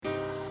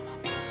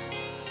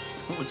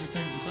What you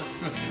say?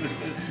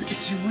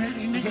 Is you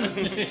ready,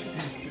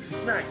 nigga?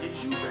 Smack,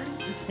 is you ready?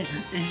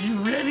 Is you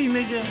ready,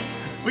 nigga?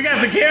 We got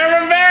the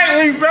camera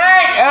back. We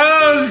back.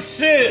 Oh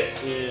shit.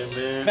 Yeah,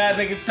 man. Fat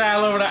nigga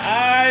tile over the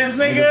eyes,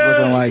 nigga. Niggas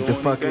looking like the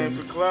Doing fucking.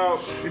 anything for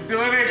clout. We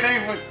doing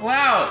anything for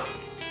clout.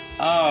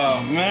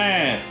 Oh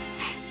man.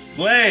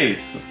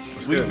 Blaze.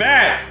 We good?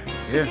 back.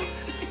 Yeah.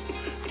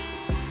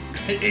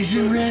 Is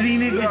you ready,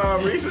 nigga? Nah,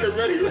 he said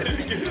ready to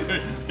get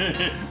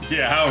this.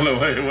 Yeah, I don't know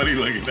what he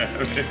looking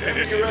at.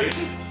 Get ready.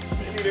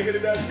 You need to hit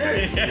it that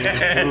mix.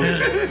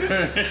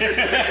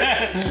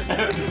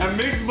 A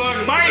mixed bug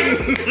biting.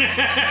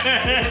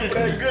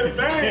 That good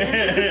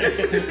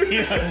bang.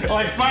 Yeah,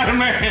 like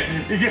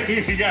Spider-Man,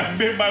 he got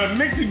bit by the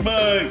mixie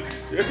bug.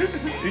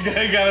 He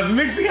got his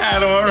mixie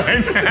hat on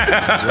right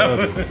now.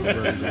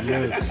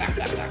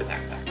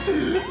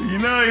 You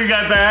know he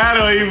got the hat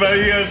on you, but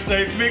he on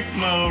straight mix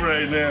mode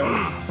right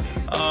now.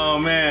 Oh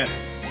man.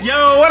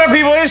 Yo, what up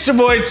people? It's your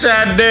boy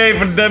Chad Dave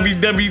for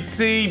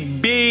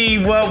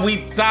WWTB. What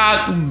we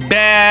talk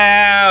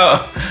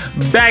about.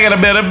 Back in the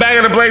building, back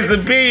in the place to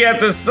be at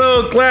the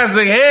Soul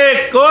Classic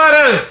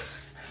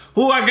headquarters.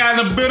 Who I got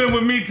in the building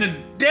with me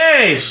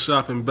today?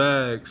 Shopping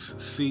Bags,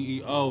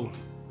 CEO,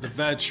 the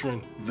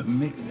veteran, The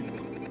mixing.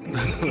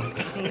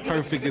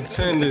 perfect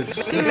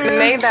attendance,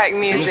 Maybach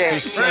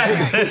music.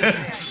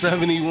 Mr.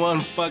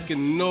 71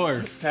 fucking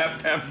North,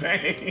 Tap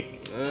bang.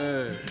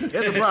 Here's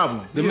the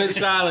problem. the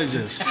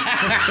mixologist,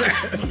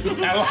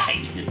 I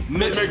like it.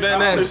 Mix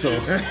Van Exel.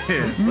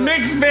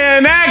 Mix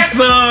Van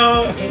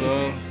Axel. You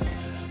know?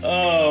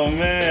 Oh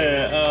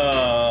man.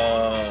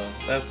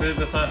 That's it.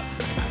 That's all.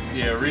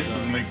 Yeah, Reese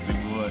was mixing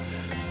boy.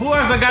 Who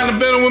else I got in the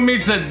building with me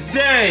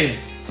today?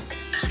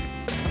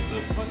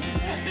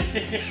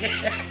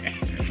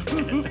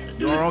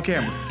 You're on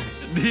camera.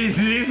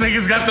 These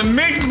niggas got the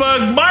mix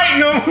bug biting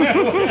them.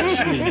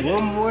 Need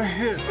one more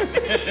hit.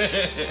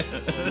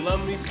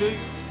 Love me big.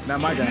 Not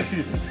my guy.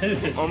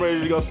 I'm ready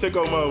to go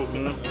sicko mode.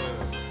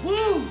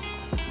 Woo.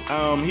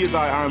 He's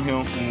I'm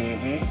him.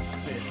 Mm-hmm.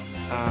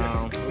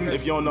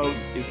 If you don't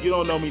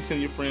know me, 10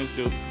 of your friends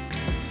do.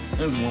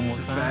 There's one more It's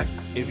a time. fact.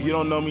 If you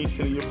don't know me,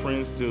 10 of your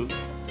friends do.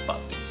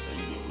 Fuck.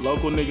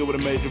 Local nigga with a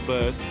major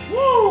buzz.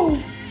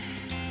 Woo.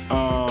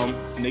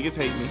 Niggas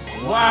hate me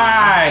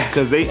Why?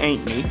 because they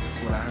ain't me. That's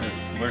what I heard.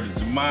 Where's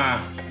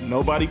Jemima?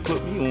 Nobody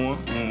put me on,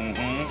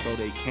 Mm-hmm. so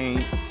they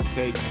can't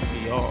take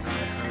me off. I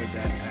heard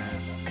that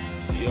ass.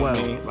 You know what I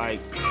Well. mean? Like,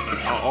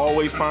 I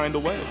always find a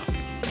way.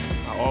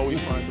 I always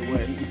find a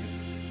way.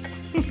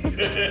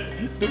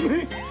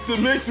 the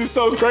mix is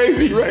so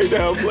crazy right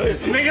now, Blake.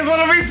 Niggas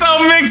wanna be so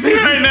mixy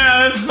right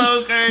now. It's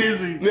so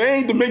crazy. They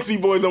ain't the mixy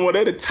boys no more.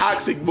 They the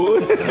toxic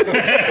boys. the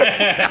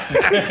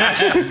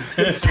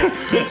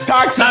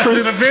toxic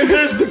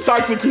Avengers? The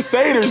toxic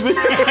crusaders.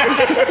 nigga.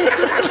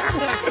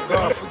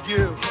 God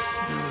forgives.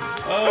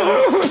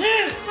 Oh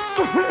shit. I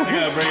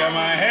gotta bring out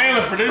my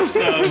inhaler for this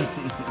show.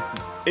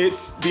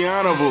 It's the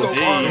Honorable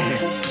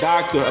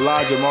Dr.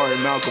 Elijah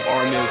Martin Malcolm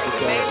Arnez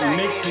III.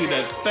 Mixy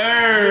the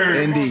third.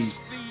 Indeed.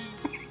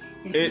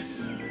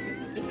 It's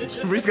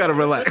Reese gotta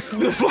relax.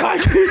 the Fly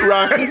Kid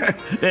Rock.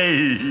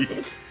 Hey.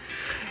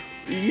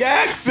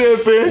 Yak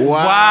sipping.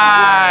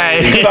 Why?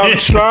 I'm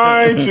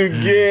trying to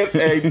get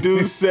a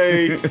Douce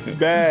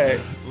bag.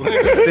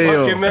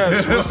 Still. Fucking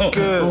ass, what's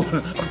good?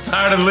 I'm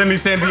tired of Lenny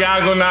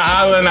Santiago not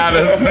hollering at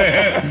us,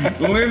 man.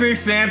 Lenny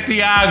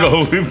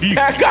Santiago. If you,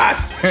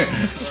 Pacas.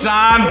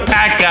 Sean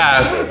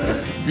Pacas.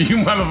 If you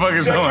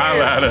motherfuckers don't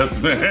holler at us,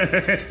 man.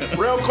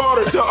 Rel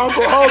Carter tell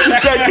Uncle Ho to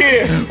check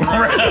in.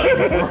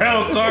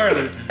 Rel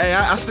Carter. Hey,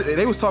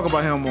 they was talking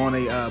about him on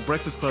a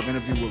Breakfast Club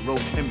interview with Ro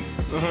Timmy.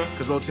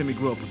 Because Ro Timmy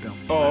grew up with them.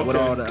 Oh, With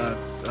okay. all the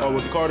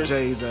With the Carters?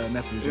 Jay's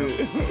nephews.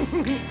 Yeah.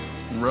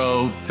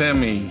 Ro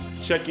Timmy.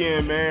 Check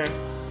in, man.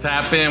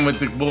 Tap in with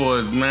the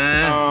boys,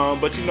 man.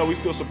 But you know, we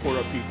still support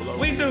our people over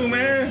We here. do,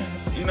 man.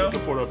 You know, Still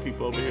support our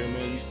people over here,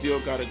 man. You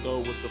still gotta go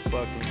with the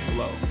fucking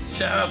flow.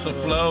 shout out to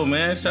Flo,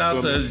 man. Shout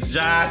out to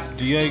Jock,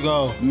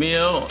 Diego,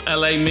 Mill,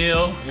 LA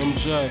Mill,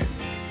 MJ.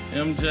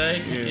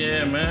 MJ.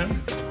 Yeah, man.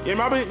 Yeah,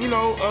 man, you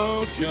know,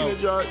 speaking Yo. of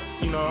Jock,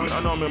 you know, I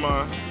know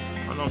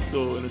I'm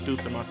still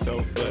introducing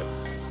myself, but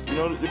you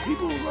know, the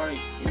people like,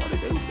 you know, they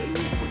really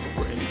looking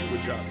for anything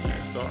with Jock,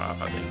 man. So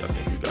I think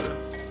we gotta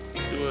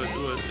do a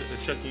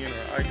check-in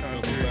or icon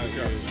series with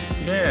Jock.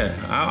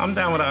 Yeah, I'm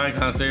down with the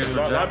icon series. A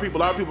lot of people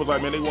was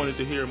like, man, they wanted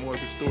to hear more of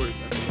his stories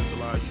at the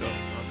live show. I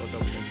thought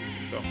that was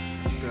interesting. So,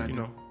 Good. you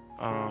know,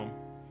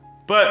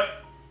 but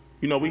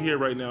you know, we here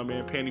right now,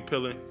 man. Panty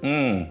Pillin',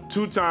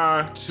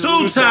 two-time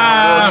world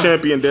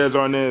champion Des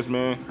Arnaz,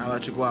 man. I'll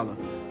let you guala.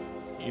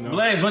 You know,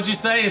 Blaze, what you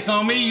say? It's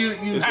on me. You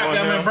It's happy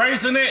on I'm him.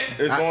 embracing it?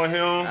 it's on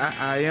him.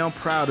 I am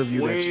proud of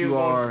you We that ain't you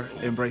gonna- are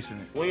embracing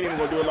it. We ain't even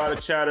gonna do a lot of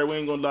chatter. We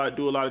ain't gonna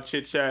do a lot of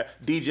chit chat.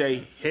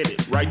 DJ, hit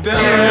it right there.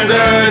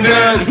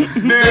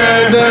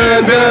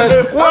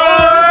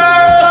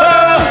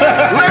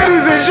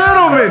 Ladies and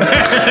gentlemen,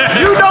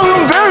 you know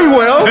him very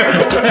well.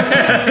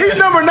 He's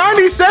number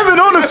 97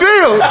 on the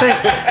field.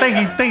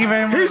 Thank you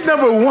very much. He's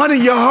number 1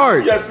 in your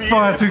heart. Yes, he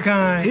Far is. too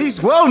kind.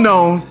 He's well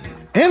known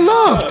and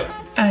loved.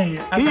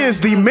 He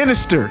is the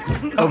minister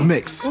of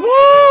mix.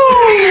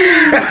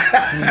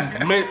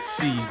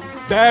 Mitzi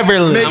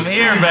Beverly. Mix. I'm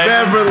here, baby.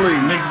 Beverly.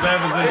 Mix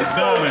Bev is in the It's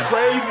so building.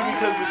 crazy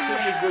because the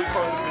city is really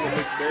calling me a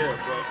mixed bag,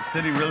 bro.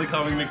 City really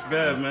called me Mix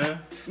Bev, man.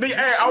 Nigga,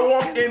 hey, I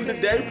walked in the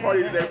day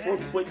party today for a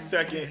quick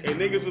second, and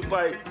niggas was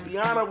like, the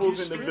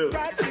honorables in the building.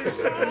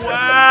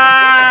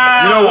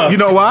 Wow. You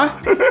know why?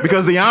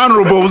 Because the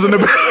honorable was in the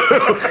building.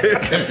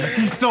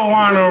 He's so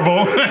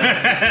honorable.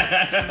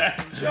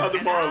 Shout out to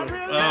Marlon.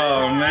 Oh Shout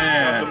out to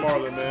man.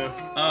 Marlon, man.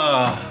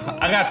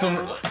 I got some.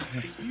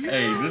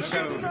 Hey, this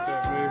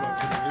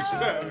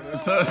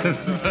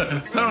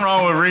something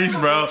wrong with Reach,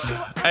 bro.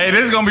 Hey,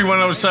 this is gonna be one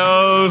of those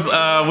shows.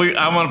 I'm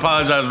gonna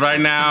apologize right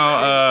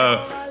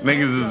now.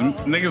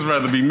 Niggas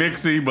rather be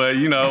mixy, but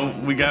you know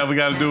we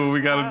gotta do what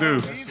we gotta do.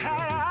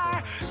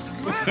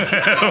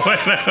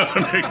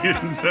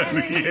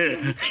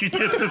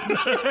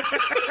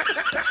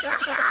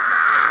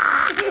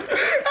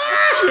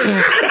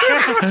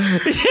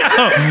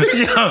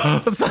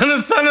 Yo,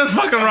 something's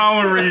fucking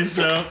wrong with Reach,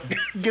 yo.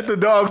 Get the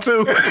dog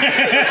too.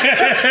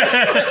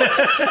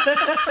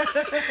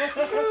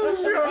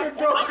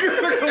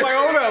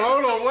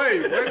 Hold on,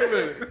 wait a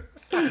minute.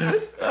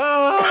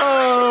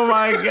 Oh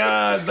my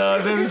god,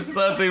 dog. There's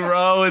something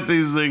wrong with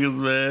these niggas,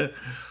 man.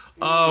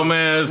 Oh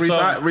man.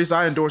 Reese,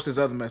 I endorsed his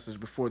other message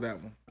before that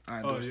one. I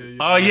endorsed it.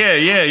 Oh yeah.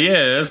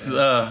 It's,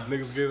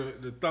 Niggas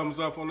get the thumbs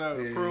up on that.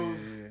 Approve.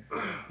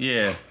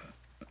 yeah.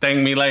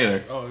 Thank me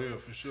later. Oh yeah,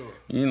 for sure.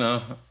 You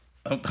know.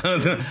 I'm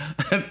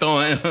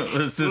throwing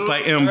it's just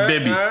like M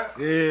Bibby.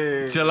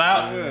 Yeah. Chill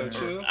out. Yeah,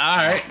 chill.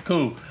 Alright,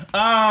 cool.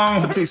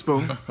 It's a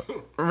teaspoon.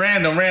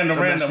 Random.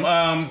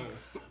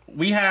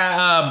 We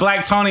had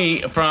Black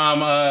Tony from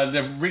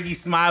the Ricky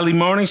Smiley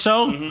Morning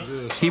Show.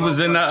 Mm-hmm. He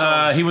was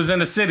in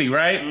the city,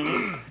 right?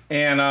 Mm-hmm.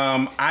 And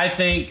I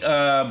think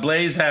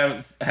Blaze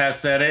has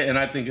said it, and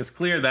I think it's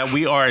clear that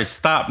we are a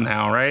stop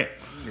now, right?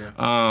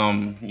 Yeah.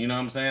 You know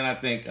what I'm saying? I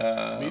think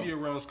Media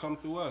runs come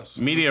through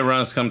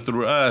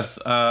us.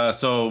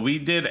 So we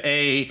did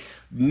a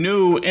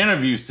new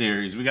interview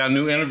series. We got a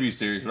new interview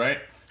series, right?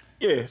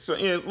 Yeah, so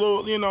yeah,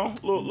 little, we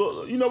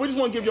just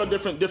want to give y'all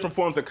different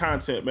forms of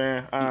content,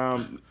 man.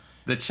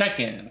 The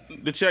check-in.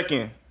 The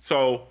check-in.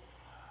 So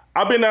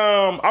I've been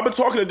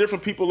talking to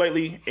different people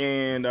lately,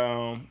 and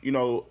I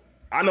know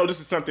this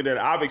is something that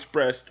I've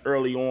expressed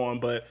early on,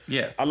 but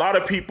yes, a lot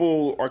of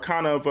people are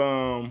kind of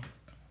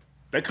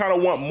they kind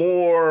of want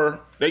more.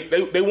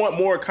 They want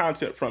more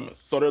content from us,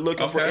 so they're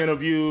looking for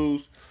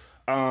interviews.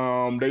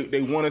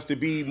 They want us to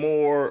be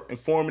more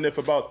informative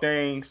about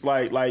things,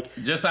 like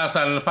just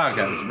outside of the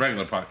podcast,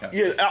 regular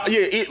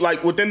podcast.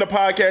 Like within the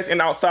podcast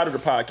and outside of the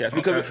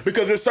podcast,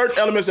 because there's certain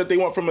elements that they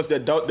want from us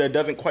that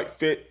doesn't quite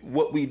fit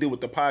what we do with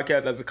the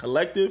podcast as a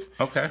collective.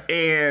 Okay.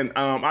 And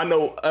I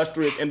know us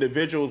three as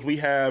individuals, we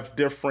have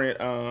different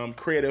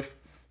creative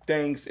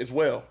things as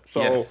well.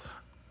 So, yes.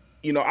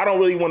 I don't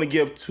really want to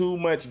give too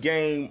much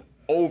game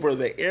over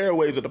the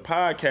airwaves of the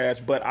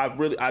podcast, but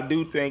I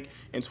do think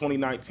in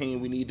 2019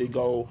 we need to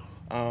go.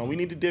 We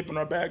need to dip in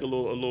our bag a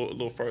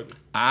little further.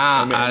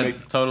 I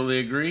totally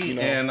agree.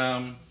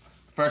 And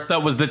first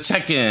up was the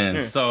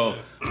check-in. So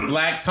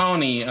Black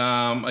Tony,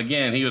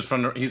 again, he's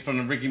from the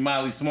Ricky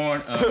Smiley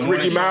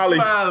Ricky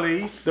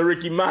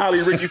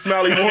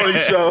Smiley morning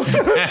show.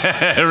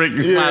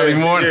 Ricky Smiley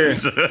morning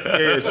show.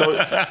 Yeah. So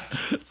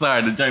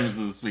sorry, the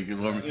Jameson is speaking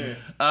for me.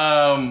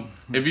 Yeah.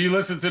 If you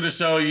listen to the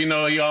show,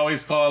 he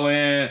always call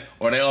in,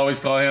 or they always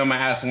call him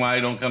and ask him why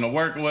he don't come to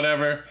work or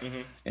whatever.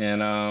 Mm-hmm.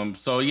 And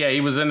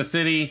he was in the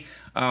city.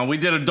 We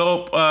did a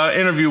dope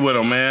interview with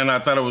him, man. I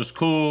thought it was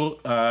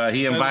cool.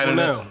 He invited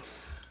us.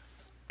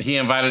 He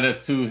invited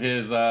us to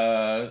his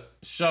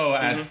show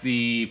at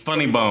the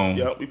Funny Bone.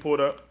 Yep, we pulled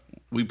up.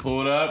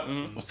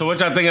 Mm-hmm. So what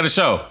y'all think of the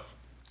show?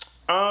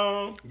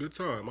 Good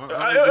time.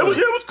 It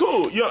was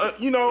cool.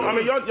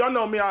 Y'all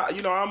know me.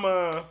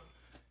 I'm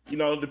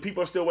the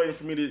people are still waiting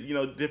for me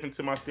to dip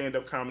into my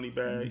stand-up comedy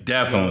bag.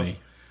 Definitely.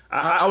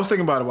 I was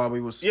thinking about it while we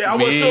was. Yeah, I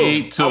was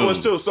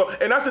too. So,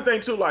 and that's the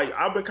thing too. Like,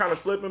 I've been kind of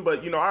slipping,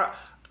 but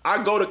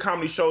I go to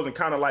comedy shows and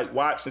kind of like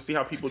watch and see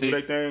how people do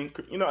their thing.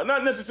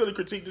 Not necessarily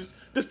critique, just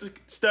to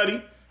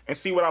study and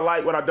see what I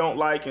like, what I don't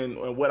like,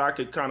 and what I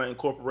could kind of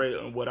incorporate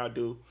in what I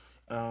do.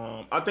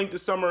 I think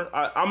this summer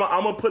I'm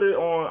gonna put it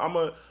on. I'm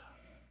gonna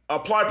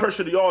apply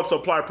pressure to y'all to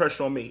apply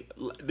pressure on me.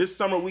 This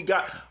summer we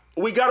got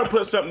to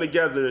put something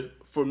together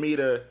for me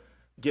to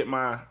get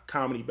my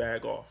comedy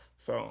bag off.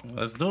 So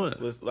let's do it.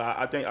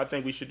 I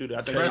think we should do that.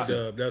 I think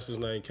K-Dub, that's his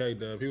name,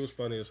 K-Dub. He was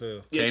funny as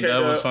hell. Yeah,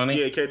 K-Dub was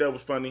funny. Yeah, K-Dub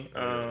was funny.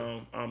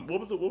 What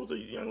was the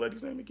young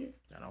lady's name again?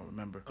 I don't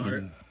remember.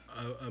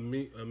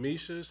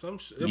 Amisha, some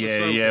shit.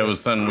 It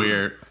was something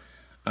weird.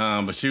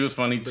 But she was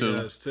funny too.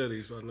 Big ass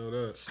titties, I know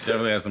that. She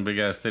definitely had some big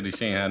ass titties.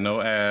 She ain't had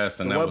no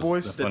ass, and The that what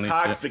was boys? the funny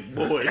Toxic shit.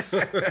 Boys.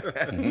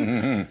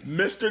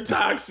 Mr.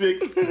 Toxic.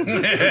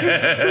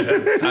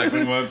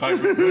 Toxic 1,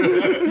 Toxic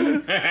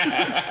 2.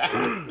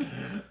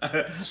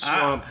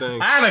 Swamp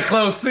thing. I had a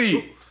close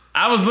seat.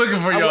 I was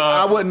looking for y'all.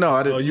 I wouldn't know.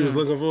 I didn't. Oh, you was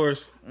looking for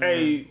us?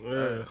 Hey,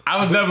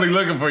 I was definitely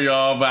looking for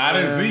y'all, but I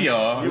didn't see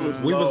y'all.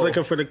 We was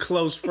looking for the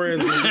close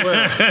friends as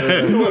well.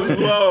 it was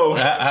low.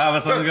 How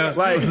was something go?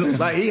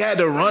 Like he had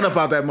to run up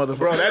out that motherfucker.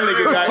 Bro, that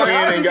nigga got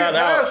in and got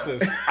out.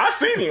 I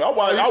seen him. I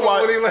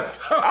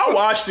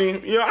watched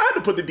him. You know, I had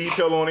to put the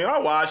detail on him. I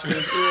watched him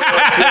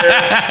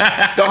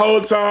the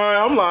whole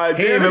time. I'm like,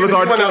 He didn't even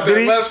look Went out did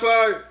that he? left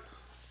side.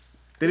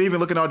 Did he even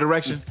look in our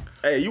direction?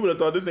 hey, you would have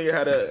thought this nigga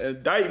had an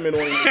indictment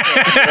on him.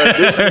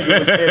 This nigga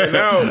was in and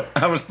out.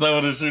 I was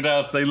throwing the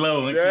shootout, stay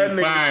low. And That keep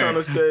nigga's firing. trying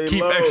to stay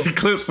keep low. extra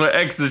clips for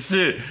extra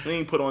shit. He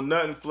ain't put on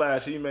nothing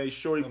flash. He made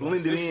sure he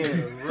blended in. Did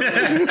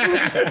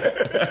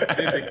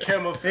the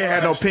camouflage. He ain't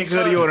had no pink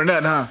hoodie on or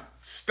nothing, huh?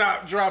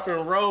 Stop, drop,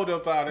 and rolled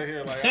up out of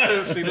here. Like I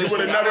didn't see You this.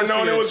 would have never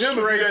known it was him if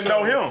you didn't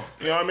know him.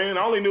 You know what I mean?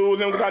 I only knew it was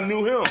him because I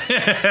knew him.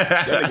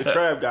 That nigga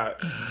Trav got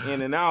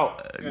in and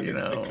out. You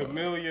know, The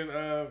chameleon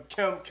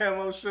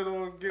camo shit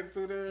on getting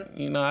through there.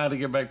 you know, I had to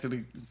get back to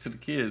the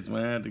kids,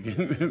 man.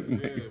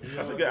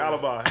 That's a good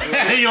alibi.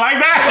 You like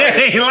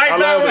that? You like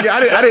that?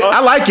 Yeah, I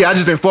like it. I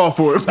just didn't fall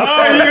for it.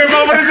 Oh, you didn't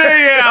go for the shit?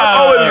 That's Yeah.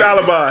 always his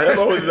alibi. That's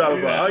always his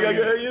alibi. I gotta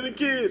get the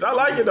kids. I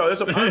like it though.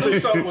 That's a I knew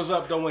perfect. something was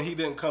up though when he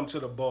didn't come to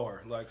the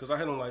bar. Like, cause I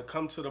had him like,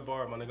 come to the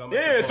bar, my nigga. I'm at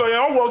Yeah, the so bar. yeah,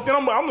 I walked in.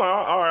 I'm like,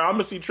 all right, I'm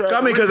gonna see Trav. I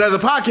mean, because as a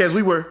podcast,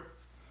 we were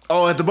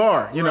all at the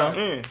bar, you know,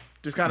 Yeah.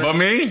 just kind But of.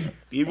 me?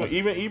 Even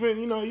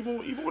you know, even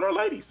with our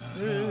ladies.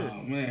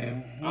 Oh,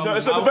 man. So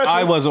the veteran,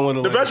 I wasn't with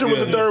a the lady. veteran was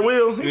the third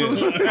wheel. He was,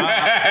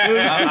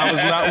 I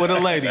was not with a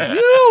lady.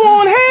 You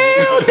on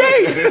hell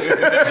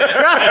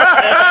date?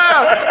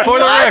 For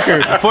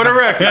the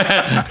record.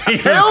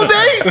 Hell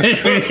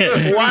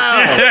date?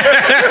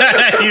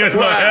 Wow. You was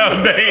on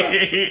L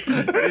day.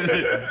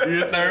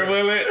 You third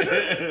wheel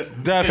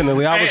it?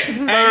 Definitely, I was Hey,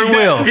 third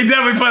wheel. He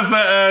definitely puts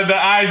the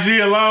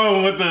IG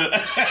alone with the.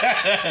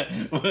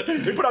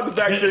 he put out the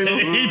vaccine.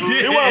 He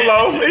did. He wasn't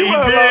low. He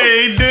wasn't low.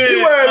 He did.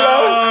 He wasn't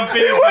low.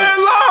 He wasn't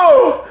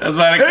low. That's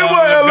why they He call him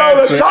wasn't the low.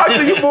 The veteran.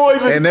 toxic boys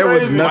is And there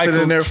was crazy. nothing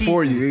Michael in there Keaton.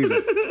 for you either.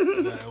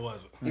 Nah, it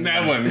wasn't.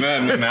 That wasn't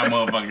nothing in that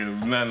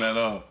motherfucker. Nothing at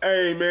all.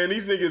 Hey man,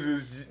 these niggas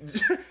is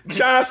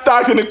John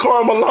Stockton and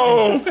Karl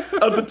Malone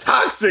of the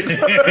toxic.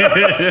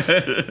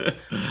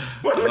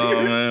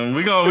 Oh man,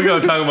 we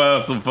gonna talk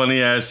about some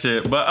funny ass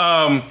shit.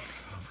 But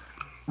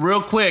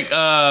real quick,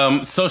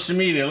 social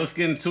media. Let's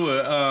get into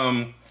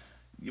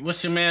it.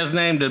 What's your man's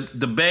name?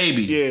 The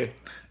baby. Yeah.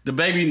 The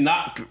baby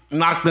knocked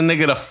the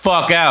nigga the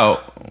fuck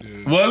out.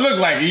 Well, it looked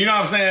like it, you know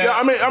what I'm saying?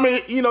 Yeah, I mean,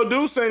 you know,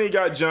 dude saying he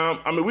got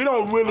jumped. I mean, we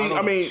don't really.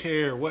 I mean,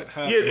 care what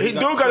happened. yeah,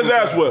 dude got his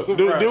ass whipped.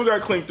 Dude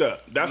got clinked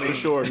up. That's for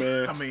sure,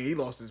 man. I mean, he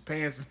lost his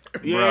pants.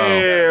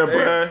 Yeah,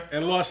 bruh.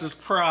 and lost his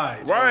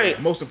pride. Right.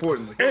 Most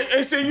importantly.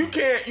 And see, you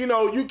can't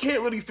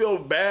really feel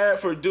bad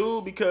for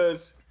dude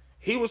because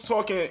he was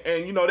talking,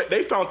 and you know,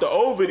 they found the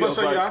old But videos.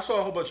 so like, yeah, I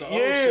saw a whole bunch of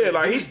old yeah, shit.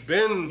 like he's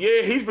been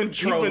he's been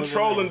trolling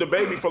the nigga.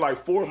 baby for like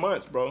 4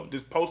 months, bro.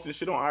 Just posting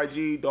shit on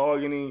IG,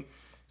 dogging him,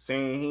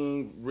 saying he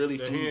ain't really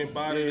that he ain't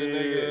body the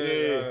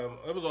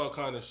nigga. It was all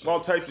kind of shit. all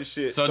types of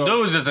shit. So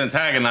dude was just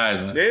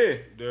antagonizing. yeah.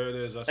 There it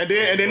is. And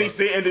then he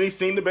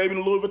seen the baby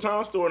in the Louis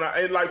Vuitton store,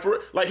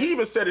 and he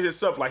even said it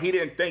himself. Like he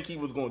didn't think he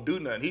was gonna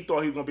do nothing. He thought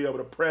he was gonna be able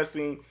to press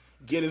him,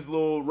 get his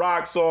little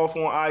rocks off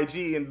on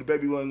IG, and the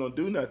baby wasn't gonna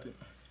do nothing.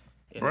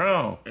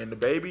 Bro. And the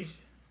baby,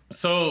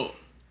 So,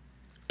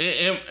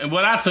 and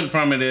what I took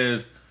from it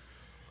is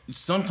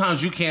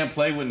sometimes you can't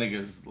play with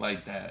niggas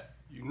like that.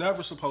 You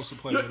never supposed to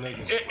play with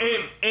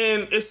niggas.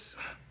 and it's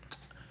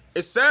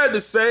sad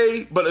to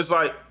say, but it's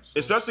like,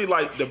 especially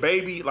like the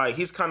baby, like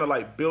he's kind of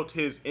like built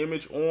his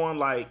image on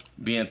like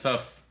Being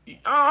tough.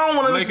 I don't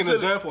want to Make an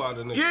example out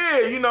of niggas.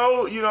 Yeah, you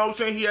know what I'm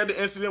saying? He had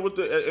the incident with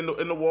in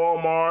the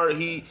Walmart.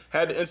 He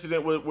had the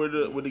incident with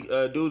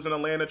the dudes in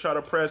Atlanta try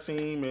to press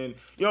him, and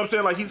you know what I'm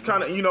saying? Like he's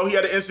kind of, you know, he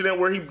had an incident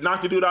where he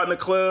knocked the dude out in the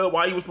club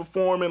while he was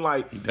performing.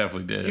 Like He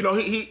definitely did. you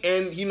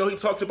know, he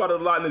talks about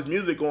it a lot in his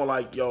music on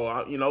like,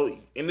 you know,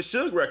 in the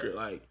Suge record,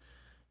 like,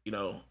 you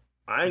know,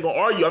 I ain't gonna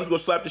argue. I'm just gonna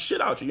slap the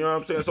shit out you. You know what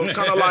I'm saying? So it's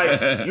kind of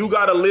like you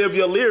gotta live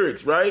your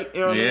lyrics, right?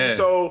 You know what I mean?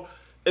 So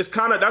that's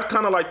kind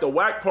of like the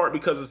whack part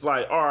because it's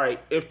like, all right,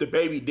 if the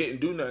baby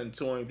didn't do nothing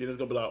to him, then it's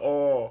gonna be like,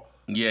 oh,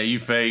 yeah, you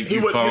fake, he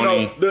you would, phony.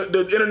 you know,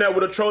 the internet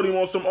would have trolled him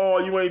on some, oh,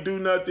 you ain't do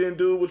nothing,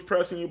 dude was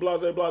pressing you, blah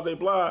blah blah blah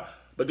blah.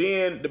 But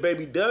then the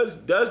baby does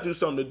do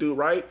something to do,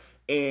 right?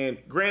 And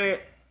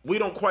granted, we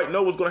don't quite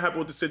know what's gonna happen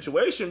with the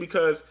situation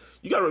because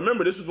you gotta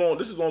remember this is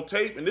on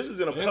tape and this is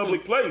in a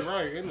public place.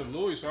 Right, in the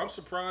Louis. So I'm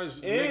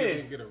surprised Yeah. nigga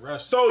didn't get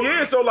arrested.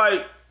 So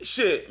like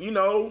shit, you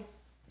know,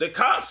 the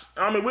cops.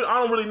 I mean,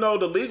 I don't really know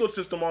the legal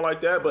system on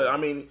like that, but I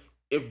mean,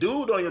 if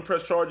dude don't even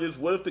press charges,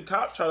 what if the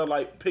cops try to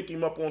like pick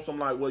him up on some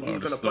like what you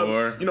was the in a store.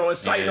 public, you know,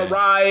 inciting a Yeah.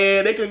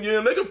 riot? They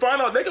can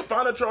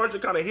find a charge to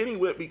kind of hit him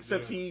with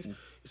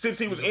since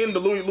he was in the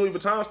Louis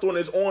Vuitton store and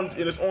it's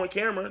on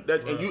camera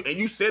and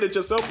you said it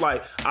yourself,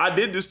 like I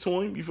did this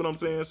to him. You feel what I'm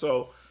saying?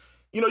 So.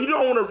 You know, you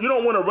don't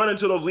want to run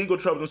into those legal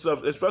troubles and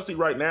stuff, especially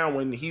right now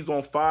when he's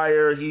on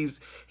fire. He's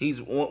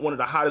one of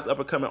the hottest up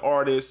and coming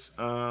artists.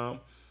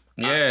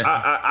 Yeah.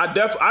 I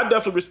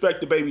definitely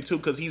respect the baby too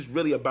because he's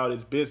really about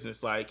his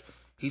business. Like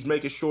He's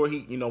making sure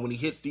when he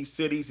hits these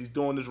cities, he's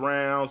doing his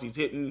rounds. He's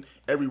hitting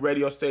every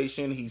radio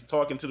station. He's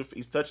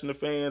he's touching the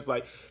fans.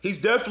 Like, he's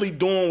definitely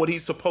doing what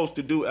he's supposed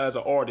to do as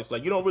an artist.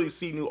 Like, you don't really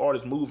see new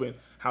artists moving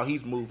how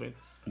he's moving.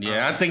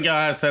 Yeah, I think y'all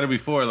had said it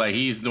before. Like,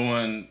 he's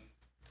doing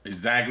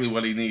exactly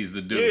what he needs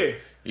to do. Yeah.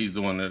 He's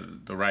doing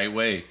it the right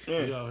way.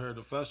 Yeah. He out here at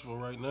the festival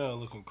right now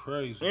looking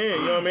crazy. Yeah,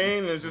 you know what I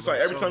mean? It's just like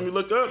every time you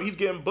look up, he's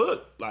getting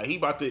booked. Like, he's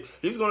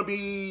gonna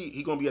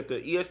be at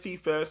the EST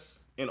Fest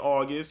in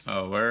August.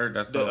 Oh, word?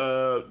 That's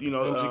The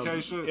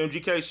MGK shit?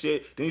 MGK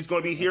shit. Then he's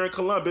gonna be here in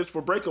Columbus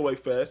for Breakaway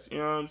Fest. You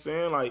know what I'm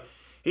saying? Like,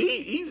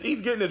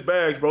 he's getting his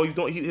bags, bro. He's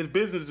doing his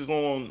business is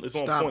on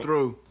Stop point.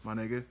 through, my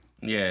nigga.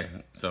 Yeah,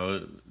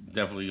 so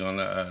definitely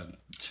gonna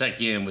check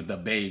in with the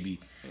baby.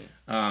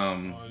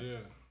 Oh yeah,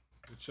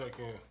 to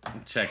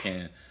check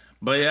in.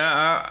 But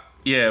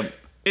yeah.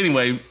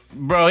 Anyway,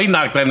 bro, he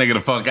knocked that nigga the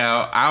fuck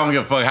out. I don't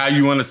give a fuck how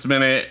you want to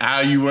spin it, how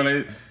you want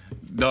to.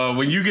 Dog,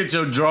 when you get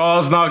your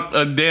draws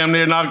damn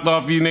near knocked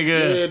off you,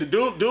 nigga. Yeah, the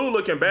dude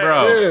looking bad,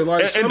 Bro. Yeah,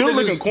 like and some dude niggas,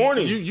 looking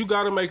corny. You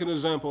got to make an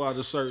example out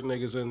of certain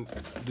niggas, and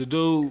the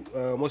dude,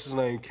 what's his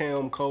name,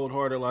 Cam Cold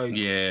Hearted, like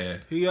Yeah.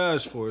 he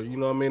asked for it. You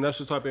know what I mean? That's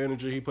the type of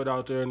energy he put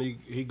out there, and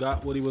he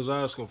got what he was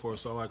asking for.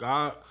 So like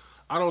I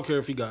don't care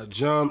if he got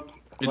jumped.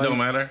 It Like, don't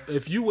matter.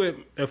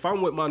 if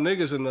I'm with my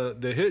niggas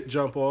and the hit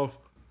jump off,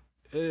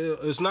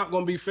 it's not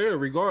gonna be fair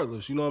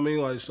regardless. You know what I mean?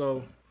 Like,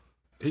 so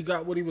he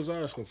got what he was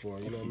asking for.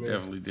 You know what I mean?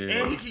 Definitely did.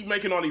 And he keep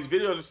making all these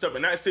videos and stuff,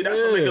 and that's a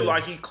nigga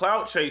like he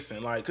clout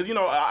chasing, like, cause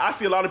I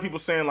see a lot of people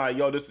saying like,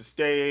 yo, this is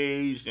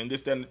staged and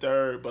this, that, and the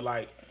third, but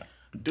like,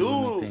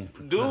 dude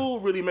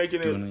really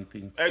making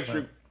it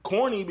extra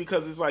corny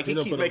because it's like he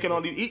keep making all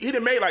these. He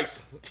done made like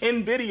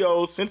 10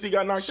 videos since he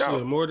got knocked Shit,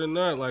 out. more than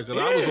that. Like, 'cause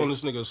I was on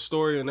this nigga's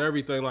story and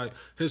everything. Like,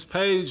 his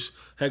page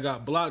had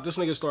got blocked. This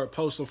nigga started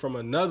posting from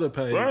another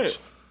page. Right?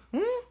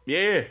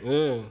 Yeah.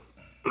 Yeah.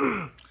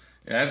 Yeah,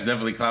 that's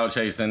definitely cloud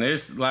chasing.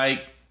 It's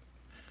like,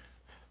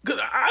 Cause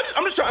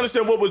I'm just trying to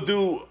understand what was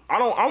due. I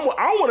don't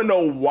want to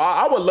know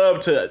why. I would love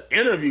to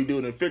interview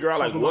dude and figure out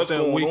like Talking what's about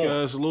that going weak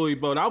on. ass Louis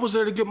belt. I was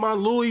there to get my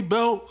Louis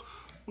belt.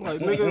 Like,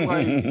 nigga,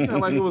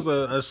 like it was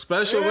a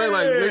special, right?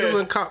 Like, niggas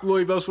in cop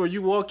Louis belts where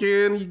you walk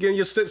in, you getting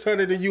your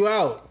 600 and you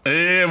out.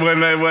 yeah, when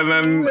Man,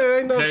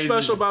 ain't nothing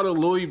special about a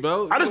Louis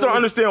belt. I just don't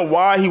understand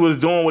why he was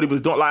doing what he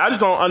was doing. Like, I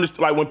just don't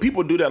understand. Like, when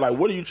people do that, like,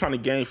 what are you trying to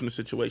gain from the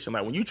situation?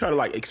 Like, when you try to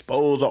like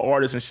expose an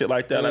artist and shit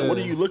like that, like, what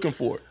are you looking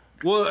for?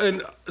 Well,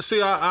 and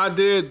see, I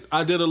did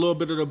a little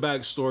bit of the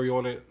backstory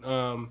on it.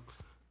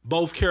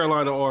 Both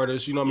Carolina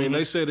artists, you know what I mean?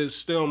 They said it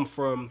stemmed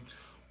from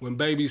when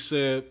Baby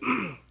said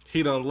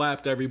he done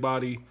lapped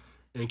everybody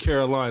in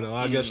Carolina.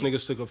 I guess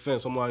niggas took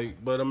offense. I'm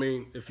like, but I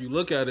mean, if you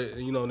look at it,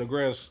 you know, in the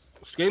grand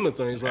scheme of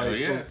things,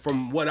 like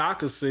from what I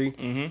could see,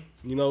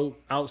 you know,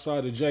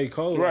 outside of J.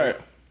 Cole, Right.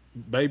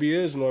 like, Baby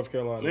is North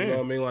Carolina. You know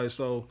what I mean? Like,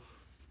 so,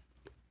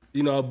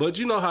 you know, but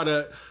you know how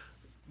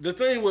the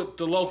thing with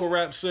the local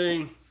rap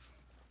scene,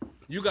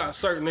 you got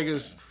certain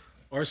niggas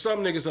or some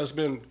niggas that's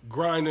been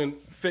grinding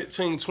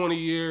 15, 20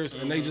 years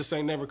and they just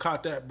ain't never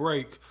caught that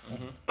break.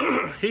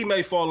 He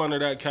may fall under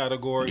that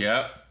category.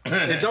 Yep.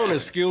 It don't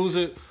excuse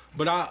it,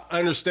 but I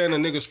understand a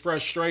nigga's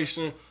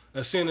frustration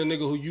of seeing a nigga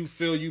who you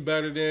feel you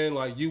better than,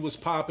 like you was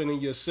popping in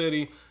your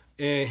city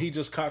and he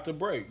just caught the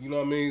break. You know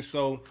what I mean?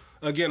 So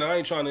again, I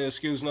ain't trying to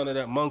excuse none of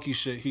that monkey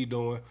shit he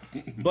doing,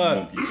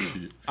 but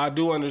I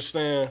do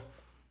understand,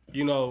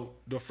 you know,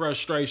 the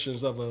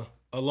frustrations of a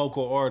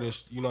local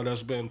artist, you know,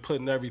 that's been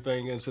putting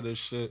everything into this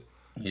shit,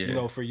 you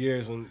know, for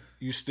years, and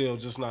you still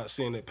just not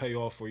seeing it pay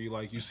off for you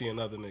like you seeing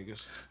other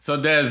niggas.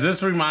 So, Des,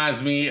 this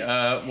reminds me,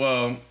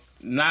 well,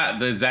 not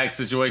the exact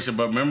situation,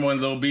 but remember when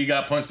Lil B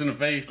got punched in the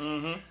face?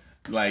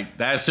 Like,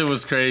 that shit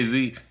was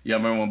crazy. Y'all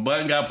remember when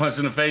Button got punched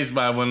in the face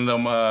by one of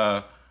them,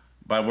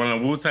 by one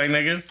of the Wu-Tang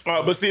niggas?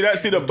 But see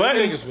the Them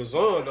button. niggas was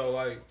on though,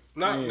 like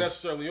not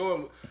necessarily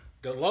on.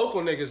 The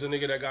local niggas, a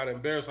nigga that got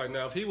embarrassed. Like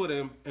now, if he would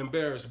have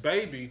embarrassed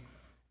Baby,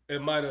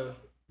 it might have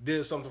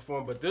did something for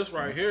him. But this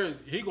right here,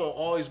 he gonna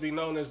always be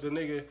known as the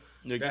nigga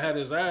that had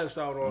his ass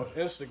out on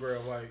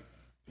Instagram. Like,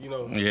 you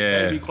know,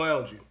 Baby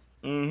clowned you.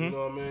 You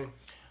know what I mean?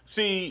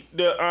 See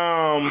the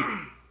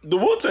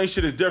Wu-Tang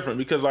shit is different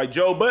because like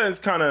Joe Budden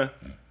kind of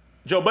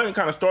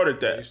started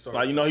that.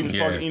 Like, you know, he was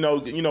talking, you know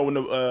when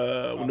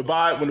the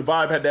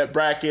vibe had that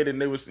bracket and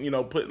they was, you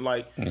know, putting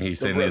like He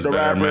said the there's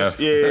better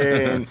meth.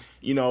 and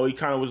you know, he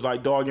kind of was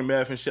like dogging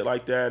meth and shit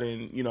like that,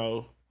 and you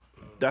know,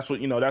 that's what,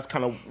 you know, that's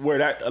kind of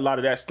where a lot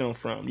of that stemmed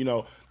from. You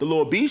know, the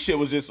Lil B shit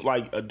was just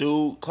like a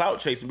dude clout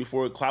chasing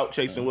before clout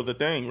chasing was a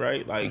thing,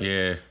 right? Like,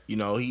 you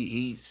know,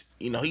 he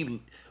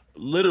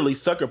literally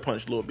sucker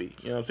punched Lil B.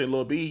 You know what I'm saying?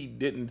 Lil B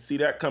didn't see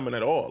that coming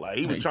at all. Like,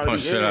 he was trying to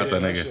punched shit out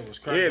that nigga. Shit was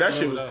crazy. Yeah, that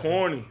shit was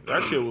corny.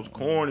 That shit was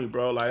corny,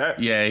 bro. Like, that,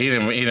 Yeah, he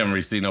didn't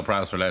receive no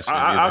props for that shit.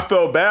 I either.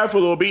 felt bad for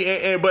Lil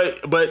B,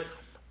 but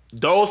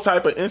those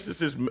type of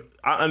instances,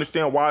 I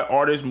understand why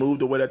artists move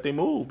the way that they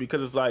move,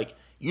 because it's like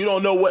you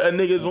don't know what a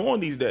nigga's on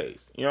these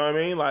days. You know what I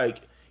mean? Like,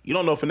 you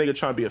don't know if a nigga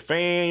trying to be a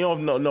fan. You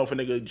don't know if a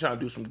nigga trying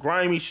to do some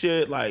grimy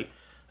shit. Like,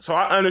 So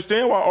I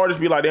understand why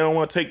artists be like they don't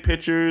want to take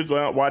pictures,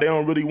 or why they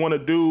don't really want to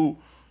do,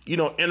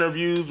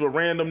 interviews with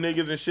random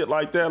niggas and shit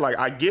like that. Like,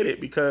 I get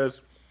it, because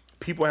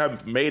people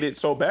have made it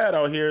so bad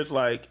out here. It's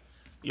like,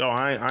 yo,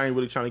 I ain't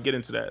really trying to get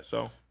into that.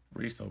 So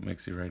Reese so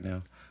mixy right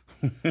now.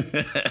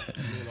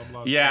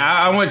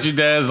 Yeah, I'm with you,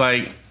 Des.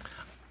 Like,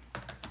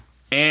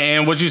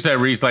 and what you said,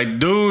 Reese, like,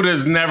 dude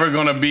is never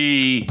gonna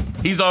be.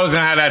 He's always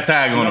gonna have that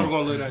tag on Never him.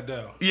 gonna lay that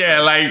down. Yeah,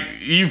 like,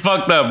 you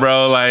fucked up,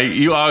 bro. Like,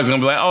 you always gonna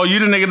be like, oh, you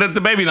the nigga that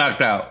the baby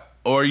knocked out,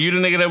 or you the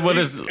nigga that with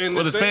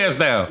his pants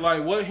down.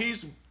 Like, what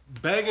he's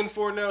begging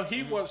for now,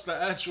 he wants the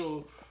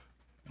actual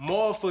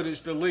mall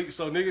footage to leak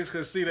so niggas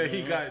can see that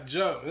he got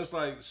jumped. It's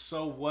like,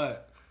 so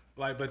what?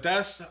 Like, but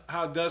that's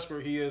how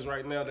desperate he is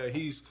right now, that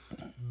he's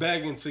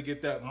begging to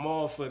get that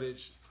mall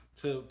footage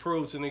to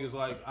prove to niggas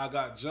like, I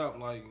got jumped.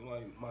 Like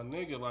my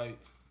nigga, like,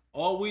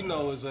 all we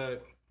know is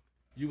that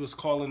you was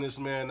calling this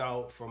man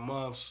out for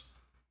months,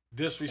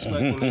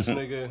 disrespecting this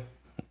nigga,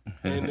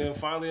 and then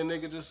finally a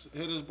nigga just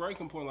hit his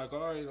breaking point. Like, all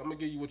right, I'm gonna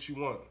give you what you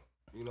want.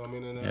 You know what I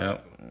mean? And Yeah,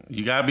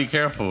 you gotta be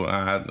careful.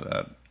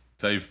 I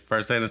tell you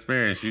first-hand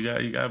experience.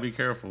 You gotta be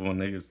careful when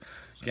niggas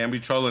can't be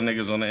trolling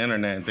niggas on the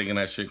internet and thinking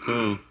that shit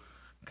cool,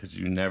 because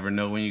you never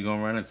know when you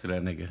gonna run into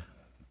that nigga.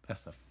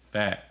 That's a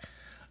fact.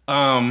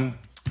 All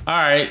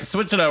right,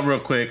 switch it up real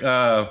quick.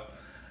 The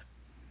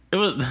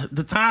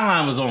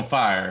timeline was on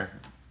fire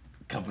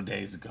a couple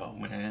days ago,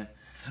 man.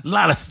 A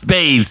lot of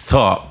spades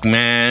talk,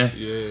 man.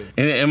 Yeah.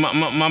 And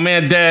my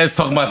man Dez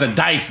talking about the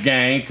dice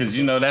game, because,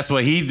 that's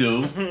what he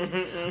do.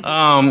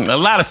 A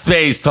lot of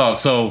spades talk.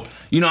 So,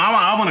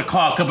 I want to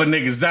call a couple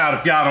niggas out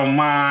if y'all don't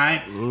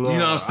mind. You know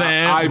what I'm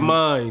saying? I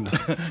mind.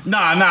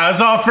 Nah, it's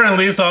all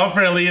friendly. It's I'm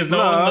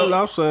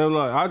saying,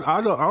 like,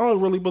 I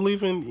don't really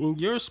believe in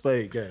your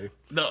spade game.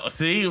 No,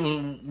 see,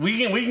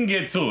 we can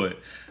get to it.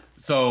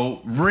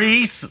 So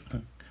Reese,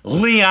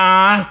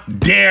 Leon,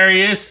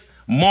 Darius,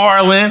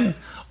 Marlon,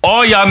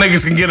 all y'all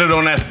niggas can get it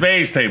on that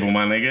spades table,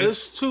 my nigga.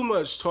 It's too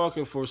much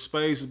talking for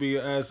spades to be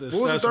as was the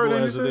third accessible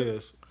name as you it said?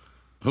 is.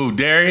 Who,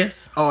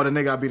 Darius? Oh, the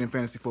nigga I beat in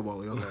fantasy football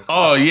league. Okay.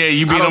 Oh yeah,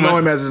 you beat I don't him. know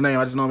him as his name.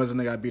 I just know him as a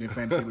nigga I beat in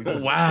fantasy league.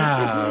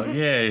 Wow,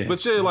 yeah.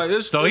 But yeah, like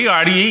So he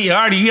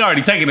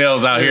already taking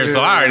L's out here.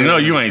 So I already know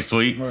you ain't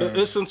sweet.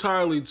 it's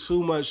entirely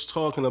too much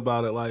talking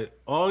about it. Like,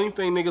 only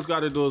thing niggas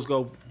got to do is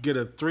go get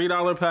a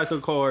 $3 pack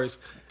of cards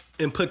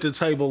and put the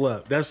table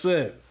up. That's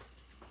it.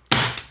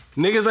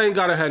 Niggas ain't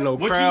gotta have no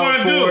What you crowd wanna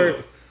for do?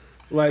 it.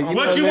 Like,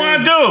 What you want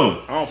to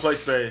do? I don't play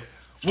spades.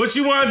 What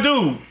you want to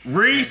do,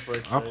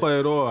 Reese? I play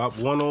it all.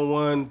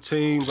 One-on-one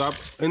teams,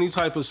 any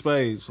type of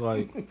spades.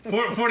 Like,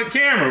 For the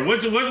camera,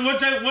 what they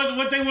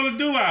want to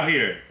do out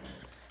here?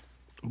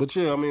 but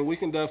yeah, I mean, we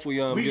can definitely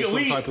get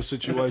some type of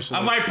situation.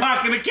 I'm like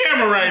pocketing the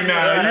camera right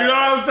now. You know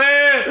what I'm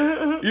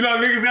saying?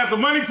 Niggas got the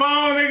money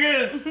phone,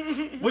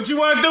 nigga. What you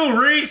want to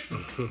do, Reese?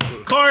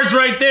 Cards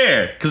right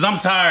there, cause I'm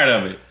tired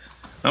of it.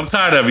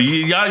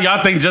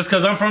 Y'all think just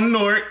cause I'm from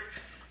Newark,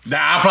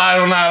 that I probably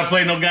don't know how to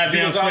play no You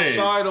goddamn was spades.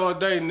 outside all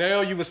day.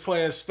 Now you was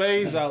playing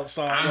spades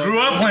outside. I grew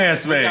up playing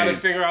spades. We gotta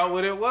figure out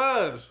what it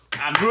was.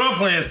 I grew up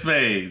playing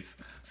spades.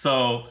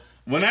 So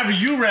whenever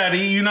you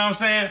ready, you know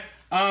what I'm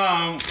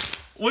saying?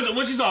 What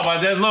you talking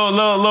about? That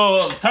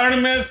little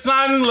tournament,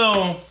 son?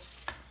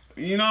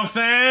 You know what I'm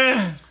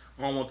saying?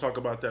 I don't want to talk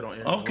about that on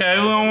air. Okay,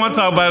 we don't want to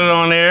talk about it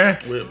on there.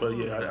 But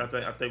yeah,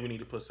 I think we need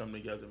to put something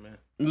together, man.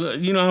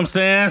 You know what I'm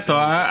saying? So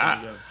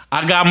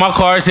I got my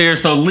cards here.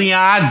 So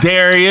Leon,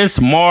 Darius,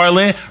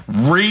 Marlon,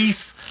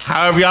 Reese,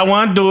 however y'all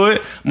want to do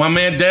it. My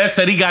man Des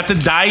said he got the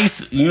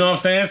dice. You know what I'm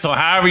saying? So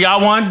however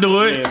y'all want to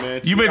do it. Yeah,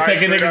 man. You been Dice,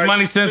 taking niggas dice.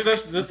 money since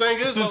See, the thing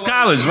is, since like,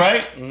 college,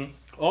 right?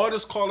 all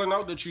this calling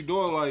out that you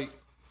doing, like,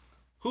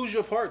 who's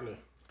your partner?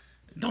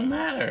 Don't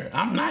matter.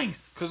 I'm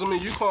nice. Because, I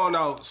mean, you calling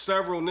out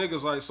several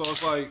niggas, like, so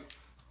it's like,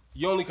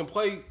 you only can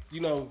play,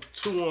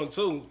 2-on-2.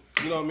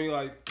 You know what I mean?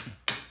 Like,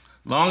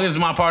 Long as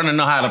my partner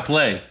know how to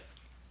play.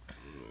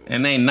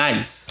 And they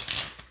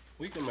nice.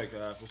 we can make it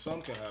happen.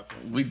 Something can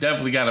happen. We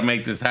definitely got to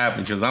make this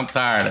happen because I'm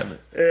tired of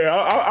it.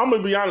 Yeah, I'm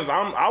gonna be honest.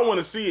 I want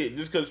to see it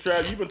just because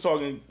Trav, you've been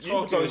talking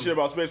shit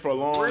about space for a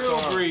long Real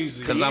time.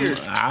 breezy.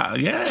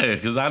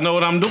 Because I know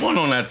what I'm doing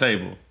on that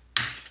table.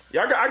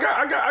 Yeah,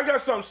 I got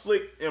something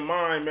slick in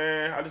mind,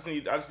 man. I just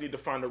need to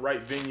find the right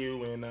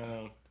venue and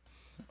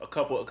a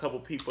couple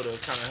people to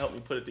kind of help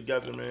me put it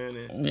together, man.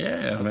 And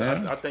Yeah,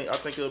 man. I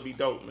think it'll be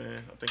dope,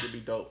 man. I think it'll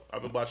be dope.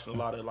 I've been watching a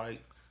lot of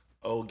like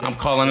old games. I'm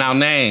calling out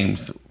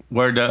names.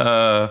 Where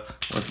the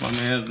what's my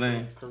man's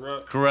name?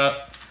 Corrupt.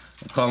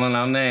 I'm calling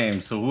out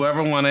names. So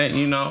whoever won it,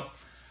 shout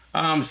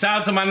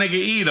out to my nigga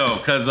E though,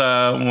 cause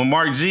when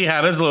Mark G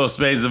had his little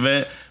space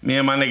event, me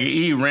and my nigga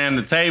E ran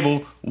the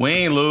table. We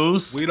ain't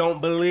lose. We don't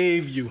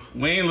believe you.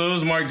 We ain't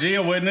lose. Mark G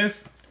a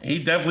witness.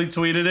 He definitely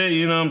tweeted it.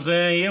 You know what I'm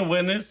saying? He a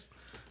witness.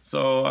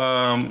 So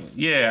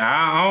yeah,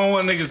 I don't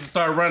want niggas to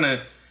start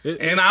running,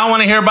 and I don't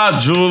want to hear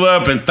about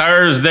Julep and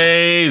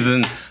Thursdays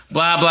and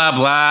blah blah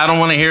blah. I don't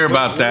want to hear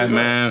about that,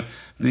 man.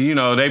 You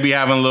know, they be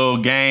having little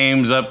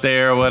games up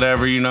there or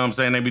whatever, you know what I'm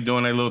saying? They be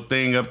doing their little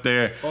thing up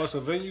there. Oh, it's a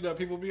venue that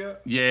people be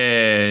at?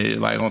 Yeah,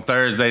 like on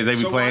Thursdays they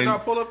be So playing. why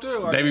not pull up there?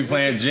 Like, They be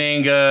playing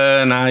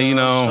Jenga and I, you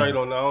know. Straight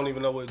on. I don't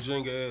even know what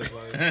Jenga is.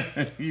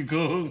 Like, You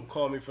cool? don't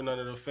call me for none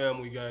of the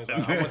family games.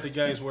 Like, I want the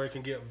games where it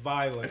can get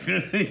violent.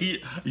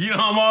 You know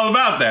I'm all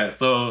about that.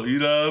 So, you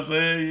know what I'm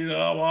saying? You know,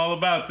 I'm all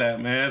about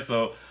that, man.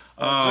 So,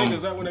 Jenga,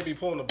 is that when they be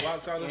pulling the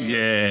blocks out and shit?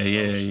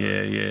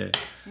 yeah.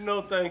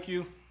 No, thank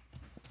you.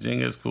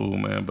 Jenga's cool,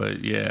 man.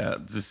 But yeah,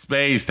 the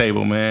spades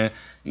table, man.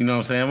 You know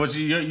what I'm saying? What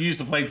you used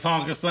to play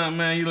Tonk or something,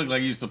 man? You look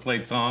like you used to play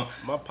Tonk.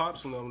 My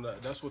pops and them,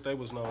 that's what they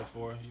was known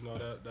for. You know,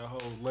 that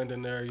whole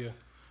Linden area.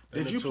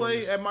 Did you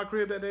play at my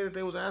crib that day that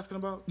they was asking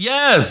about?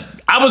 Yes,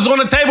 I was on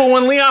the table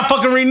when Leon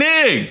fucking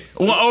reneged,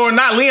 or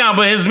not Leon,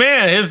 but his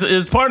man,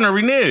 his partner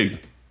reneged,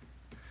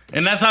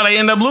 and that's how they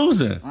end up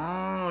losing.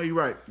 Oh, you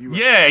right.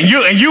 Yeah,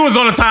 and you was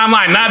on the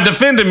timeline, not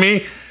defending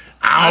me.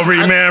 I don't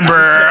remember.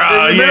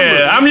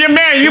 Yeah, I'm your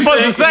man. You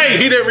supposed to say.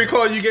 He didn't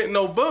recall you getting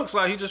no books.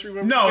 Like he just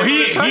remembered. No,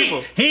 he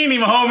didn't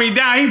even hold me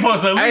down. He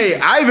supposed to. At least,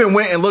 Hey, I even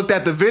went and looked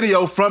at the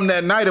video from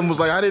that night and was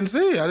like, I didn't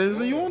see it. I didn't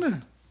see you on there.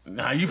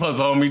 Nah, you supposed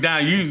to hold me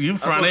down. You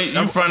fronted.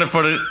 You fronted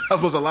for the. I was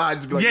supposed to lie.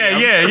 Just be like,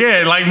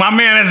 Yeah. Like my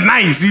man is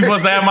nice. You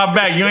supposed to have my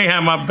back. You ain't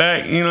have my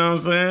back. You know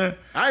what I'm saying?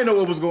 I didn't know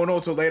what was going on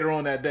until later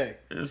on that day.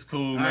 It's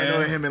cool, I man. didn't know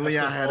that him and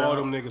Leon had all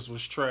them niggas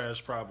was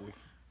trash, probably.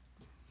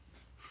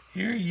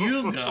 Here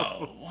you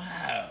go.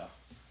 Wow.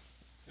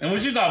 And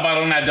what you thought about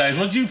on that dice?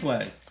 What'd you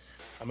play?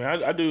 I mean,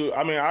 I do.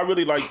 I mean, I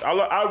really like.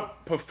 I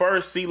prefer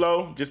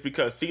CeeLo just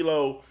because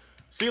CeeLo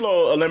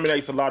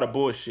eliminates a lot of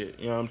bullshit.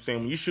 You know what I'm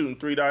saying? When you shooting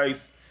 3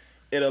 dice,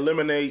 it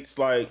eliminates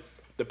like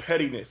the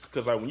pettiness.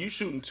 Cause like when you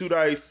shooting 2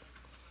 dice,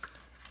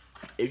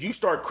 if you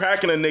start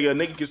cracking a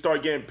nigga can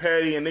start getting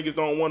petty, and niggas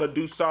don't want to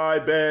do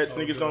side bets.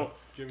 Niggas don't.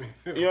 You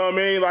know what I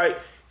mean? Like,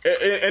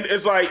 and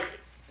it's like.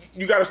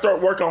 You got to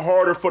start working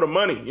harder for the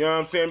money. You know what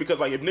I'm saying? Because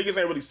like if niggas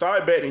ain't really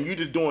side betting and you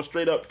just doing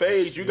straight up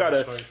fades, you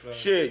gotta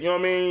shit. You know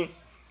what I mean?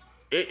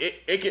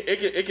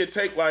 It could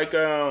take like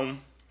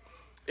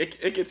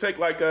it could take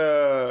like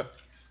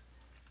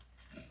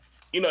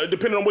you know,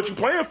 depending on what you're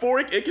playing for,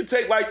 it could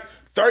take like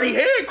 30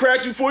 head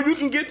cracks before you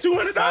can get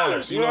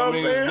 $200. You know what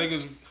I'm saying?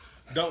 Niggas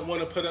don't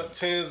want to put up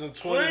 10s and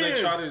 20s.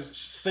 They try to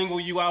single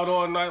you out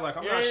all night. Like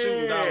I'm not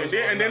shooting dollars.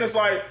 And then it's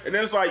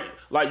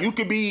like you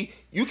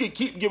could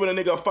keep giving a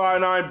nigga a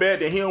 5-9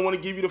 bet, then he don't want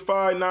to give you the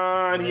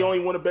 5-9. He only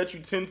want to bet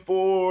you 10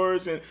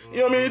 4s, and you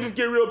know what I mean. It just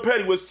get real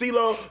petty. With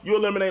CeeLo, you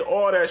eliminate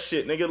all that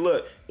shit, nigga.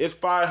 Look, it's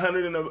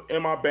 500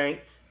 in my bank.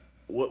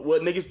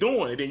 What niggas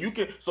doing? And then you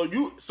can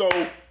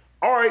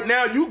all right,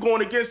 now you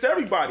going against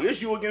everybody.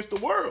 It's you against the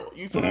world.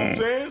 You feel what I'm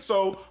saying?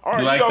 So, all right,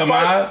 you like the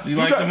mods? You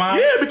like the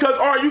mods? Yeah, because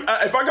all right,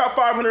 if I got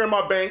 500 in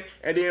my bank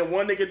and then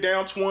one nigga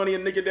down 20, a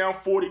nigga down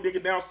 40,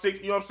 nigga down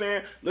 60, you know what I'm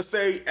saying? Let's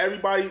say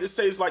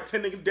it's like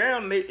 10 niggas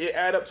down and it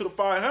add up to the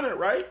 500,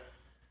 right?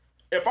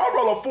 If I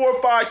roll a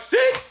 4, 5,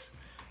 6,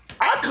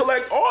 I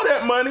collect all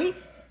that money and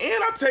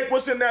I take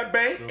what's in that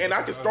bank and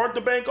I can start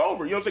the bank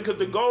over. You know what I'm saying?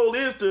 Because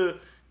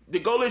the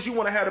goal is you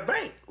want to have a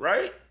bank,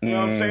 right? You know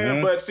what I'm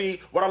saying? But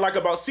see, what I like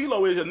about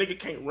CeeLo is a nigga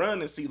can't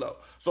run in CeeLo.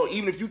 So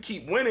even if you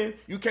keep winning,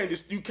 you can't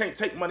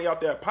take money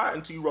out that pot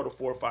until you roll a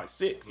 4, 5,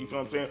 6. You feel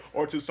what I'm saying?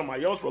 Or until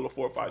somebody else roll a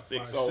 4, 5,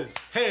 6. So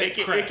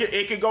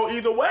it can go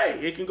either way.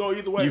 It can go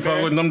either way. You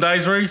fuck with them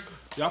dice, Reese?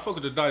 Yeah, I fuck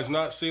with the dice.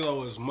 Not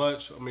CeeLo as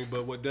much. I mean,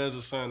 but what Dez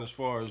is saying as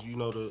far as, you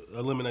know, to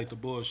eliminate the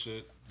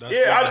bullshit.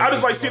 I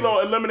just like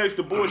CeeLo eliminates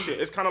the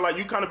bullshit. It's kind of like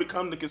you kind of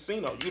become the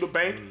casino. You the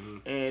bank,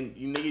 and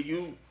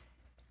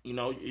you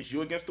know, it's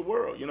you against the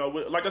world. You know,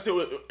 like I said,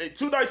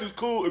 2 dice is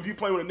cool if you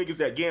play with the niggas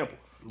that gamble.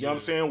 You know what I'm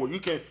saying? Where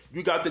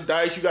you got the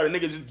dice, you got a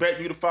nigga just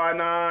betting you the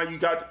 5-9, you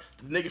got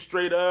the nigga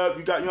straight up,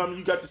 you got, you know what I mean?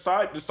 You got the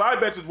side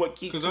bets is what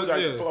keeps 2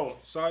 dice flowing.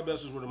 Side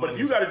bets is where the money. But if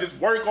you got to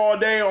just work all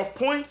day off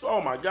points,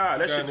 oh my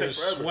god, that shit take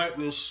forever.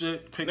 Sweating and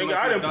shit. Nigga,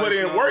 I done put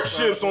in work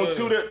shifts on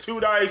 2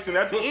 dice, and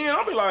at the end,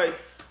 I'll be like,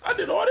 I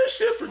did all this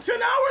shit for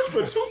 10 hours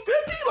for $250.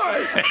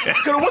 Like,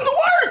 could have went to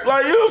work.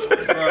 Like, you know what I'm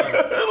saying? Like,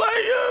 you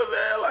know what I'm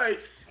saying? Like,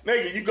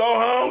 nigga, you go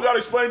home, gotta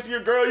explain to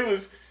your girl you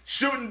was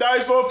shooting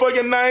dice all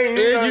fucking night.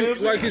 And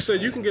like you said,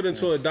 you can get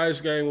into a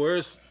dice game where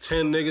it's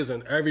 10 niggas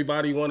and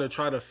everybody want to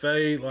try to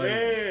fade. Like,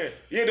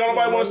 don't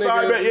nobody want to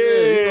side bet. You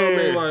know what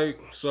I mean? Like,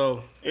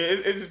 so.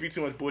 It just be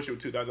too much bullshit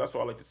with 2 dice. That's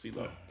why I like to see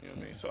though. You know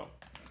what I mean? So.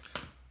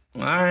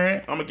 All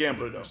right. I'm a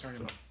gambler though. So.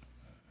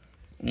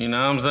 You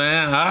know what I'm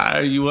saying? All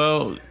right,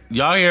 well,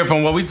 y'all hear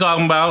from what we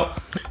talking about.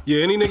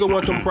 Yeah, any nigga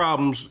want them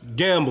problems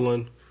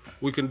gambling,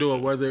 we can do it,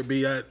 whether it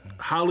be at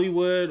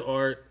Hollywood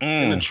or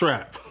in the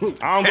trap.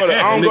 I don't go to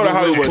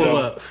Hollywood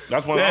though.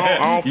 That's when I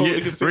don't fuck with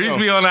the casino. Reese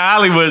be on the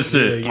Hollywood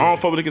shit. I don't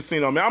fuck with the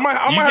casino, man.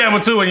 You gamble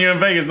too when you're in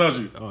Vegas, don't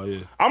you? Oh yeah.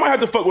 I might have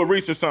to fuck with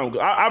Reese or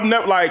something.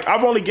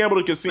 I've only gambled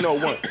at the casino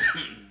once.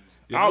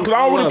 Because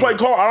I don't really play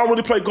card. I don't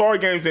really play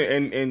card games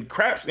and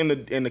craps in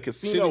the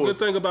casino. See, the good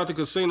thing about the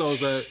casino is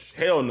that,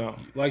 hell no.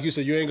 like you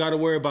said, you ain't got to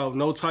worry about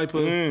no type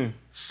of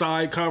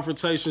side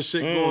confrontation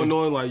shit going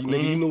on. Like,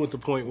 nigga, you knew what the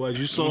point was.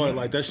 You saw it.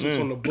 Like, that shit's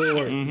on the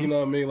board. You know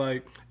what I mean?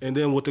 Like, and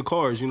then with the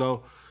cards, you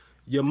know,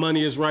 your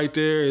money is right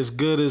there. As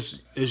good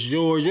as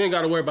yours. You ain't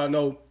got to worry about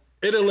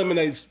it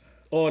eliminates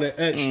all the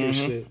extra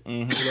shit.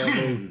 You know what I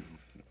mean?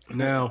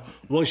 Now,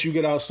 once you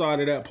get outside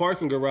of that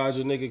parking garage,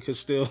 a nigga could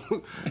still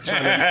try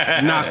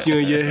to knock you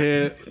in your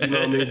head. You know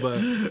what I mean?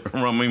 But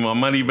Run me my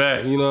money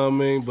back. you know what I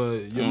mean?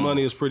 But your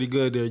money is pretty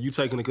good there. You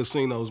taking the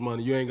casino's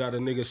money. You ain't got a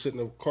nigga sitting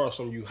across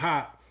from you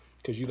hot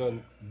because you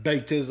done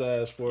baked his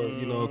ass for,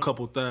 a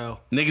couple thou.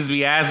 Niggas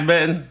be ass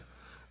betting.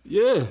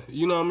 Yeah,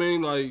 you know what I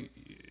mean? Like,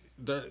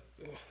 that.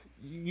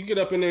 You get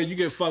up in there, you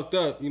get fucked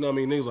up. You know what I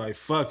mean? Niggas like,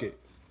 fuck it.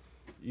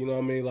 You know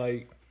what I mean?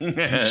 Like, you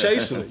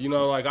chasing it. You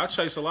know, like, I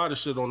chase a lot of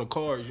shit on the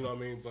cards, you know what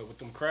I mean? But with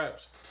them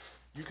craps,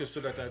 you can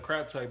sit at that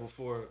crap table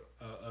for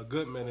a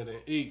good minute and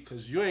eat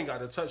because you ain't got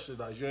to touch the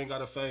dice. You ain't got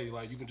to fade.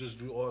 Like, you can just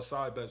do all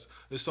side bets.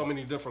 There's so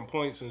many different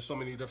points and so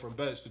many different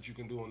bets that you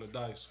can do on the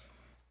dice.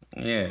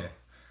 Yeah.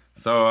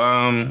 So,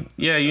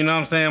 yeah, you know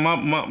what I'm saying?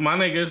 My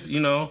niggas, you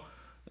know,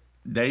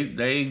 they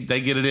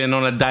get it in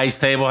on a dice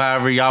table,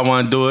 however y'all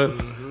want to do it.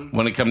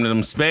 When it come to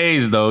them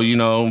spades, though, you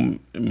know,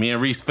 me and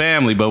Reese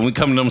family, but when it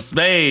come to them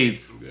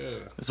spades,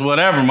 it's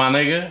whatever, my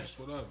nigga. It's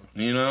whatever.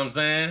 You know what I'm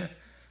saying?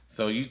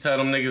 So you tell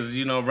them niggas,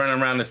 you know,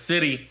 running around the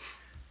city,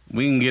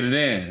 we can get it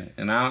in.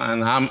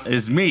 And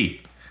it's me.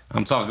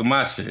 I'm talking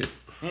my shit.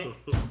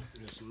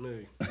 It's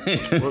me.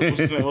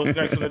 What's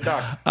next in the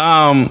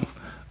doc?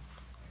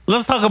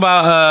 Let's talk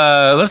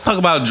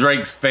about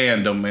Drake's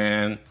fandom,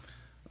 man.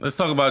 Let's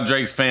talk about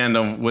Drake's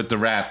fandom with the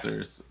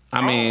Raptors. I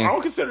mean, I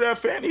don't consider that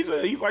fan. He's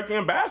like the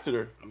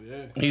ambassador.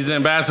 Yeah. he's an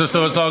ambassador,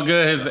 so it's all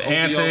good. His OVO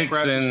antics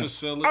practice and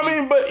facility. I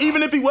mean, but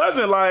even if he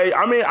wasn't, like,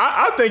 I mean,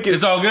 I think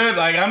it's all good.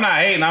 Like, I'm not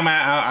hating.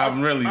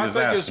 I'm really I just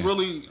think asking. it's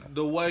really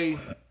the way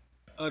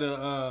of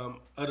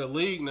the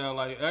league now.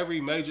 Like,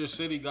 every major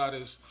city got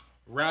its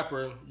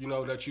rapper, you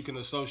know, that you can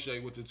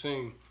associate with the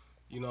team.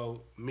 You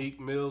know, Meek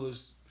Mill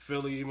is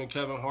Philly, even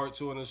Kevin Hart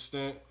to an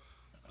extent.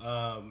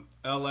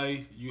 LA,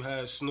 you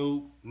had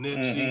Snoop,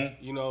 Nipsey.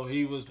 You know,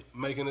 he was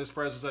making his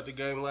presence at the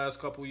game the last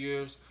couple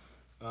years.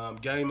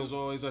 Game is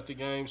always at the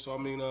game. So I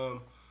mean,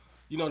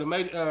 you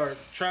know,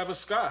 Travis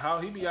Scott, how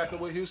he be acting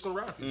with Houston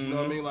Rockets. You know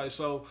what I mean? Like,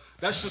 so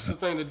that's just the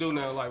thing to do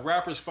now. Like,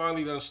 rappers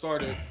finally done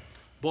started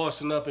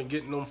bossing up and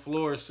getting them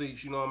floor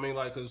seats. You know what I mean?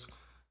 Like, cause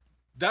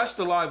that's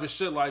the livest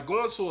shit. Like,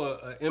 going to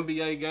a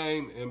NBA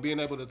game and being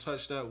able to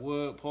touch that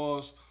wood,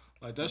 pause,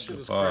 like, that shit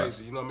is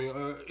crazy. You know what I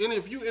mean? And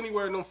if you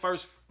anywhere in them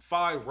first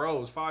 5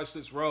 rows,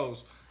 5-6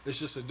 rows, it's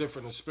just a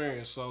different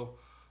experience. So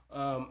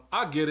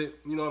I get it.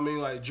 You know what I mean?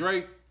 Like,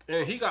 Drake,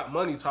 and he got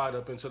money tied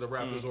up into the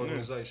Raptors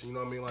organization. You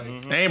know what I mean?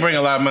 Like, They ain't bring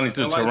a lot of money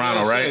to like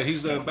Toronto, said, right?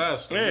 He's the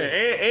ambassador.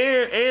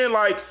 Yeah, and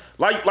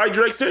like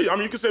Drake said, I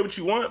mean, you can say what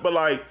you want, but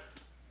like,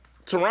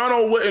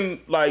 Toronto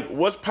wouldn't, like,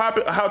 what's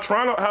popping, how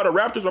the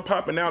Raptors are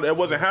popping now, that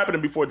wasn't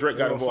happening before Drake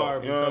got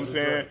involved. You know what I'm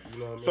saying? You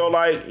know what I mean? So,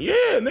 like,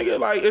 yeah, nigga,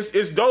 like,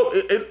 it's dope.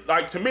 It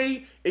like, to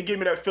me, it gave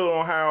me that feeling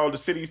on how the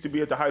city used to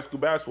be at the high school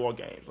basketball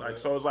games. Like,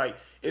 so it's like,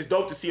 it's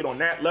dope to see it on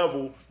that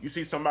level. You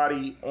see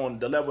somebody on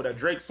the level that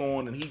Drake's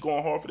on and he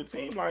going hard for the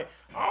team. Like,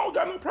 I don't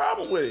got no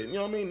problem with it. You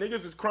know what I mean?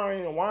 Niggas is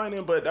crying and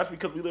whining, but that's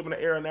because we live in an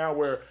era now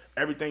where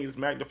everything is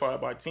magnified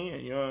by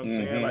 10. You know what I'm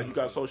saying? Like, you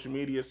got social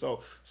media.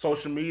 So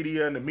social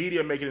media and the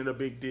media making it a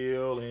big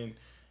deal. And,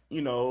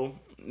 you know,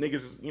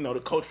 niggas, you know, the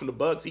coach from the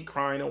Bucks, he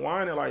crying and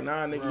whining. Like,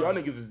 nah, nigga,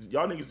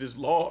 y'all niggas just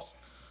lost.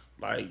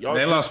 Like, y'all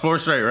They lost 4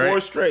 straight, right? 4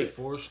 straight.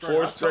 Four straight.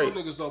 I told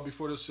niggas though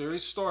before the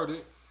series started,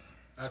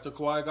 after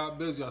Kawhi got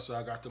busy, I said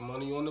I got the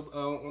money on the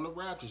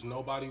Raptors.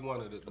 Nobody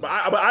wanted it. But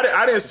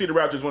I didn't see the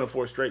Raptors winning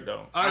 4 straight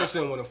though. I didn't see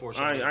them winning 4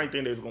 straight. I didn't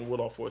think they was gonna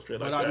win all 4 straight.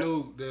 But like I that.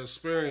 knew the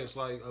experience.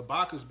 Like,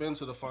 Ibaka's been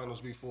to the finals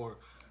before.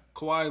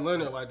 Kawhi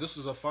Leonard, like, this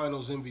is a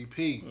finals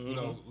MVP. You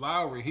know,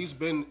 Lowry, he's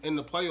been in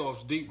the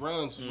playoffs, deep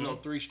runs, you know,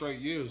 3 straight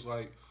years.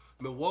 Like,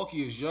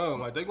 Milwaukee is young.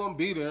 Like, they're gonna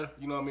be there,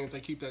 you know what I mean, if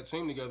they keep that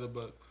team together,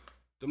 but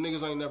them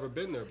niggas ain't never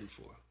been there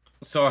before.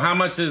 So how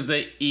much is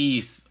the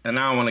East, and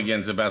I don't want to get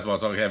into basketball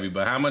talk heavy,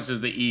 but how much is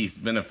the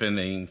East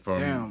benefiting from...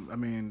 Damn, I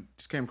mean,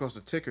 just came across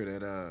a ticker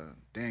that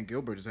Dan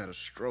Gilbert just had a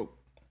stroke.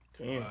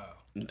 Damn. Wow.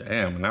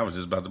 Damn, and I was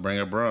just about to bring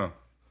up Bron.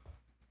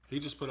 He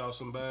just put out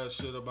some bad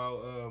shit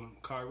about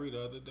Kyrie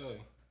the other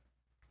day.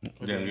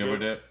 Dan Gilbert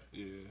did?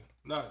 Yeah.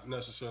 Not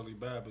necessarily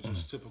bad, but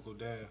just typical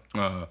Dan.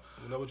 You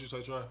know what you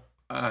say, Trey?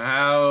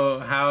 How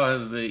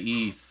has the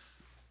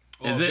East...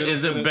 Is it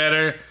benefited?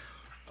 better...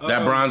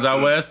 That Bron's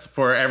out west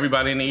for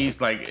everybody in the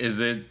East, like,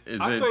 is it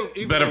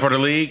think better for the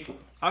league?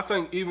 I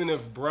think even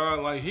if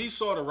Bron, like, he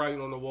saw the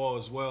writing on the wall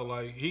as well.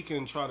 Like, he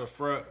can try to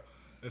front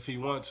if he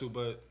want to,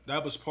 but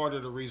that was part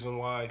of the reason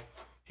why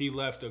he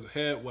left to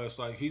head west.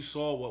 Like, he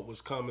saw what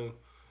was coming,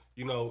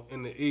 you know,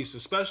 in the East,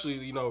 especially,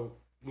 you know,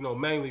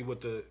 mainly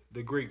with the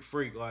Greek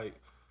Freak. Like,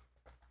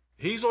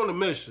 he's on a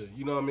mission,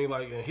 you know what I mean?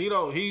 Like, and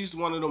he's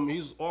one of them.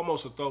 He's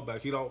almost a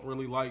throwback. He don't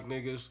really like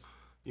niggas.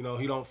 You know,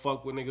 he don't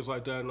fuck with niggas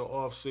like that in the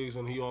off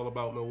season. He all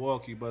about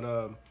Milwaukee. But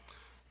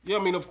yeah, I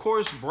mean, of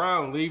course,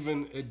 Brown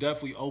leaving, it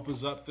definitely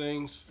opens up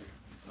things.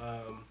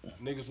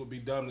 Niggas would be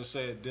dumb to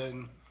say it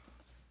didn't.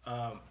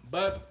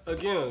 But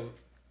again,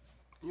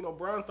 you know,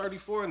 Brown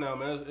 34 now,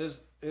 man.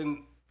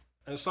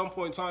 At some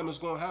point in time, it's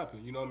gonna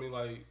happen. You know what I mean?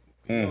 Like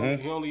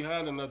he only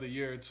had another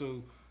year or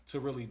two to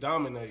really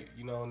dominate,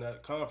 you know, in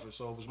that conference.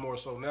 So it was more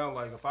so now,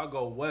 like, if I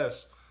go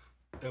west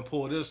and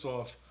pull this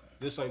off,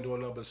 this ain't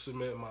doing nothing but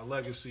cement my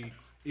legacy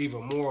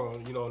even more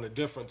on, you know, on a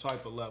different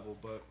type of level.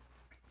 But,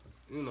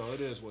 you know, it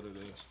is what it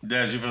is.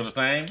 Dez, you feel the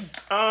same?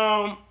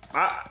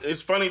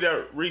 It's funny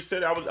that Reese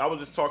said I was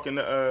just talking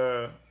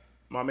to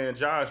my man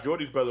Josh,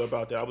 Jordy's brother,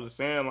 about that. I was just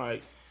saying,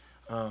 like,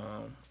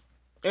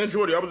 and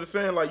Jordy, I was just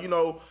saying, like, you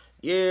know,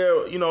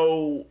 yeah, you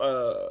know,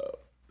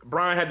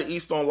 Brian had the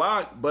East on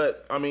lock,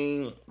 but I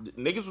mean,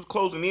 niggas was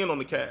closing in on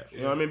the Cavs.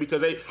 You know what I mean?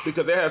 Because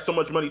they had so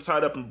much money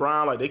tied up in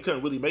Brian, like they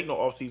couldn't really make no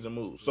offseason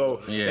moves.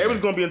 So they was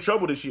gonna be in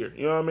trouble this year.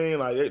 You know what I mean?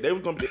 Like they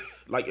was gonna be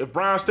like, if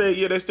Brian stayed,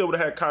 yeah, they still would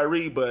have had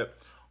Kyrie, but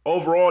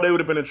overall they would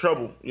have been in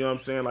trouble. You know what I'm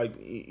saying? Like,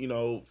 you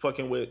know,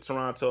 fucking with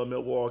Toronto,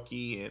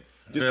 Milwaukee, and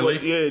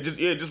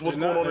just what's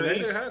going on in the East.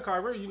 They didn't have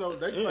Kyrie. You know,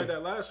 they played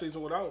that last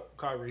season without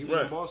Kyrie. He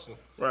was in Boston.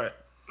 Right.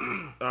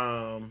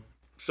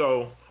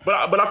 So,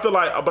 but I feel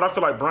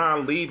like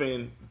Brian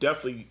leaving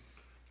definitely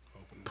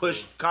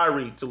pushed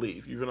Kyrie to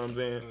leave. You know what I'm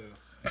saying?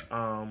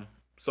 Yeah.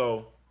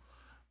 So,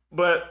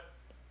 but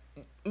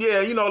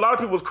yeah, you know, a lot of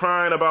people was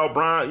crying about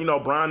Brian. You know,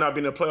 Brian not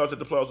being in the playoffs. If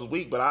the playoffs was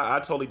weak, but I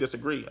totally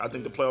disagree. I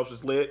think the playoffs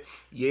is lit.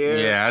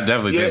 Yeah, I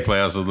definitely think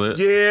playoffs is lit.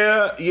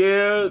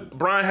 Yeah.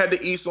 Brian had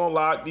the East on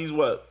lock these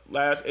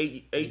last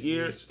eight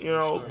years. You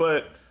know, sure.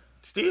 But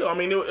still, I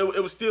mean,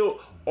 it was still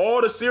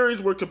all the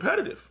series were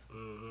competitive.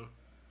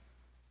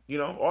 You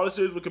know, all the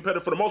series were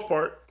competitive for the most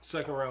part.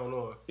 Second round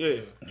on.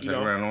 Yeah.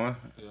 Second round on.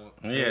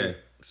 Yeah.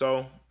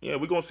 So yeah,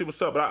 we're gonna see what's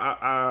up. But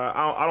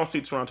I don't see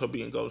Toronto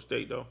beating Golden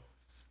State though.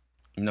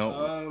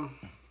 No.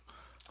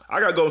 I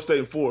got Golden State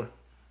in 4.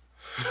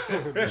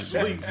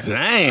 Sweet. I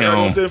Damn. got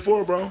Golden State in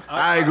 4, bro.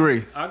 I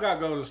agree. I got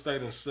Golden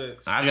State in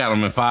 6. I got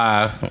them in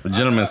 5.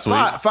 Gentleman suite.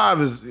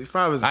 Five is.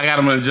 I got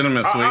them in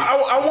gentleman suite.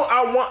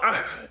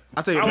 I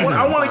tell you,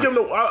 I want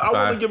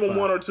to give him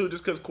 1 or 2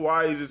 just because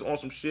Kawhi is just on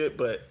some shit,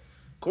 but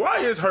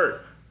Kawhi is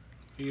hurt.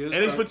 He is,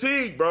 and he's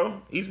fatigued,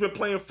 bro. He's been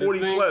playing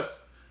 40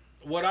 plus.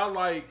 What I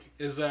like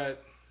is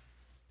that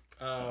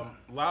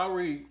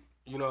Lowry,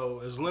 you know,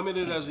 as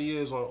limited as he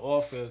is on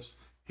offense,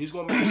 he's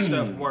gonna make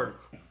Steph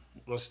work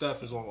when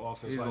Steph is on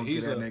offense. He's like, gonna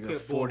give that nigga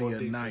 40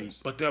 a night.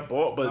 But that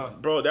ball,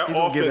 bro, that he's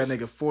offense. He's gonna give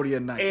that nigga 40 a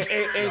night.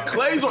 And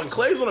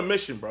Clay's on a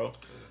mission, bro.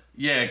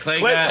 Yeah, Clay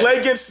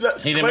gets.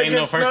 He didn't make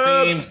no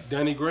first teams.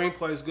 Danny Green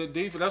plays good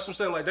defense. That's what I'm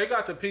saying. Like, they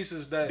got the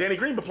pieces that. Danny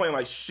Green been playing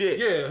like shit.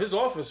 Yeah, his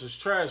offense is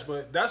trash,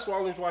 but that's the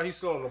only reason why he's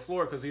still on the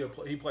floor, because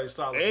he plays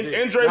solid.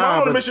 And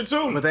Draymond on a mission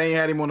too. But they ain't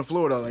had him on the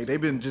floor though. Like, they've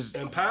been just.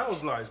 And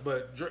Powell's nice,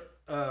 but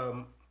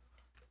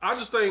I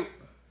just think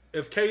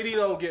if KD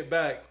don't get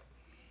back,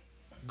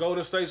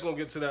 Golden State's gonna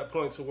get to that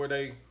point to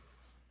where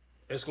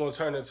it's gonna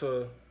turn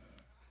into.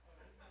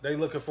 They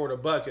looking for the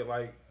bucket.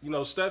 Like, you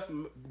know, Steph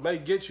may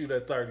get you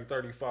that 30,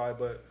 35,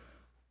 but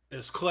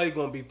is Clay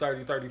going to be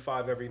 30,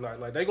 35 every night?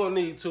 Like, they going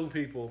to need 2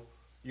 people,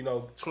 you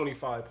know,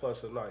 25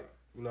 plus a night.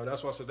 You know,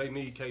 that's why I said they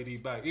need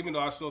KD back. Even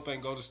though I still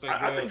think Golden State.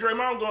 I think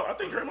Draymond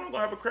gonna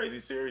have a crazy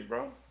series,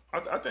 bro.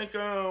 I think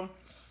for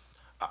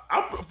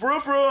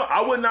real,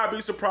 I would not be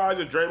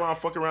surprised if Draymond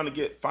fuck around to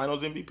get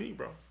Finals MVP,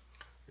 bro.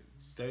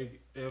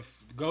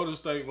 If Golden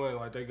State win,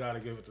 like, they got to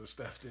give it to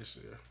Steph this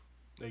year.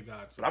 They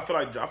got to. I feel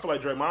like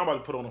Draymond about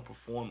to put on a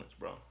performance,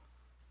 bro.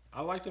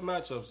 I like the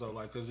matchups though,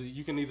 like, because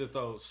you can either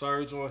throw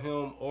Surge on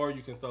him or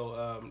you can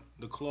throw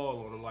the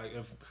claw on him. Like,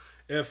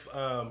 if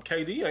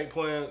KD ain't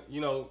playing,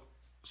 you know,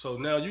 so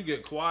now you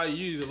get Kawhi,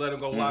 you either let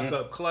him go lock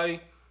up Clay,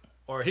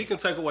 or he can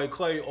take away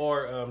Clay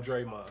or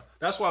Draymond.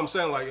 That's why I'm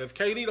saying, like, if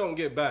KD don't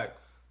get back,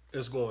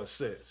 it's going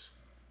 6.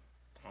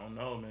 I don't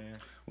know, man.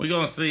 We're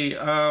gonna see.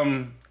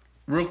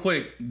 Real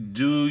quick,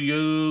 do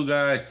you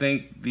guys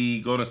think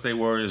the Golden State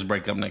Warriors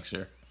break up next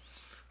year?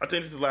 I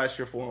think this is last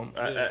year for them.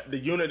 The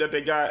unit that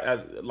they got,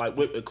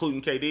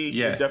 including KD,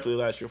 is definitely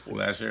last year for them.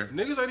 Last year.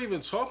 Niggas ain't even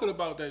talking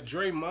about that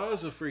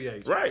Draymond's a free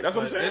agent. Right, that's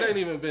what I'm saying. It ain't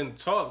even been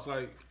talks.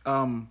 Like,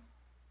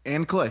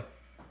 and Clay.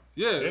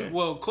 Yeah,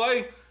 well,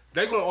 Clay,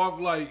 they going to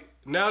offer, like,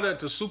 now that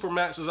the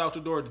Supermax is out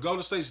the door,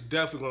 Golden State's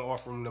definitely going to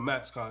offer him the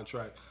max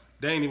contract.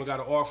 They ain't even got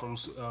to offer him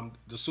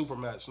the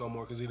Supermax no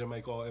more because he didn't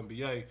make all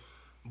NBA.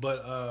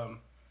 But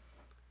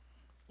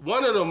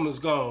one of them is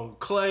gone.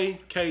 Clay,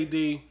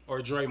 KD, or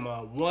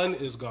Draymond. One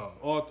is gone.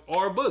 Or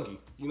Boogie.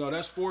 You know,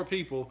 that's 4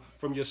 people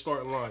from your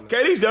starting lineup.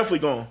 KD's definitely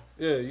gone.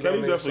 Yeah, you know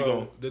KD's definitely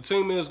gone. The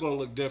team is going to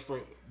look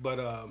different, but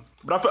I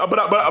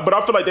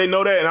feel like they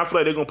know that, and I feel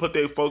like they're going to put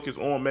their focus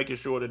on making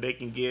sure that they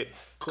can get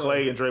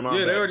Clay and Draymond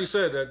back. They already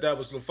said that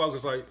was the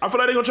focus. Like, I feel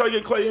like they're going to try to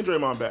get Clay and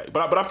Draymond back,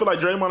 but I feel like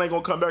Draymond ain't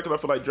going to come back because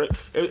I feel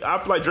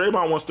like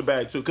Draymond wants the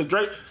bag too,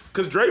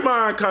 because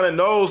Draymond kind of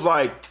knows,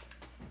 like,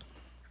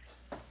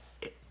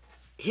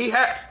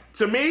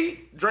 to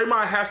me,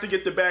 Draymond has to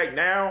get the bag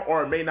now,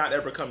 or it may not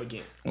ever come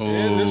again.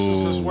 And this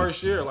is his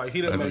worst year. Like,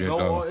 he didn't That's a make good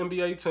no call. All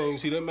NBA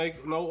teams. He didn't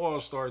make no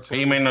All-Star teams.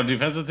 He made no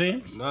defensive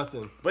teams?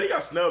 Nothing. But he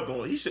got snubbed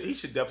on. He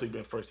should definitely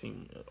been first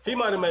team. He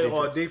might have made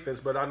all defense,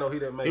 but I know he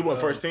didn't make. He won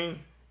first team.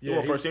 Yeah, he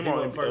won first team. he on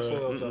won first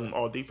team,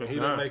 all defense. He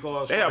didn't make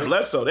all. They had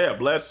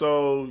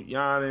Bledsoe.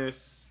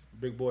 Giannis.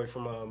 Big boy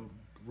from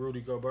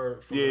Rudy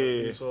Gobert from Yeah.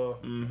 Utah.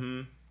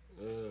 Mm-hmm.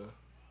 Yeah.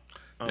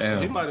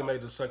 Damn. He might have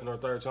made the second or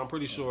third. So I'm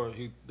pretty sure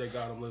they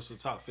got him listed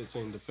top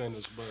 15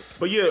 defenders.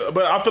 But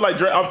I feel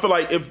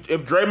like if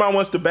Draymond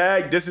wants the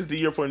bag, this is the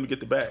year for him to get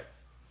the bag.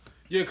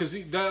 Yeah, because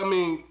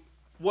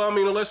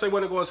unless they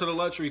want to go into the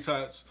luxury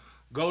tax,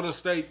 Golden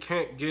State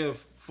can't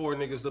give 4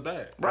 niggas the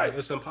bag. Right. Like,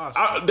 it's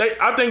impossible.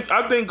 I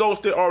think Golden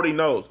State already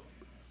knows.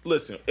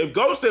 Listen, if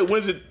Golden State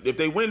wins it, if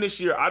they win this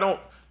year,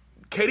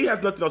 KD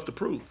has nothing else to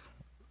prove.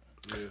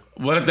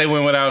 What if they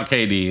win without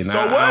KD? And So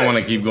I what? don't want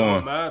to keep It going.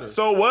 don't matter.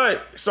 So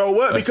what?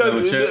 That's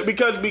still shit.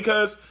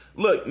 Because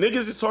look,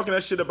 niggas is talking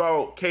that shit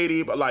about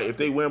KD, but like if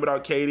they win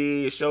without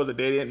KD, it shows that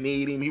they didn't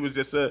need him. He was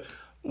just a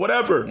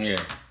whatever. Yeah.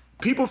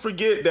 People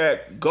forget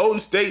that Golden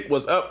State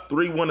was up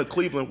 3-1 to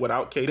Cleveland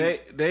without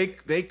KD.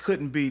 They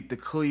couldn't beat the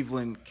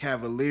Cleveland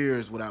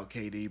Cavaliers without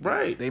KD, but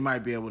Right. they might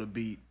be able to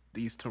beat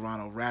these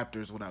Toronto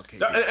Raptors without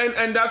KD.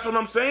 And that's what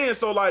I'm saying.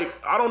 So like,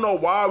 I don't know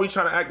why we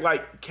trying to act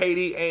like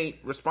KD ain't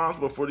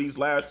responsible for these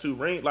last 2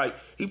 rings. Like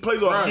he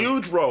plays a Right.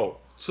 huge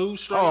role. 2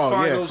 straight Oh, yeah,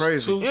 finals.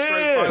 crazy. 2 straight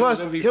Yeah. finals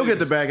Plus, MVPs. he'll get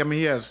the bag. I mean,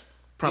 he has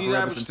proper He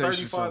averaged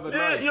representation. 35 So. a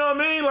Yeah, night. you know what I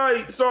mean?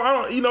 Like, so I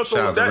don't, Shout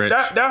so out to Rich.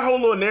 that whole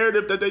little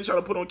narrative that they try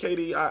to put on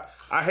KD,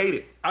 I hate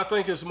it. I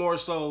think it's more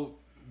so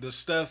the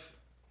Steph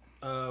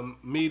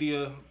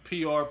media,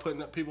 PR,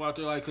 putting up people out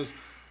there like, because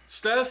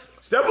Steph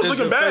was is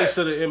looking the bad. face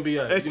of the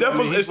NBA. And Steph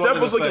was, He's one of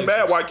the looking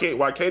bad. faces.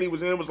 Why KD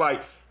was in was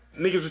like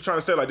niggas was trying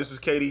to say like this is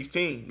KD's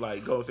team.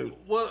 Like go and say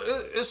Well,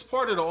 it's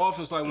part of the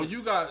office. Like when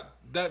you got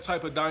that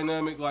type of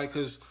dynamic, like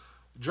because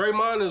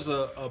Draymond is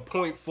a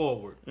point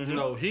forward. You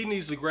know, he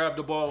needs to grab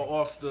the ball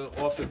off the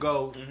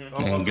go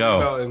And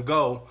go. and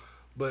go.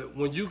 But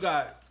when you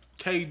got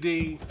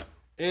KD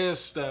and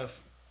Steph,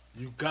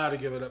 you got to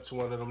give it up to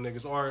one of them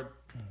niggas. Or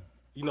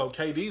you know,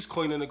 KD's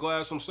cleaning the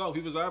glass himself.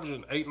 He was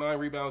averaging 8-9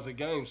 rebounds a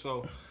game.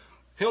 So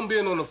him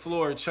being on the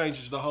floor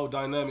changes the whole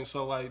dynamic.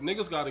 So like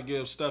niggas got to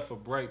give Steph a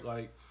break.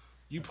 Like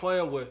you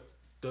playing with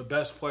the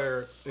best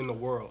player in the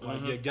world.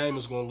 Like your game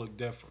is gonna look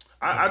different.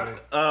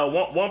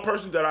 one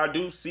person that I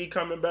do see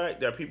coming back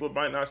that people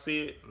might not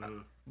see it,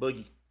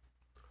 Boogie.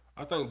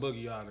 I think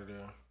Boogie out of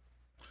there.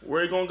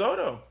 Where he gonna go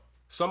though?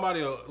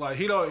 Somebody like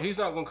he's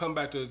not gonna come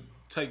back to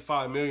take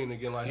 $5 million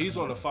again. Like he's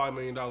on a $5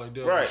 million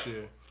deal Right. this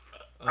year.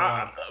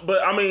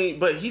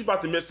 But he's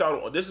about to miss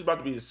out on. This is about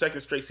to be the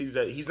second straight season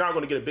that he's not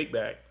gonna get a big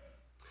bag.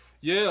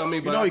 Yeah, I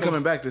mean, You know he's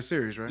coming back this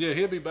series, right? Yeah,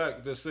 he'll be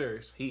back this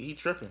series. He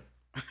tripping.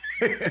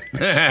 Big He's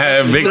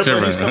coming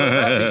tripping.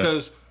 back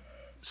because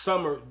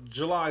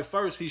July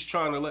 1st, he's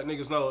trying to let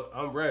niggas know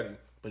I'm ready.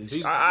 But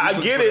He's I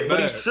looking get for it, the but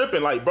bag. he's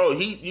tripping. Like, bro,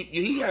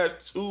 he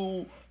has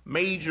 2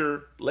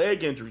 major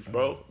leg injuries,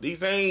 bro.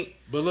 These ain't.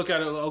 But look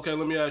at it. Okay,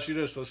 let me ask you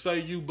this. So say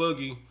you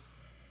Boogie,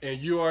 and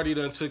you already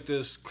done took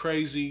this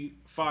crazy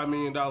 $5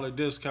 million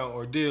discount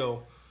or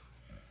deal,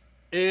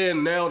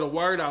 and now the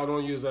word out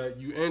on you is that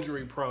you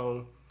injury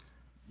prone.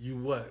 You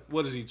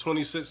what is he,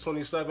 26,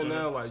 27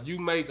 now? Like, you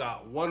may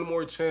got one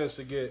more chance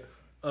to get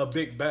a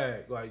big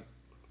bag. Like,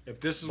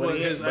 if this is what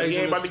his But he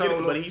ain't agent about is to get it.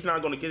 telling But him. he's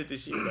not going to get it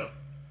this year, though.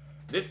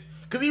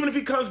 Because even if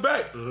he comes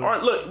back, all right,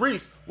 look,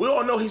 Reese, we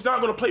all know he's not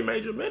going to play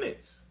major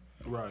minutes.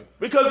 Right.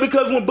 Because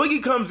when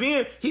Boogie comes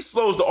in, he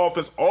slows the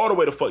offense all the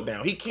way the fuck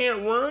down. He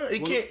can't run. He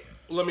can't.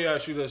 Let me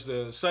ask you this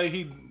then. Say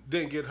he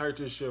didn't get hurt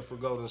this year for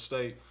Golden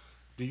State.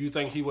 Do you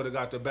think he would have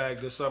got the bag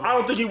this summer? I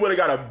don't think he would have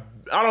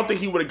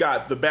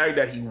got the bag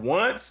that he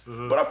wants,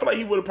 but I feel like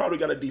he would have probably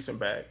got a decent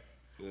bag.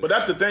 Yeah. But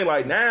that's the thing.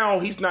 Like now,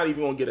 he's not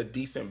even gonna get a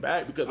decent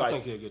bag because I like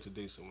think he'll get the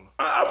decent one.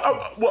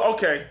 well,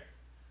 okay,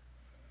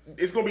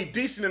 it's gonna be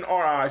decent in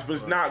our eyes, but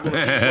it's not gonna be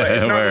what,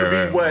 it's not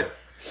gonna be what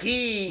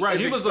he Right.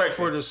 is He was up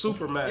expecting. for the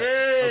Supermax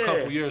a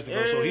couple years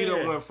ago, so he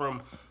done went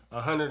from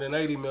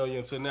 180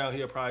 million to now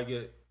he'll probably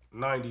get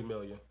 90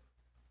 million.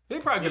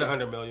 He'll probably get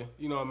 100 million.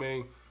 You know what I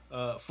mean?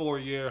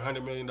 4-year,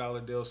 $100 million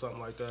deal, something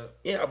like that.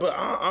 Yeah, but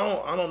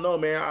I don't know,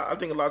 man. I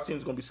think a lot of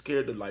teams are gonna be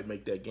scared to like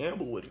make that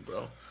gamble with him,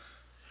 bro.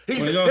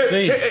 We gonna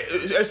see.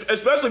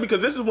 Especially because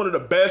this is one of the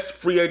best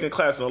free agent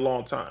class in a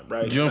long time,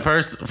 right? June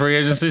 1st, free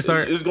agency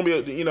start? It's gonna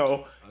be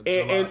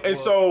and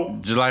so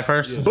July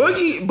 1st?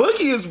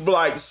 Boogie is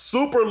like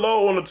super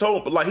low on the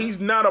totem, but like he's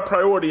not a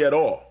priority at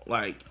all.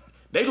 Like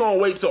they gonna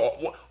wait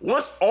till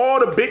once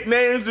all the big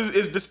names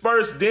is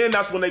dispersed, then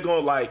that's when they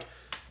gonna like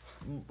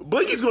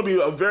Boogie's gonna be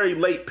a very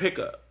late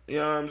pickup. You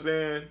know what I'm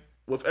saying?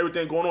 With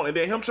everything going on, and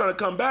then him trying to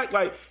come back,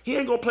 like he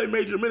ain't gonna play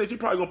major minutes. He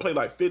probably gonna play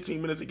like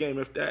 15 minutes a game,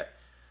 if that.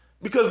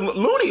 Because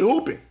Looney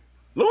hooping.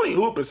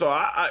 So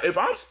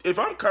if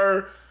I'm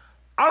Kerr,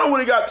 I don't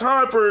really got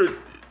time for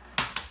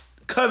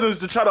Cousins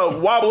to try to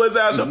wobble his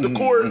ass up the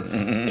court. You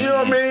know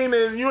what I mean?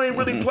 And you ain't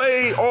really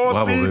played all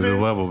Wobble, season. baby,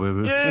 wobble,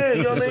 baby. Yeah,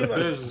 you know what I mean? Like,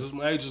 Business.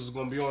 My agents is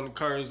gonna be on the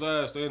Curry's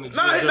ass. They in the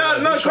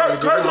no,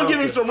 Kirk gonna give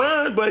him some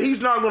run, but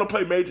he's not gonna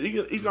play major.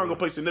 He's not gonna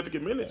play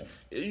significant minutes.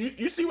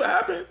 You see what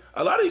happened?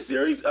 A lot of these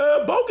series,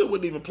 Bogut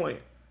wasn't even playing.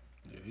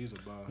 Yeah, he's a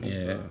bomb.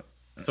 Yeah.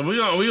 So we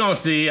gonna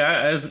see.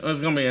 It's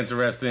gonna be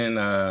interesting.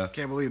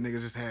 Can't believe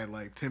niggas just had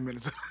like 10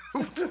 minutes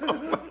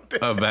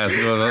of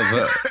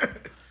Basketball.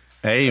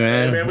 Hey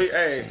man. Man,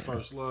 hey,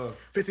 First love.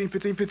 15.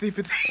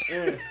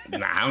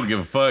 Nah, I don't give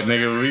a fuck,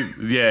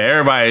 nigga.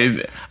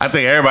 Everybody. I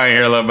think everybody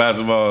here love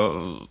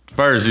basketball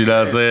first. You know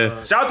what I'm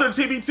saying? shout out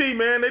to the TBT,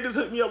 man. They just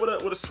hooked me up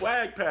with a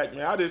swag pack,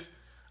 man.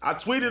 I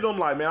tweeted them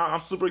like, man, I'm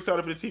super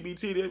excited for the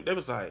TBT. They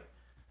was like,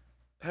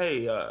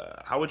 hey,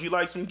 how would you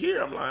like some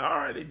gear? I'm like, all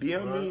right. They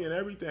DM me and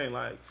everything.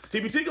 Like,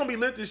 TBT gonna be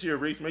lit this year,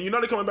 Reese, man. You know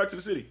they're coming back to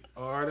the city.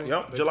 Alright.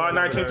 Yep, July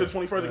 19th to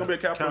 21st. They're gonna be at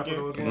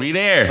Capitol again. We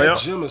there. Yep. That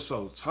gym is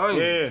so tiny.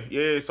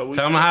 Yeah. So we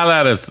Tell them to holler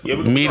at us.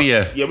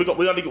 Media. Yeah, we're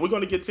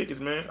gonna get tickets,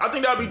 man. I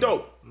think that'd be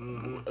dope.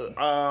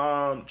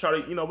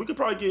 Try to, we could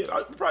probably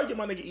get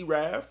my nigga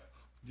E-Rav.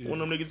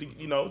 One of them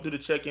niggas, do the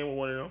check in with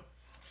one of them.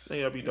 I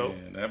think that'd be dope.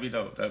 Yeah, that'd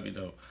be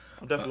dope.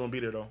 I'm definitely gonna be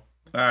there though.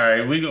 All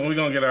right, we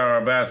gonna get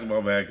our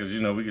basketball back because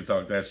we could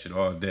talk that shit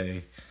all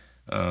day.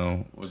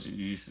 What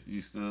you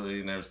still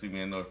ain't never see me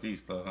in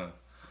Northeast though, huh?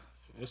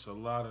 It's a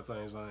lot of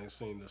things I ain't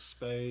seen. The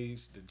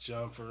spades, the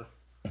jumper.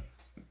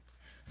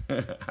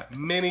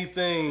 Many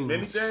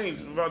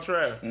things about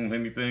Trav.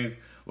 Many things.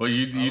 Well,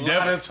 you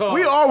definitely.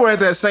 We all were at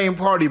that same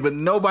party, but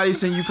nobody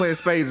seen you playing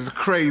spades is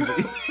crazy.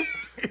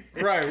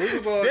 Right, we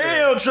was on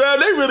Damn, Trav,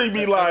 they really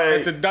be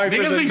like the diapers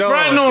Niggas be and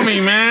fronting dogs. on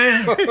me,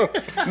 man.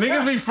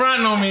 Niggas be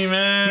fronting on me,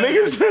 man.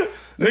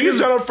 niggas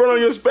trying to front on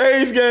your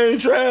spades game,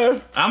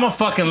 Trav. I'm a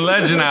fucking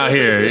legend out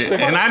here,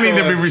 and I need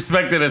to be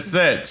respected as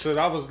such. So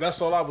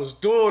that's all I was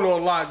doing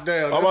on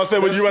lockdown. I'm about to say,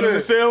 was you running the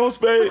sale on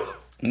spades?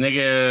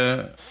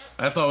 Nigga,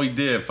 that's all we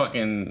did.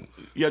 Fucking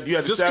You had to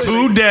Just stab two a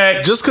nigga.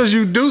 decks. Just because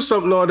you do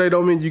something all day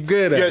don't mean you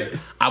good at it.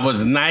 I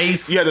was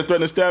nice. You had to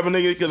threaten to stab a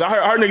nigga because I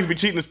heard niggas be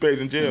cheating in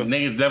spades in jail.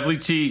 Niggas definitely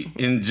cheat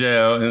in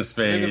jail in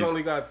spades. Niggas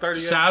only got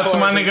 38 Shout out to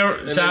my cards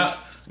nigga. and Shout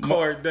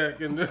card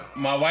deck and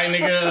my white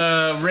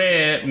nigga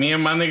Red. Me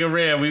and my nigga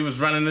Red. We was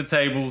running the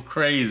table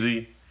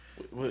crazy.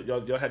 What,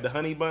 y'all had the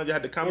honey bun. Y'all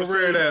had the We're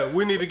commissary. rid of that.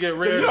 We need to get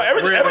rid of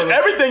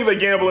Everything's a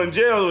gamble in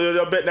jail.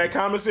 Y'all bet that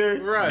commissary.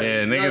 Right.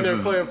 Yeah, You out niggas there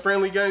is- playing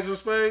friendly games of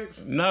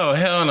spades. No,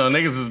 hell no.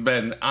 Niggas is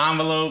betting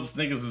envelopes.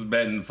 Niggas is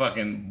betting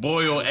fucking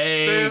boiled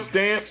eggs,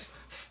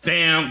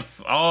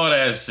 stamps, all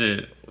that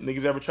shit.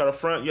 Niggas ever try to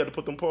front? You had to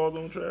put them paws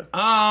on Trav.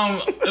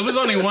 It was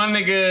only one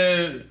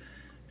nigga.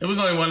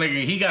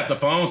 He got the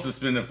phone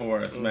suspended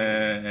for us,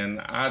 man.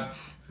 And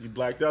You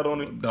blacked out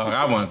on it. dog,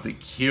 I wanted to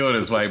kill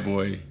this white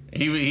boy.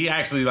 He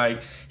actually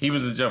he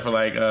was in jail for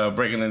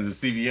breaking into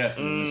CVS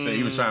and shit.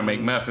 He was trying to make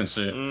meth and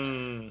shit.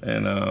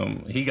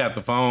 And he got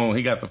the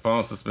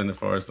phone suspended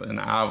for us. And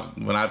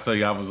when I tell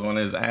you I was on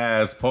his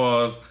ass,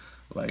 pause,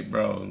 like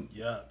bro,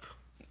 Yuck.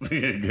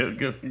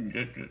 good.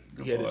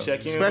 You had to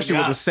check in. Especially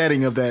with the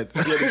setting of that.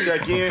 You had to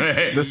check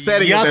in. The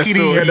setting of that Yuckity,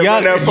 story. You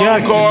had to run that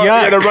phone card. You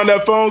had to run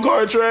that phone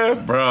card,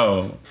 Trav.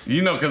 Bro,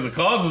 because the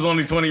calls was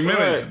only 20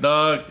 minutes, Right.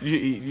 dog.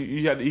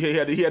 He had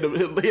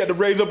to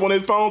raise up on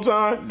his phone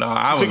time. No,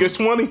 I took was- his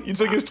 20. You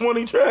took his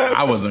 20, Trav.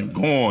 I wasn't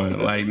going.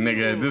 Like,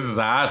 nigga, this is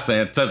how I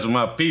stay in touch with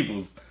my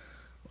peoples.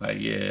 Like,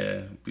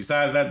 yeah.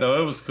 Besides that,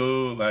 though, it was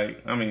cool.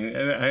 Like, I mean,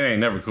 it ain't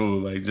never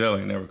cool. Like, jail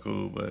ain't never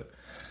cool, but.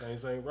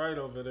 Things ain't right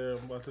over there.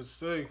 I'm about to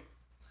say.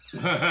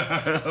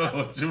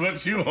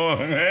 what you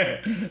on,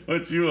 man?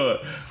 What you on?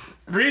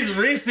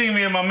 Reese seen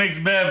me in my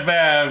mixed bag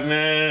bag,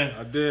 man.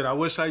 I did. I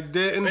wish I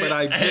didn't, but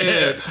I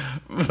did.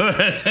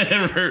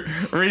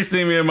 Reese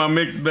seen me in my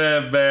mixed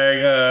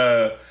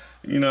bag.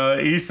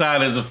 East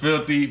Side is a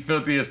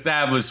filthy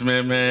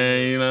establishment,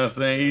 man. You know what I'm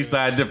saying? East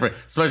Side different,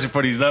 especially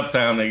for these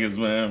uptown niggas,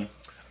 man.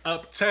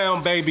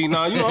 Uptown, baby.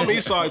 Now, I'm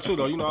East Side too,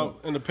 though. I'm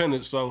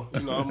independent, so,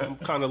 I'm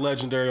kind of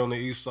legendary on the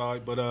East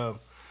Side. But, the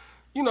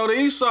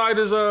East Side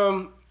is,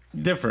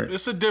 Different.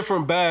 it's a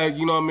different bag,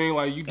 you know what I mean?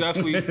 Like, you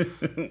definitely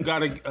got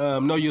to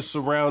know your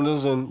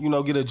surroundings and,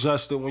 get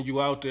adjusted when you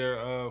out there.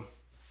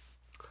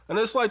 And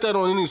it's like that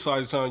on any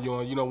side of town you're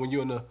on, when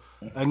you're in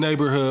a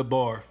neighborhood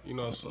bar,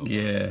 so.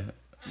 Yeah.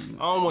 I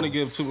don't want to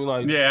give too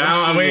like.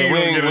 Yeah, we ain't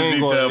gonna get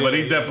into detail, but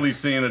he yeah. definitely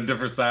seen a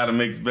different side of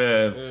Mixed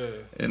Bev,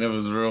 and it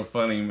was real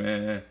funny,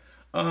 man.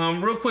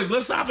 Real quick,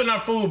 let's hop in our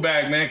food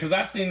bag, man, because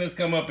I seen this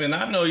come up, and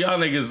I know y'all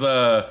niggas,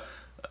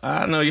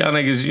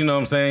 you know what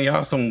I'm saying,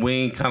 y'all some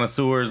wing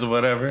connoisseurs or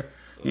whatever,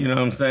 you know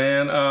what I'm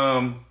saying.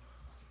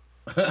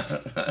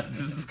 This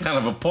is kind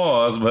of a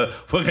pause, but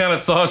what kind of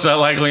sauce y'all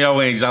like on y'all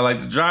wings? Y'all like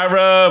the dry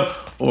rub,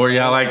 or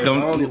y'all like them?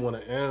 I don't even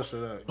want to answer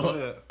that. Go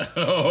ahead.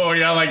 Or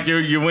y'all like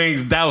your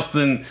wings doused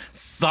in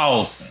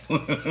sauce?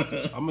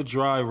 I'm a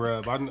dry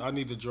rub. I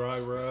need the dry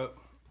rub.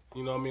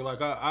 You know what I mean?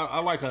 Like I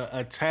like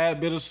a tad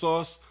bit of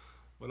sauce,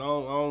 but I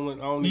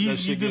don't need You that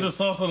shit. do the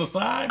sauce on the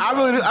side?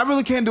 I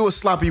really can't do a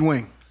sloppy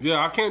wing.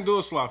 Yeah, I can't do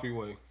a sloppy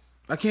way.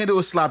 I can't do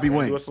a sloppy Do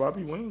wing. a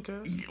sloppy wing,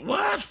 cuz.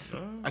 What?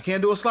 I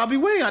can't do a sloppy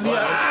wing. I need.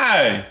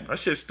 Why? That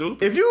shit's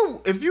stupid. If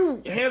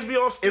you Your hands be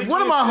all sticky. if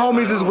one of my and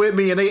shit, homies is like, with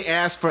me and they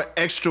ask for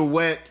extra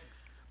wet,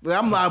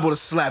 I'm liable to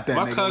slap that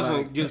My nigga. cousin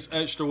like, gets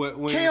extra wet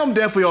wings. Cam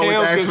definitely always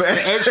Cam asks gets for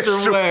the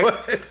extra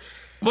wet.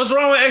 What's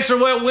wrong with extra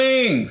wet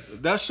wings?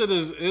 That shit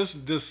is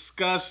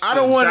disgusting. I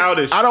don't want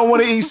Childish. I don't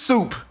want to eat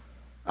soup.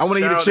 I want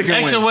to eat a Childish. chicken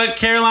Extra wing. wet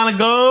Carolina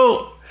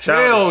Gold?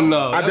 Hell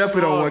no. I That's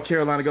definitely don't wrong. want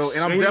Carolina Gold,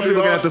 and I'm Swing definitely it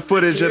looking all at the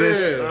footage of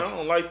this. Yeah. I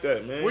don't like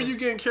that, man. Where you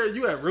getting carried?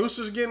 You at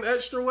Roosters getting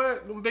extra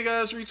wet? Them big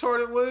ass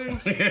retarded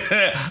wings?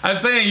 I'm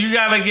saying you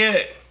gotta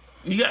get.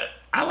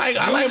 I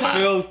like my.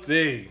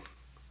 Filthy.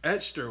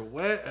 Extra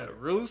wet at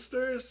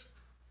Roosters?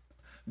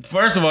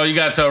 First of all, you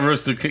gotta tell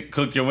Rooster to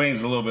cook your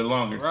wings a little bit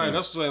longer. Right, too.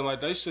 that's what I'm saying.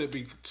 Like, they should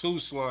be too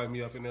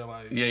slimy up in there.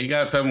 Like, Yeah, you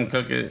gotta tell them to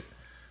cook it.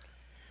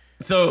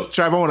 So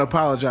Trav, I want to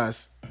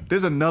apologize.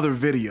 There's another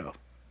video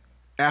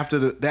after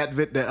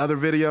that other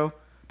video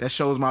that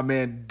shows my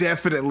man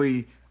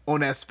definitely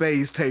on that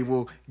space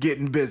table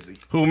getting busy.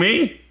 who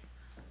me?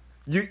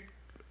 You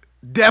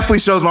definitely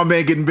shows my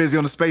man getting busy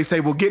on the space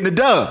table getting the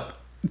dub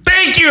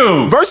Thank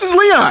you. versus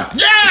Leon.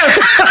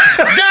 Yes.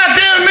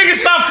 Goddamn niggas,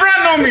 stop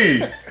fronting on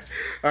me.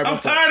 All right, I'm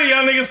tired of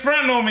y'all niggas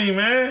fronting on me,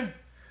 man.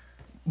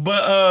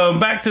 But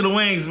back to the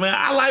wings, man.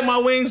 I like my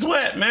wings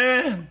wet,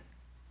 man.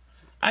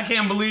 I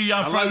can't believe y'all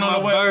I like fronting on my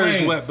the wet birds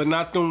wings. wet, but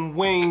not them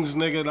wings,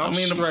 nigga. I'm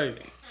mean, straight.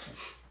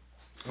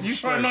 You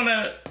fronting on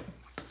that?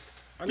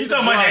 I You need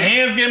talking a about your dry-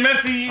 hands get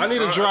messy? I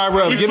need a dry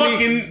rub. You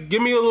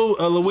Give me a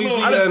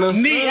Louisiana.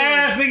 Neat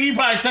ass nigga. You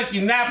probably tuck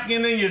your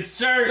napkin in your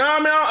shirt. No, I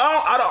mean,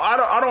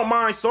 I don't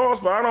mind sauce,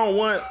 but I don't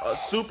want a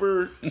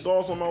super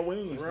sauce on my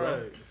wings,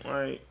 bro.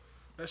 Like,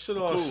 That shit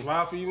all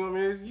sloppy, you know what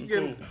I mean? You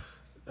get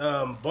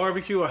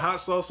barbecue or hot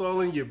sauce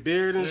all in your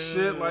beard and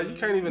shit. Like, you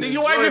can't even Nigga, enjoy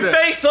you wipe your that.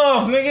 face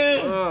off,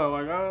 nigga.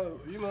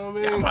 You know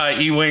what I I mean?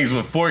 probably eat wings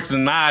with forks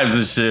and knives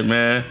and shit,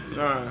 man.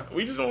 nah,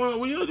 we just don't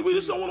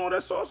want all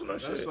that sauce in that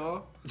That's shit.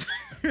 all.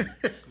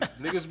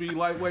 Niggas be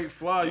lightweight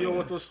fly. You don't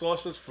want those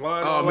sauces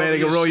flying. Oh all man, over it can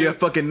your ruin your shit.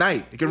 fucking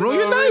night. It can ruin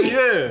You your know what I night.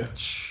 mean? Yeah.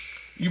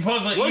 You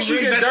supposed to Once eat you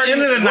wings get at dirty, the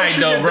end of the once night,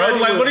 you though, get bro. dirty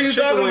Like, with what are you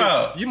chicken talking wing,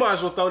 about? You might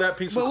as well throw that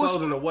piece of But what's-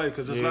 clothing away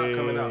because it's not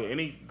coming out.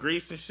 Any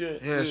grease and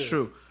shit. Yeah, it's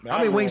true. Man, How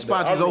many wing ruined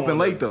spots the- is I open ruined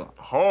late the though?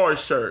 Hard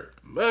shirt.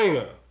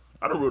 Man.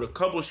 I done ruined a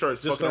couple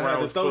shirts Just fucking to have around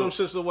to with throw them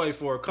food. shits away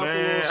for a couple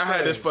Man, of I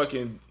had this stains.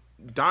 fucking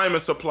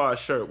Diamond Supply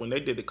shirt when they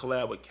did the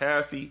collab with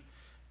Cassie.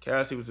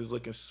 Cassie was just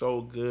looking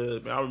so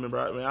good, man. I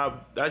remember,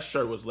 that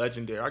shirt was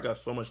legendary. I got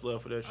so much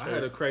love for that shirt. I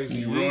had a crazy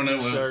You ruined it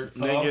Yeezy with shirt.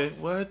 sauce?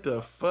 Nigga, what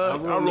the fuck?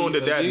 I ruined ruined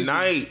it that Adidas.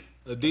 night.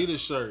 Adidas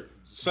shirt.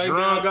 Same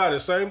Drunk. day I got it.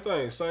 Same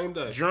thing. Same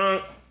day.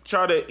 Drunk,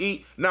 try to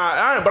eat. But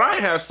I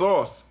ain't had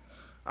sauce.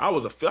 I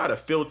had a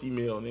filthy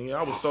meal, nigga.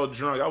 I was so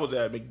drunk. I was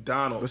at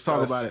McDonald's. Let's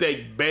talk Got a about it.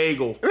 steak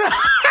bagel.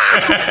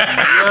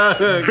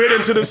 Bit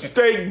into the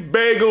steak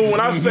bagel. When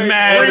I say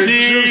Mad grease,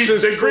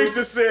 cheese. the grease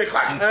is sick.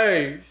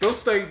 Hey, those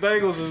steak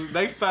bagels,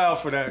 they foul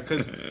for that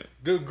because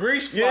the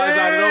grease flies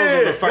out of those on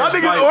the Yeah. first Y'all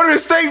niggas bite. ordering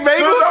steak As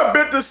soon as bagels? I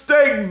bit the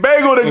steak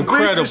bagel,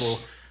 Incredible.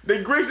 the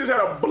greases had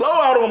a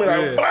blowout on me.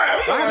 Like, Yeah. blah.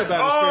 I had a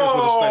bad experience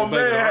with a steak bagel.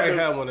 Man, I had ain't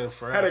a- had one in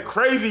forever. had a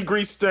crazy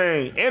grease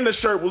stain, and the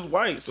shirt was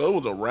white, so it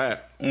was a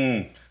wrap.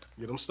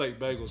 Yeah, them steak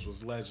bagels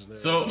was legendary.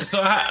 So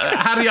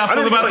how do y'all I feel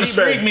need to about get the on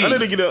street eBay. I need to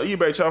meat? get on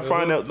eBay, try to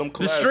find out them The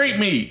collabs. street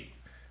meat.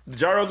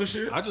 gyros and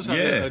shit. I just had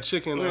Yeah. a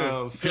chicken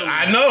Philly.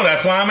 I know,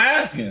 that's why I'm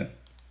asking.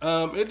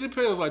 It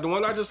depends. Like the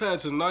one I just had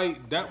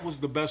tonight, that was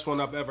the best one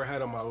I've ever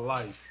had in my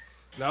life.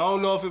 Now I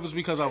don't know if it was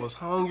because I was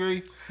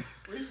hungry.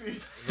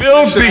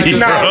 Filthy,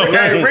 Nah,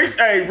 bro.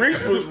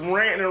 Reese was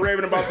ranting and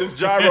raving about this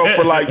gyro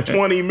for like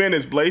 20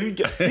 minutes, Blaze.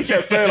 He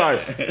kept saying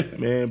like,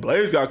 man,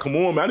 Blaze got to come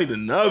on, man. I need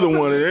another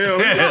one of them.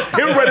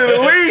 He was ready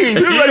to leave.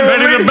 He was He ready to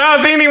ready to leave.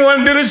 bounce. He didn't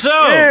want to do the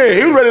show. Yeah,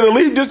 he was ready to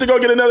leave just to go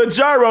get another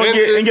gyro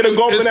and get a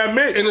gulp in it's- that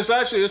mix. And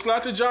it's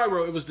not the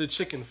gyro. It was the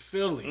chicken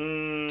Philly.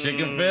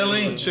 Chicken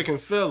Philly. Chicken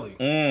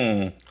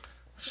Philly.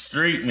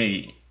 Street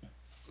meat.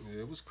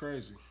 Yeah, it was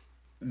crazy.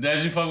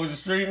 Does you fuck with the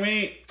street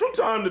meat? From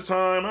time to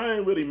time, I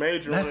ain't really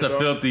major That's on a it,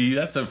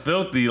 though.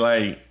 filthy,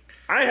 like,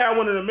 I ain't had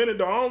one in a minute,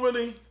 though. I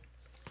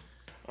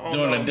don't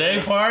doing know, a day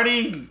man.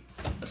 party,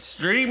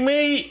 street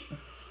meat.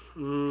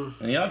 And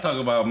y'all talk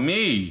about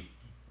me.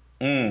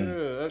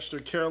 Yeah, extra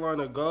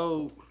Carolina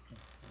Gold.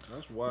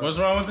 That's wild. What's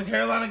wrong with the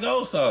Carolina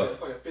Gold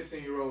sauce? like a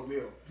 15-year-old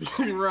meal.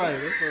 right.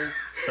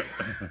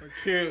 That's a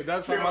kid.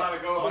 That's how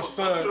my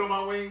son. on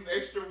my wings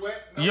extra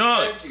wet.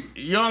 No,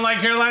 You don't like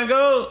Carolina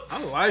Gold?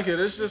 I like it.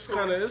 It's just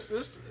kind of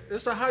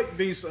it's a hype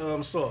beast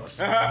sauce.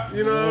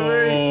 You know what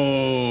I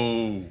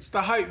mean? Oh, It's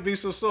the hype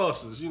beast of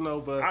sauces. You know,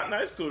 but Nah,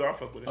 it's cool. I'll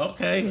fuck with it.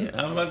 okay.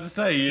 I'm about to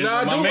say, now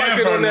I my do man like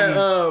it on from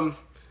that.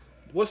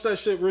 What's that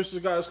shit Roosters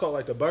got? It's called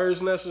like the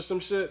Bird's Nest or some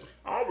shit.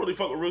 I don't really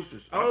fuck with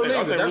Roosters. I don't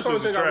either. That's the only Roosters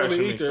is thing I trash to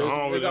really me, eat so there. I don't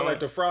They really got like like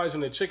the fries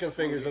and the chicken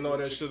fingers and all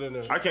that shit in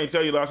there. I can't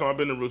tell you last time I've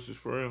been to Roosters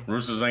for real.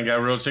 Roosters ain't got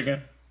real chicken.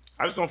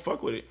 I just don't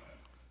fuck with it.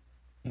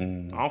 I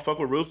don't fuck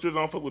with Roosters. I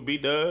don't fuck with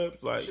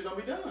B-Dubs. Like, Shit don't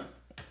be done.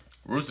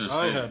 Roosters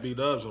I ain't shit. had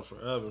B-Dubs in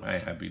forever. I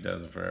ain't happy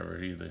does it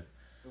forever either.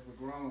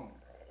 We're grown.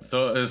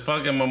 So it's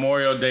fucking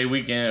Memorial Day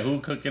weekend. Who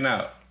cooking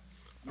out?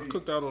 I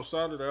cooked out on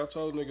Saturday. I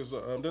told niggas,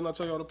 didn't I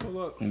tell y'all to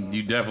pull up?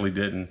 You definitely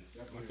didn't.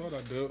 I thought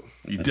I did.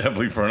 You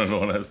definitely fronted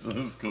on us.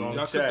 It's cool.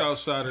 Y'all cooked out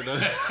Saturday.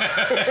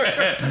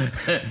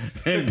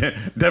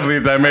 Definitely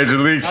that Major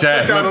League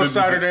chat. Cooked out on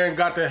Saturday and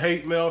got the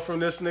hate mail from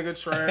this nigga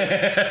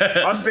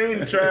Trav. I seen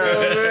the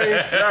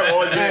Trav. Trav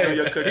always been on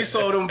your cookie. He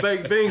saw them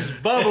baked beans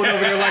bubbling over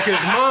there like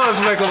his mom's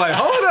making. Like,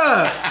 hold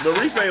up. The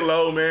Reese ain't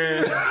low,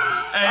 man.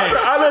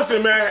 I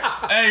listen, man.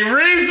 Hey,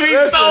 Reese, we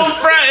so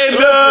fretting,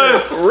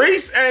 dude.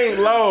 Reese ain't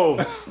low.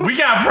 We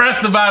got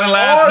pressed about it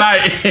last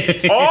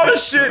night. All the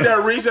shit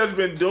that Reese has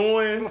been doing.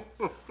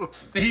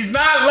 He's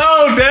not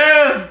low,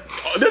 Des.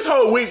 This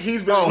whole week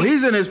he's been. Oh,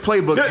 he's in his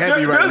playbook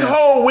heavy right this now.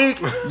 whole week,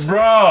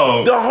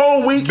 Bro. the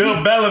whole week,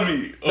 Bill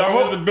Bellamy. Or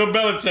whole- was it Bill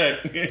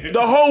Belichick?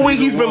 the whole week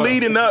he's been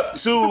leading up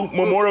to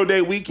Memorial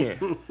Day weekend.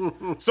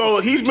 So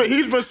he's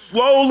been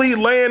slowly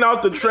laying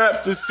out the traps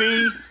to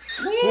see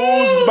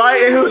who's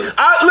biting who.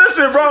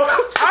 Listen, bro.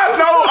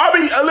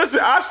 Listen.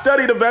 I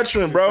study the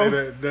veteran, bro.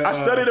 I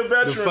study the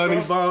veteran. The funny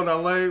bro. bone I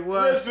laid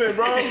what? Listen,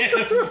 bro.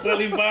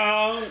 Funny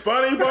Bone.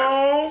 Funny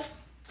bone.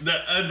 The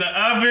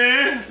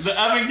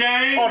oven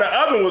game. Oh, the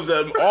oven was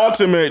the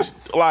ultimate.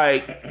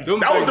 Like that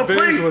was the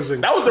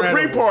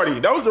pre-party.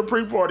 That was the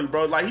pre-party,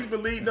 bro. Like he's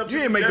been leading up. You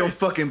to ain't the make day. them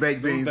fucking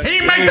baked beans. He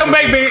ain't make them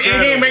baked beans,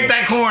 and he ain't make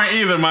that corn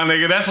either, my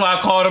nigga. That's why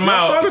I called him I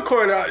saw out. the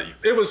corn out.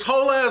 It was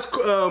whole ass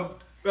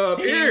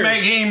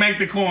ears. He ain't make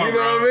the corn, You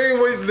know bro. what I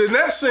mean? With the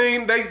next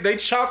scene, they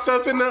chopped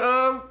up in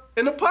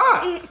the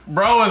pot.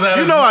 Bro was at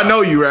You his, know I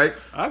know you, right?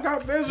 I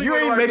got busy. You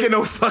with ain't like making it.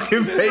 no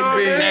fucking baked know,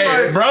 beans.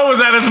 man. Hey, bro was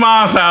at his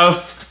mom's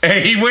house,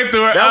 and he went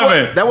through her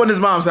oven. That wasn't his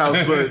mom's house,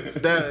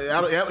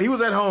 but he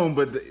was at home,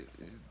 but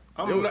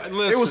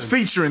Listen, it was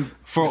featuring.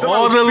 for somebody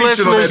all was the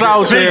featured on listeners that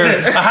out bitch.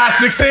 there. A hot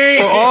 16.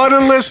 For all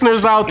the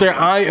listeners out there,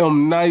 I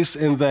am nice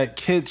in that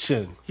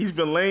kitchen. He's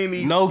been laying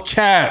these. No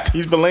cap.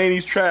 He's been laying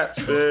these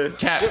traps, man.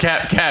 Cap,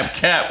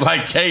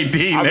 like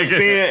KD, I've been nigga.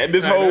 seeing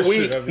this whole That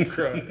week. shit had me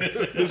crying.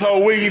 This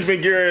whole week he's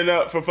been gearing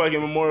up for fucking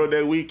Memorial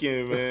Day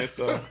weekend, man.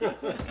 So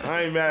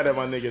I ain't mad at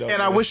my nigga though.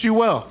 And I man. wish you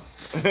well.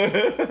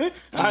 I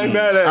ain't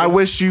mad at I him.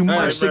 wish you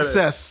better. much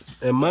success.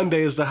 And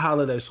Monday is the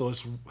holiday, so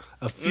it's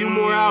a few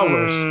more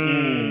hours.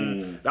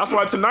 That's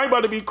why tonight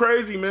about to be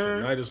crazy,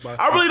 man. Tonight is about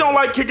I really to don't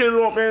like kicking it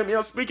off, man. You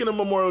know, speaking of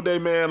Memorial Day,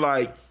 man,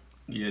 like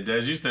Yeah,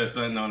 Des, you said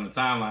something on the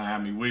timeline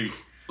had me weak.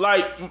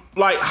 like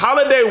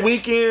holiday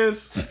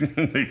weekends.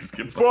 Niggas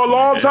get For a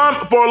long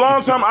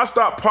time, I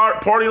stopped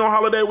partying on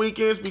holiday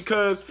weekends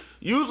because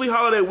usually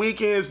holiday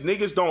weekends,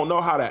 niggas don't know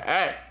how to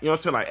act. You know what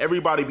I'm saying? Like,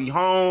 everybody be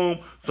home.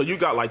 So you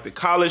got, like, the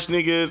college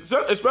niggas,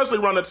 especially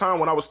around the time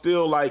when I was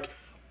still, like,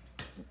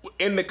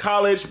 in the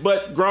college,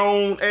 but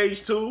grown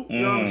age, too.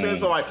 You know what I'm saying?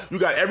 So, like, you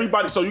got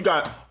everybody. So you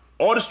got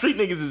all the street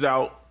niggas is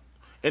out.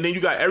 And then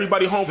you got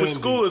everybody home for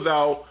school is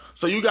out.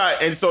 So you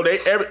got, and so they,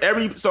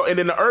 and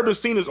then the urban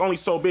scene is only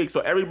so big.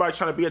 So everybody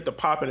trying to be at the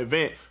popping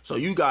event. So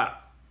you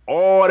got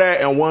all that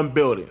in one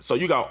building. So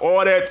you got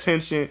all that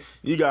tension.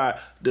 You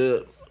got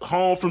the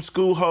home from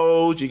school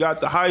hoes. You got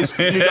the high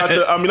school. You got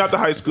the, not the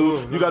high school.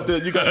 You got the,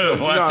 Watch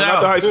not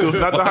out. the high school.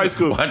 Not the high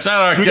school. Watch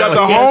out, R. You got the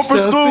Kelly. home from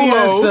school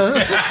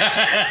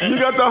hoes. You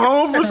got the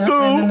home from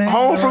school,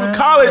 home from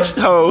college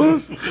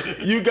hoes.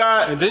 You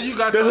got, And then you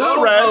got the the hood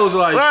hood rats. rats.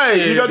 Like, Right.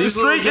 shit, You got the these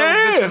little street, young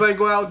yeah. bitches ain't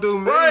go out do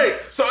me. Right.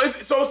 So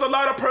it's a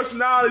lot of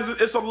personalities.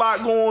 It's a lot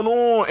going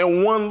on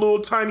in one little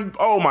tiny.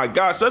 Oh my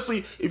god! Especially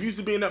if you used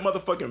to be in that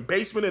motherfucking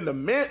basement in the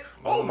Mint.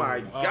 Oh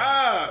my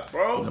god,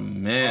 bro.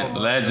 Man,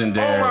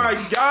 legendary. Oh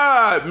my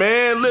god,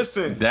 man.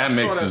 Listen. That I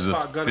saw mix that is a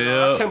spot gunning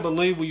out. I can't feel.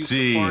 believe we used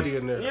T. to party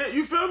in there. Yeah,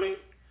 you feel me?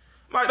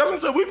 Like that's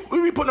what I'm saying.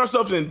 We be putting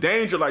ourselves in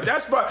danger. Like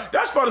that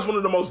spot is one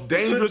of the most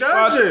dangerous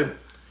spots. dungeon.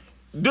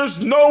 There's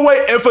no way.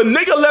 If a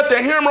nigga let the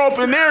hammer off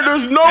in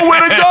there's nowhere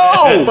to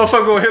go.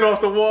 Motherfucker gonna hit off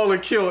the wall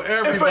and kill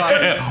everybody.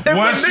 If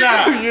One a nigga-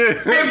 shot.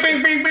 Yeah. Bing,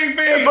 bing, bing, bing,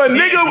 bing. If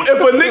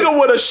a nigga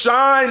would have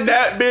shined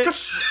that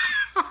bitch,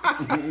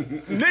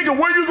 nigga,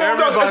 where you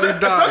gonna Everybody go?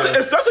 dying.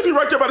 Especially if you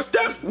right there by the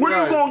steps. Where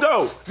Right. you gonna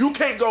go? You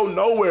can't go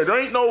nowhere. There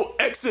ain't no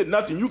exit,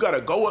 nothing. You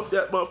gotta go up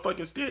that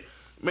motherfucking stick.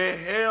 Man,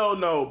 hell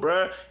no,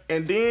 bruh.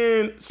 And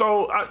then,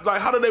 like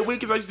holiday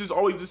weekends, I used to just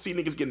always see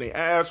niggas getting their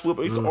ass whooped.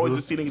 I used to always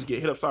just see niggas get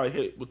hit upside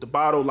hit with the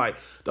bottle. Like,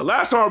 the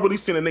last time I really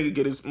seen a nigga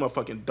get his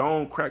motherfucking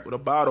dome cracked with a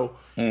bottle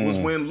was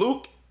when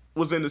Luke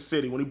was in the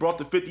city. When he brought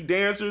the 50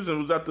 dancers and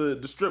was at the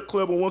strip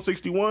club on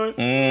 161.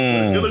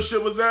 Where the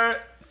dealership was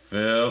at.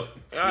 Phil.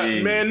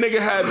 Man, nigga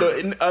had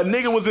a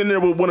nigga was in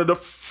there with one of the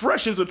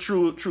freshest of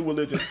true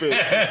religion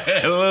fits.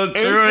 Little And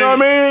you know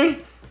what I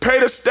mean?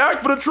 Paid a stack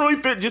for the Truly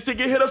Fit just to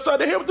get hit upside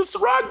the head with the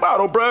Ciroc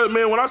bottle, bro.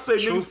 Man, when I say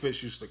True niggas,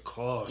 fish used to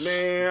cost.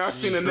 man, I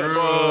seen a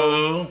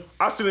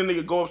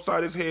nigga go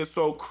upside his head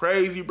so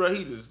crazy, bro.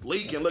 He just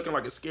leaking, looking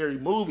like a scary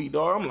movie,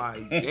 dog. I'm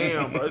like,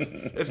 damn, bro.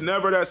 It's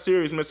never that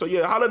serious, man. So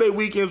yeah, holiday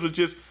weekends was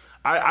just,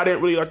 I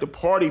didn't really like to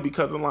party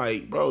because I'm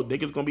like, bro,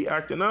 niggas gonna be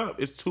acting up.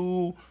 It's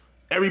too,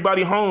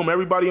 everybody home,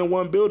 everybody in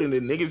one building,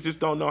 and niggas just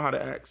don't know how to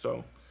act.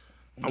 So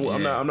I'm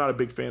not a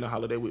big fan of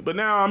holiday week. But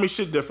now, I mean,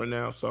 shit different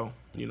now, so,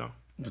 you know.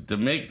 But the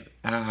mix,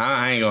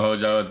 I ain't gonna hold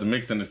y'all. The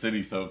mix in the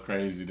city so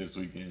crazy this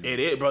weekend.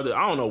 It is, brother.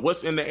 I don't know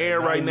what's in the air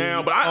right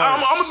now, but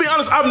I'm gonna be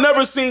honest. I've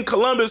never seen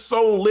Columbus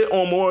so lit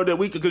on Memorial Day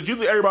weekend because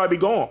usually everybody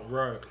be gone.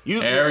 Right.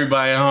 Usually,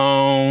 Everybody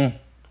home.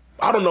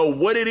 I don't know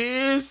what it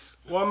is.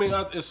 Well, I mean,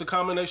 it's a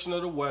combination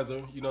of the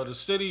weather. You know, the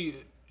city,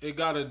 it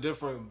got a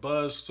different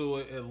buzz to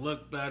it. It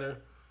looked better.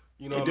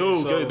 You know,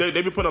 Dude,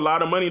 they be putting a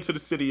lot of money into the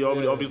city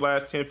over these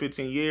last 10,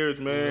 15 years,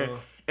 man.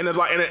 And it's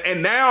like,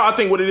 and now I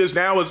think what it is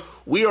now is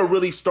we are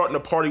really starting to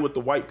party with the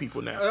white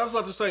people now. I was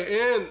about to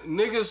say, and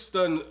niggas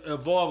done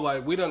evolved.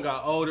 Like, we done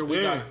got older.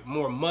 We got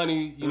more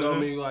money. You know what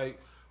I mean? Like,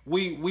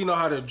 we know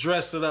how to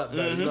dress it up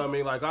better. You know what I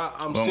mean? Like,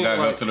 I'm Don't seeing,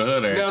 gotta like, go to the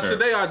hood now church.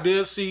 today I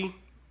did see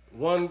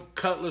one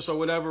Cutlass or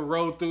whatever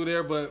rode through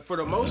there, but for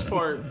the most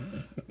part,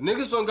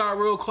 niggas done got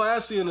real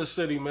classy in the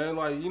city, man.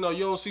 Like, you know,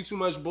 you don't see too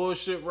much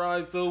bullshit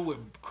ride through with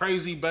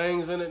crazy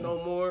bangs in it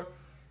no more.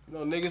 You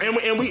know, niggas.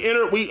 And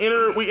we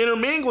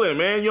intermingling,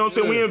 man. You know what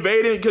I'm saying? We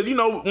invaded because, you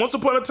know, once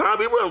upon a time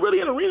we weren't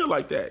really in arena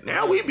like that.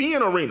 Now we be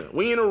in arena.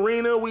 We in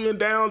arena. We in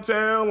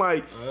downtown.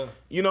 Like,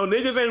 you know,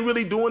 niggas ain't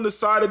really doing the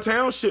side of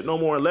town shit no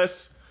more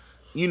unless,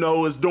 you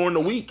know, it's during the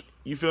week.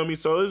 You feel me?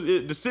 So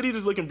the city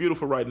just looking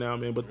beautiful right now,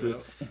 man. But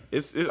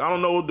it's I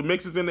don't know, the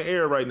mix is in the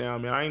air right now,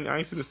 man. I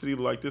ain't seen the city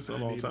like this in a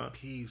long time.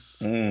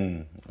 Peace.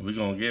 We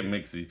gonna get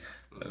mixy.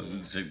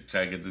 We should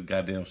try to get this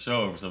goddamn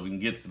show over so we can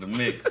get to the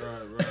mix.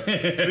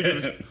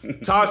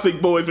 Right.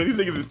 Toxic boys, man. These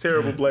niggas is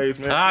terrible, Blaze,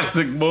 man.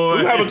 Toxic boy. We're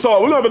gonna have a talk.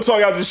 We're gonna have a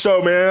talk after the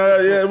show,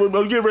 man. Yeah, we're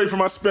getting ready for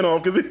my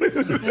spinoff because they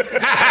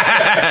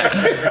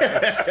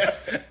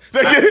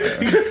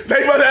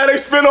about to have a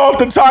spinoff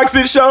the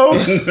Toxic show.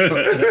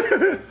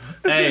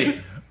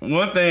 Hey,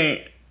 one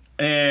thing,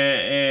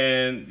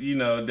 and you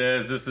know,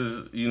 Des, this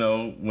is, you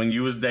know, when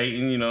you was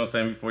dating, you know what I'm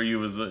saying, before you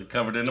was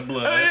covered in the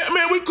blood.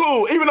 Man, we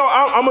cool. Even though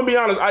I'm gonna be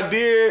honest,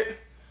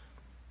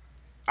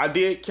 I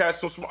did catch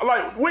some small,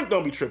 like Wink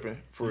don't be tripping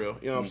for real.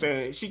 You know what I'm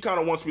saying? She kind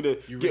of wants me to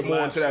get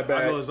more into that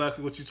bag. I know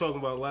exactly what you talking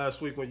about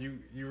last week when you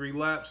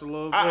relapsed a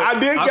little bit. I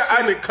did. I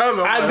seen it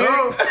coming. I did.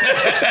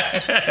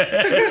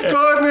 He's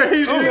going there.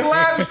 He's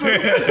relapsing.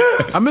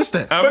 I missed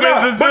that.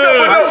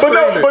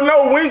 But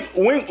no,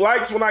 Wink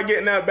likes when I get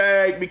in that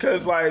bag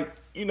because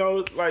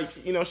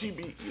she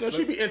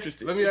be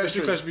interested. Let me ask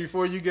you a question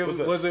before you give.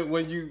 Was it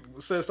when you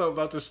said something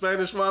about the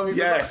Spanish mommy?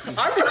 Yes.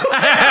 I know.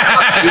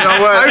 You know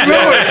what? I knew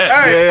it.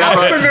 Hey, Yeah, I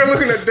was sitting there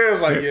looking at Des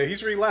like, yeah,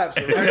 he's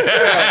relapsing. Right?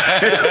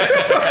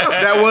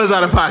 that was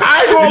out of pocket.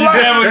 I ain't gonna lie.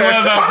 Definitely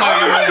was on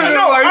fire.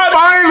 No,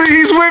 finally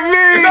he's with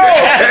me.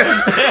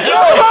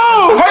 Hold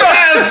on.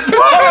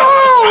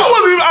 I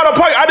wasn't even out of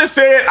pocket.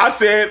 I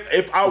said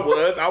if I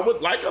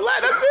would like a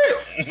lot. That's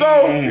it.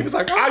 So he was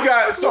like,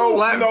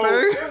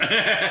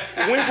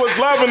 Wink was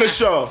loving the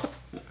show.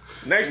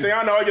 Next thing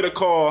I know, I get a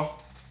call.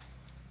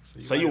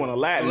 So you want a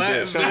Latin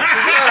bitch? Huh?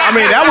 I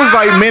mean, that was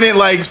like minute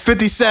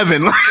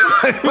 57.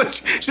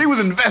 She was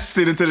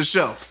invested into the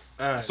show.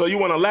 So you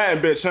want a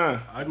Latin bitch, huh?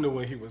 I knew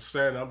when he was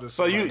saying. I'm just.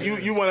 So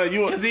you want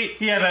Cause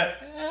he had a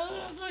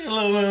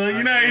little,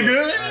 you know how you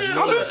do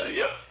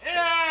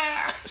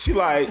it? She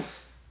like,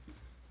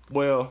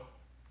 well,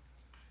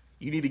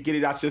 you need to get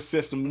it out your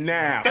system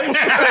now.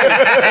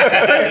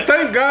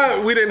 Thank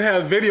God we didn't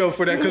have video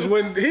for that because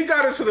when he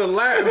got into the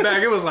Latin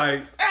bag, it was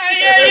like, You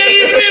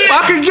see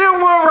I could get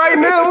one right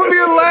now. We'll be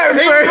a Latin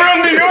bag.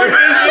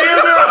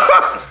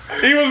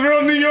 He was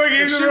real New York.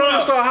 She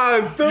really saw how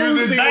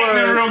enthused he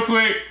was. real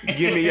quick.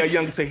 Give me a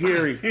young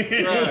Tahiri.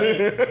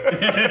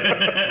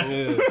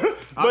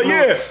 But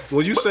yeah.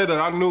 When you said that,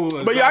 I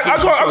knew. But yeah, I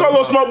call a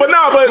little smoke. But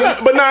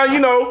now, you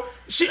know,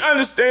 she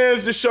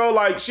understands the show.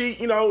 Like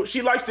she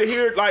likes to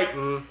hear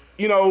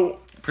you know.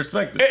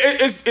 Perspective.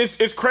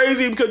 It's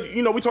crazy because,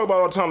 you know, we talk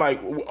about all the time, like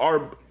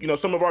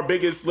some of our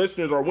biggest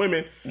listeners are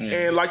women,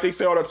 and like they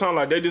say all the time,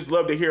 like they just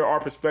love to hear our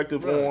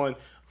perspective on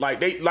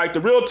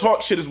the real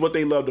talk shit is what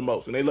they love the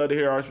most, and they love to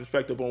hear our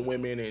perspective on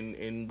women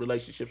and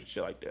relationships and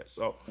shit like that.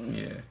 So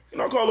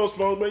I call a little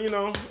smoke, but you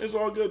know, it's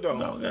all good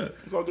though.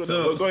 It's all good.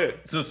 So, go ahead.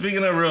 So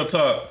speaking of real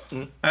talk,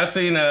 I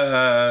seen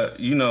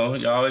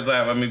y'all always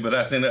laugh at me, but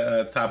I seen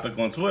a topic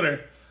on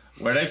Twitter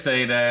where they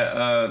say that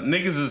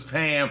niggas is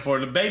paying for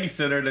the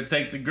babysitter to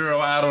take the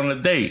girl out on a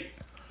date.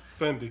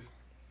 Fendi.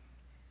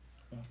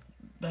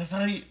 That's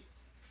how you.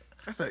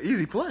 That's an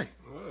easy play.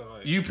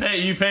 You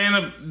paying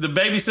the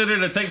babysitter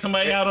to take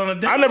somebody out on a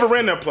date? I never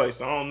ran that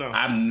place. I don't know.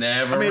 I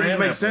never. I mean, it ran just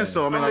makes that sense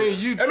place. though.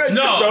 It makes sense,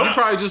 though. though. You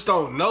probably just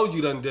don't know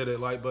you done did it,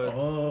 but.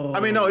 I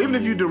mean, no. Even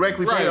if you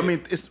directly pay, Right. I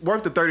mean, it's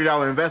worth the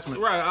 $30 investment.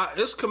 Right,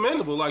 it's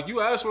commendable. Like you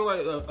asked me,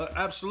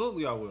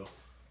 absolutely, I will.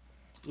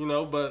 You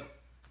know, but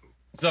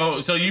So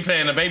you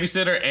paying the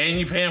babysitter and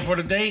you paying for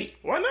the date?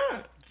 Why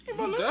not?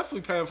 you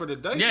definitely paying for the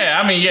date.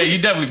 Yeah, I mean, you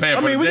definitely paying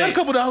for the date. We got a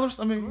couple dollars.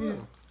 I mean, yeah.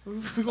 We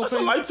gonna That's pay.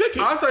 a light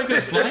ticket. I think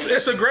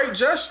it's a great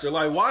gesture.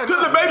 Like why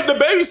Because not? the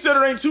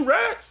babysitter ain't 2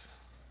 racks.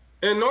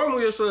 And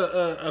normally it's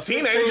a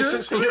Teenager.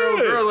 16-year-old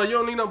girl. Like you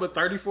don't need no but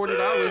 $30,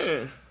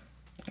 $40.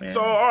 So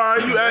all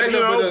right, you add, Ain't you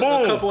no know, but a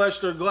boom. couple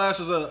extra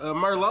glasses of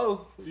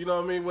Merlot. You know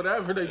what I mean?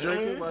 Whatever they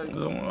drinking, like.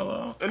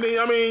 And then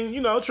I mean,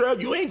 you know,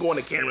 Trev, you ain't going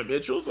to Cameron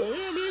Mitchell, so yeah,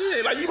 I mean, it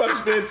ain't like you about to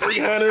spend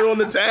 $300 on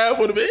the tab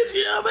for the bitch.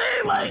 You know what I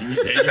mean? Like,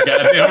 Yeah, you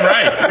goddamn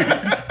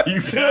right.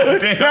 You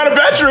goddamn not a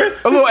veteran.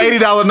 A little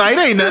 $80 night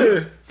ain't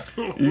nothing.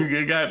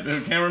 You got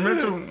Cameron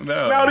Mitchell?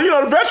 No. Now you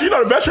know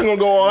the veteran gonna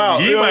go all out.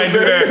 He you know might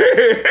what I'm do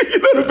saying? You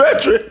know the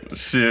veteran.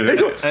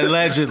 Shit.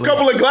 Allegedly.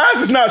 Couple of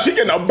glasses now, she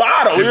getting a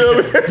bottle. You know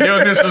what I mean?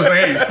 Your initials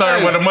ain't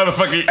starting with a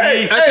motherfucking E.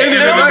 And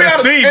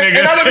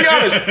nigga.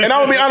 I'm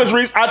gonna be honest,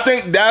 Reese. I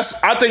think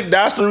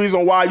that's the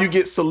reason why you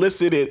get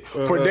solicited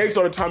for dates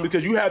all the time,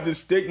 because you have this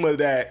stigma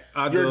that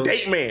you're a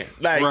date man,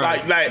 like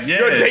Yeah.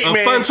 you're a date A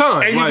man, fun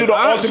time. and you Like, do the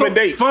ultimate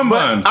dates. Fun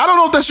buns. I don't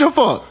know if that's your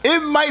fault. It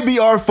might be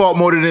our fault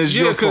more than it's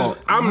Yeah, your because fault.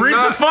 I'm Reese's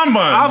not, Fun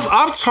Buns.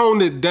 I've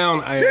toned it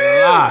down a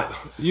Damn. lot.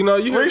 You know,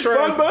 you Reese can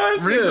try- Fun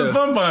Buns. Reese's Yeah.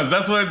 Fun Buns.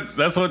 That's what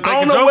I take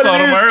don't a know joke what it on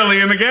them is. early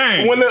in the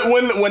game.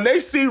 When they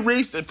see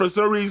Reese, for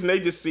some reason they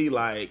just see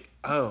like,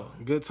 oh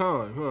Good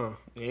time, huh?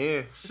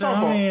 yeah, it's our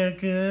fault. a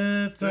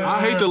good time. I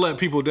hate to let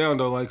people down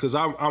though, like, cause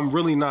I'm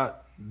really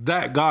not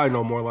that guy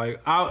no more. Like,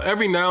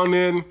 every now and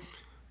then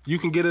you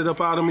can get it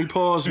up out of me,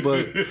 pause,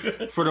 but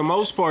for the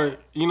most part,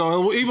 you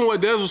know, even what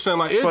Des was saying,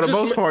 like, it For the just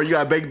most part, you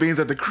got baked beans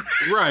at the crib.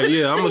 right,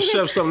 yeah, I'm gonna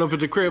chef something up at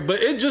the crib,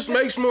 but it just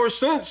makes more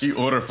sense You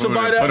order to food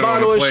buy and that put it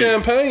on bottle the of plate.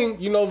 champagne,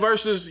 you know,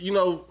 versus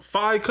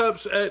 5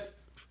 cups at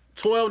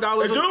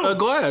 $12 It do. a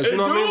glass. You It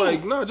know what I mean? do.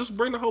 Like, no, just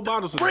bring the whole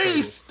bottle to the table.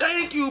 Reese,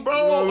 thank you, bro.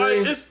 know what I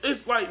Like mean?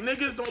 it's like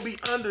niggas don't be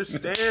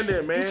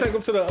understanding, man. You take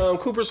them to the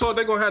Cooper's Hall,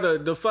 they gonna have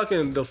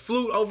the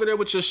flute over there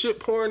with your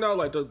shit pouring out.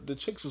 Like the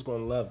chicks is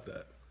gonna love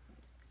that.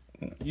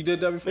 You did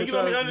that before? Niggas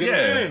don't be Trav?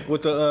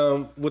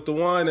 understanding. With the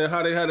wine and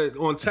how they had it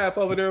on tap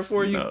over there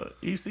for you. No,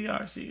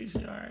 ECR, she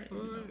all right.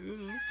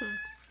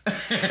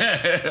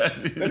 That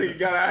nigga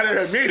got out of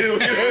there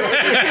immediately.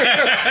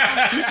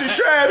 You see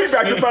Trav, he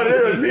back up out of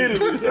there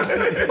immediately.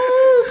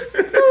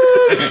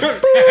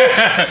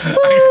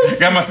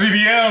 Got my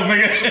CDLs,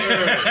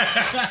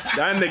 nigga.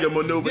 That nigga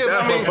maneuvered Yeah,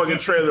 that but I mean- motherfucking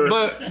trailer.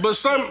 But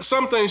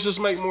some things just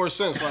make more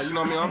sense. Like, you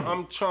know what I mean?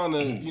 I'm trying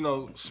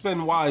to,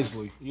 spend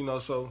wisely,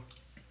 so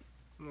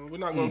we're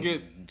not gonna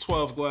get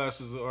 12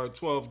 glasses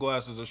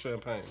of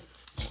champagne.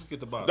 Just get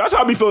the bottle. That's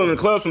how I be feeling in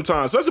the club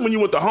sometimes. Especially when you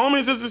with the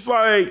homies, it's just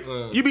like,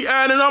 you be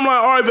adding, I'm like,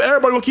 all right, if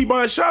everybody gonna keep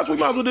buying shots, we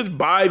might as well just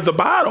buy the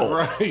bottle.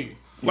 Right.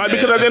 Like,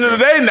 because at the end of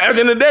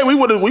the day, we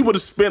would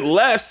have spent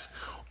less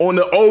on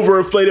the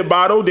overinflated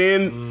bottle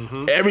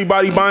than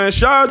everybody buying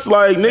shots.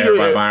 Like, nigga,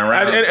 Everybody buying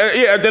rounds. at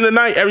the end of the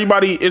night,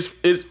 everybody is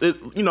if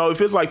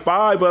it's like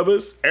 5 of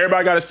us,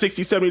 everybody got a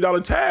 $60,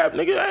 $70 tab.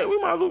 Nigga, hey,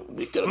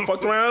 we could have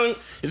fucked around.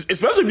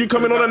 Especially if you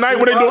come in on a night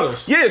when they doing,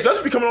 bottles. especially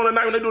if you come in on a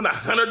night when they doing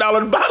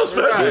 $100 bottle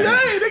special. Right.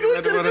 Hey, nigga, we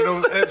That's could one have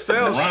of just. them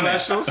sales Run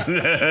that. specials.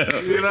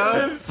 You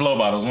know? Flow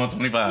bottles,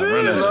 125.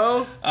 Run that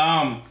know?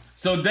 shit.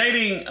 So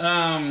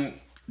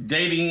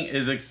dating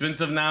is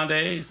expensive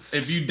nowadays.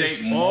 If you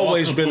date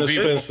Always been multiple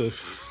people-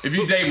 expensive. If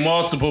you date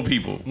multiple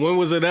people, When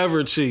was it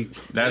ever cheap?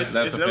 that's It's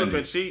never offending.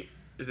 been cheap.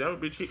 It's never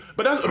been cheap.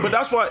 But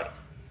that's why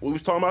we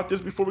was talking about this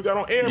before we got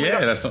on air.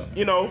 Yeah, that's what-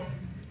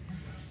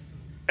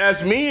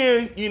 as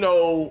men,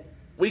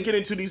 we get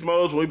into these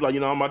modes where we be like,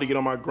 I'm about to get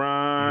on my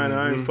grind.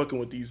 I ain't fucking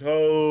with these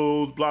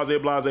hoes. Blase,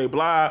 blase,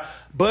 blah.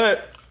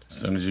 But As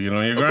soon as you get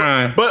on your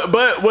grind. But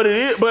what it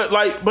is, but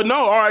no,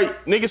 all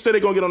right, niggas say they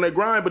gonna get on their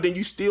grind, but then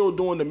you still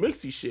doing the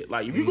mixy shit.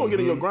 Like if you gonna get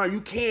on your grind,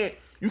 you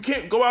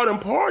can't go out and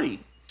party,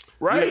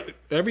 right?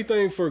 Yeah,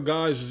 everything for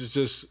guys is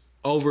just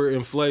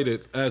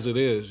overinflated as it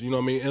is. You know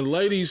what I mean? And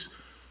ladies,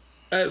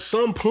 at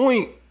some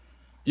point,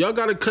 y'all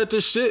gotta cut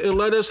this shit and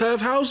let us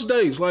have house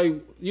dates. Like,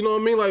 you know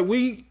what I mean? Like,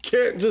 we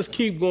can't just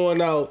keep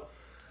going out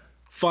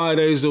 5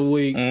 days a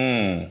week,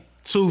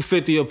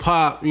 $250 a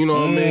pop. You know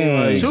what I mean?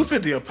 Like,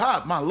 $250 a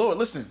pop. My lord,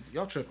 listen,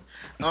 y'all tripping.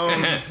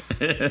 I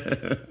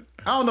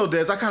don't know,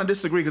 Des. I kind of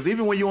disagree because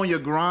even when you're on your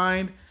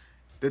grind,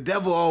 the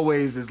devil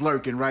always is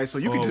lurking, right? So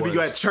you can just be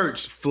Always. at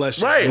church,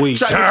 flesh Right. weak.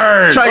 try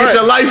Church. to get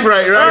your life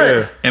right,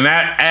 right? And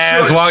that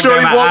ass walked Shorty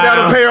down the walked down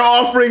aisle. a prayer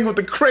offering with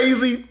the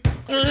crazy.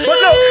 But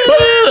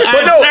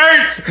no,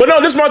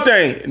 church. this is my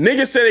thing.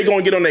 Niggas say they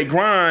gonna get on their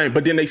grind,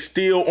 but then they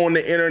still on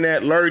the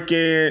internet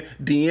lurking,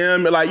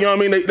 DM, like, you know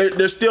what I mean?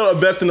 They're still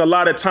investing a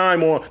lot of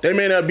time on. They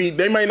may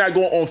not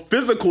go on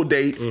physical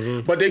dates,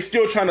 but they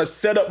still trying to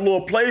set up little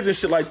plays and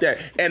shit like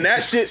that. And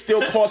that shit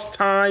still costs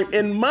time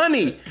and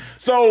money.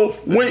 So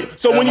when you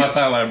That's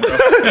my timeline, bro.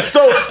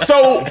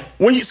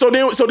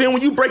 so then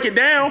when you break it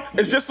down,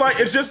 it's just like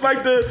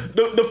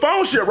the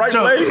phone shit, right,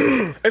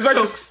 Blaze?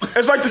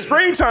 It's like the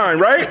screen time,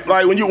 right?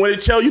 Like when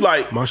it tell you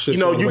like, My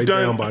shit's all the way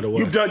down, by the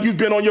way. you've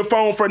been on your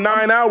phone for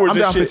 9 hours. I'm and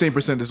down shit.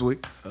 15% this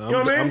week. You know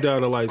what I mean? I'm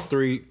down to like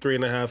three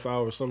and a half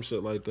hours, some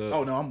shit like that.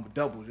 Oh no, I'm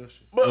double this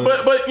shit. But you know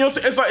what I'm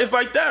saying? It's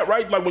like that,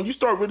 right? Like when you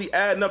start really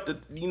adding up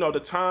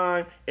the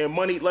time and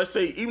money. Let's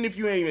say even if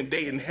you ain't even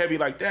dating heavy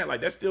like that,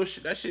 like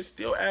that shit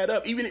still add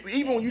up. Even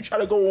when you try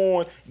to go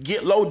on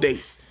get low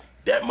dates,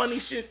 that money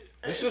shit.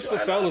 It's just the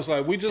fellas,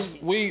 like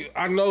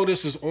I know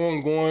this is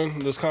ongoing,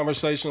 this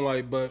conversation,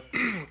 like, but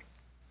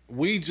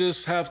we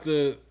just have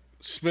to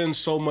spend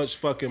so much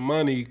fucking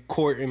money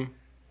courting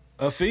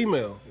a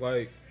female.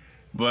 Like,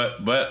 But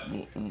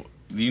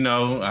you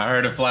know, I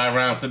heard it fly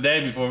around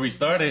today before we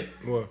started.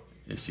 what?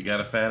 If she got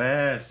a fat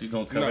ass, you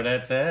gonna cover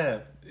that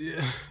tab.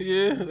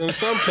 Yeah, in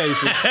some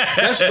cases,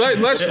 that's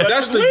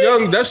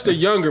the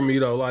younger me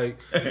though. Like,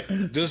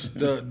 just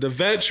the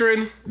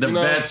veteran, The you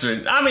know?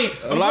 veteran. I mean,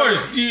 of lot of-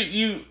 course,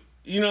 you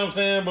know what I'm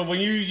saying. But when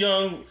you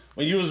young,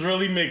 when you was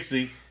really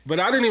mixy, But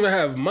I didn't even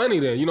have money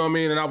then, you know what I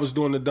mean? And I was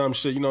doing the dumb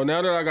shit. You know,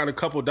 now that I got a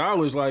couple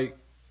dollars, like,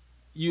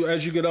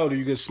 as you get older,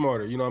 you get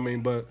smarter, you know what I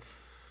mean? But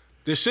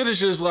this shit is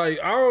just like,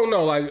 I don't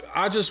know, like,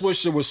 I just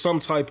wish there was some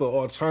type of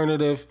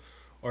alternative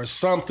or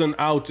something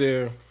out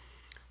there,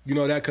 you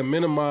know, that can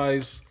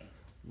minimize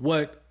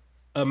what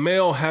a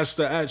male has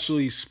to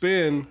actually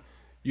spend,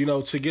 you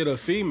know, to get a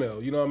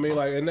female. You know what I mean?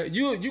 Like, and that,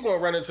 you gonna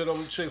run into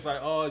them chicks like,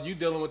 oh, you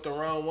dealing with the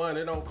wrong one.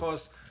 It don't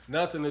cost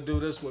nothing to do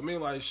this with me.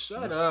 Like,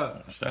 shut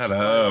up. shut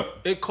up.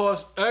 It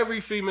costs every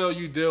female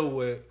you deal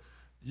with,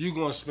 you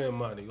gonna spend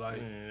money.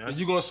 Like, and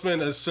you gonna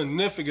spend a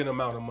significant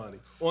amount of money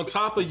on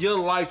top of your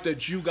life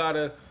that you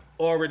gotta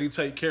already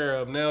take care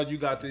of. Now you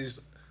got these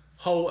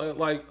whole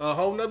like a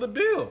whole nother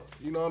bill.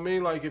 You know what I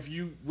mean? Like, if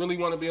you really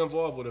want to be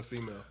involved with a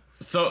female.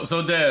 So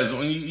Dez,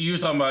 when you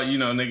was talking about, you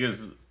know,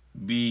 niggas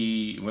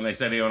be when they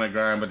say they on a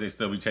grind, but they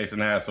still be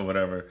chasing ass or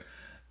whatever.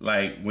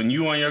 Like, when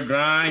you on your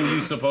grind, you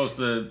supposed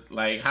to,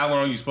 like, how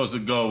long you supposed to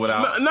go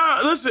without? No,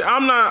 listen,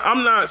 I'm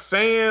not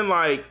saying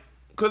like,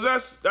 cause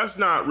that's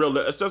not real,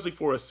 especially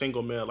for a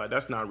single male. Like,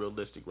 that's not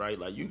realistic, right?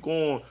 Like, you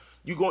going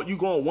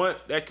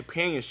want that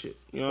companionship.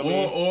 You know what I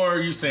mean? Or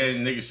you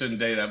saying niggas shouldn't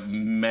date a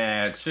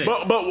mad chick.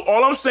 But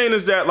all I'm saying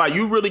is that, like,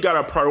 you really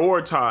gotta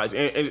prioritize,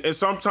 and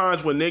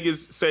sometimes when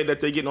niggas say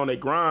that they getting on their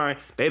grind,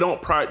 they don't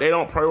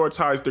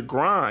prioritize the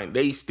grind.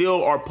 They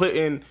still are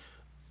putting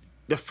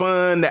the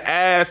fun, the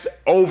ass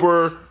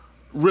over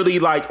really,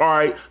 like, all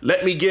right,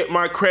 let me get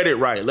my credit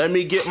right. Let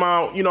me get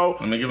my, you know,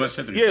 let me get my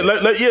shit together.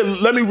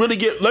 let me really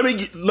get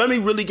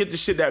the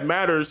shit that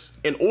matters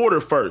in order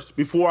first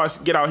before I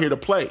get out here to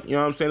play. You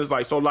know what I'm saying? It's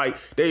like, so like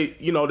they,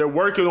 you know, they're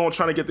working on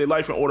trying to get their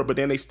life in order, but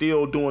then they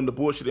still doing the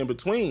bullshit in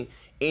between.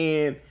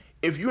 And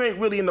if you ain't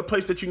really in the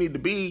place that you need to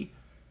be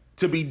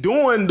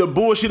doing the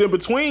bullshit in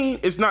between,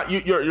 it's not,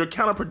 you're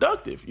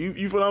counterproductive.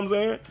 You feel what I'm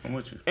saying? I'm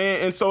with you.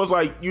 And so it's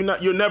like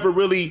you're never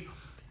really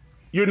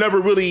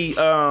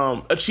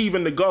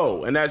achieving the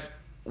goal, and that's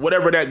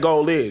whatever that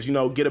goal is. You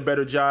know, get a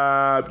better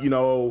job, you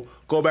know,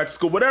 go back to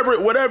school,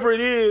 whatever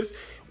it is.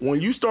 When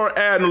you start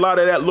adding a lot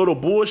of that little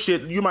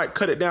bullshit, you might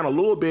cut it down a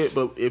little bit,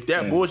 but if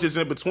that bullshit's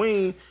in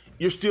between,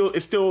 it's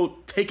still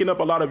taking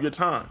up a lot of your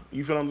time.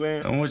 You feel what I'm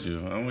saying? I'm with you.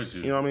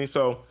 You know what I mean?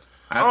 So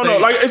I don't know.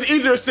 Like, it's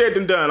easier said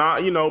than done.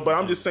 But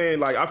I'm just saying,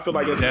 like, I feel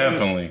like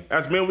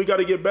as men, we got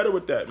to get better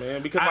with that,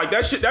 man, because like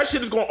that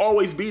shit is gonna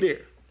always be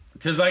there.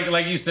 Because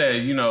like you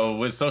said, you know,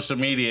 with social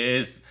media,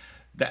 it's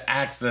the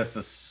access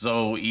is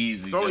so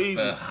easy.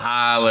 To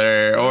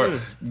holler or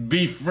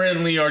be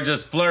friendly or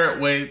just flirt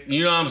with,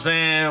 you know what I'm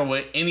saying,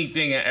 with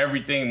anything and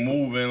everything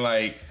moving.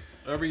 Like,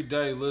 every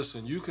day,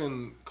 listen, you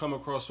can come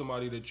across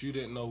somebody that you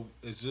didn't know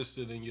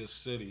existed in your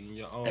city, in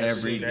your own city.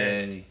 every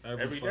day.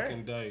 Every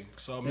fucking day.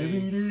 So, I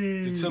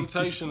mean, the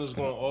temptation is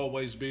going to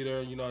always be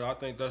there. You know, I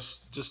think that's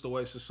just the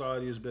way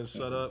society has been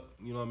set up.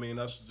 You know what I mean?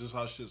 That's just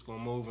how shit's going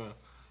to move and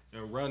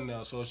run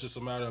now. So it's just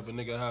a matter of a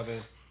nigga having,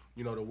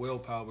 you know, the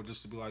willpower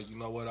just to be like, you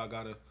know what, I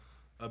got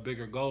a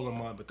bigger goal in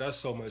mind. But that's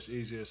so much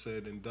easier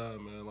said than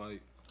done, man.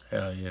 Like,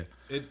 Hell yeah.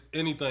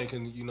 Anything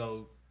can, you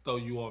know, throw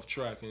you off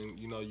track and,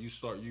 you know, you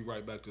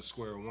right back to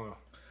square one.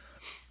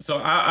 So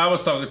I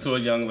was talking to a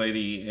young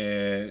lady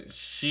and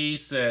she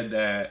said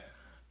that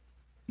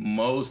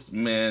most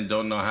men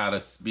don't know how to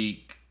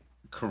speak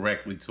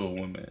correctly to a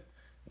woman.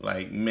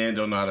 Like, men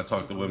don't know how to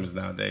talk to women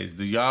nowadays.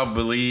 Do y'all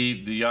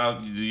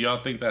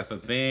think that's a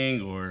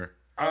thing, or?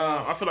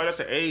 I feel like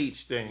that's an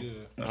age thing. Yeah.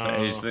 That's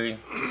an age thing?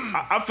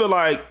 I feel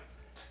like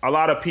a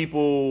lot of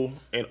people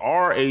in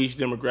our age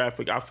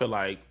demographic, I feel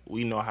like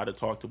we know how to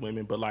talk to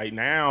women, but like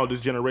now,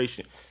 these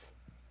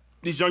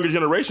younger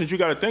generations, you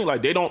gotta think,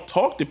 like, they don't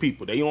talk to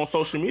people. They on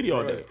social media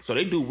all day. So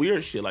they do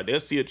weird shit. Like, they'll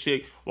see a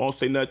chick, won't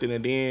say nothing,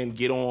 and then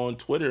get on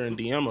Twitter and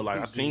DM her, like,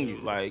 I seen you.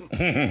 Like, you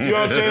know what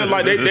I'm saying?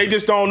 Like, they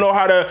just don't know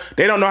how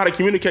to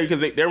communicate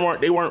because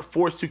they weren't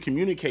forced to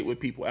communicate with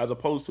people, as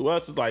opposed to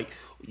us. It's like,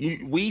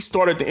 we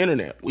started the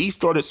internet. We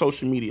started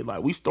social media.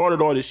 Like, we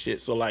started all this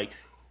shit. So, like,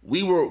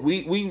 we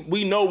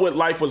know what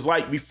life was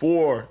like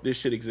before this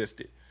shit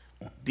existed.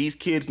 These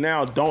kids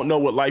now don't know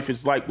what life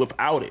is like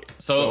without it.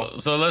 So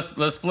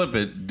let's flip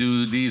it.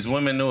 Do these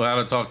women know how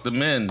to talk to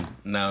men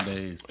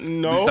nowadays?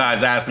 No.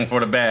 Besides asking for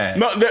the bag.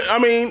 No, I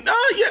mean,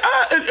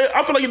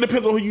 I feel like it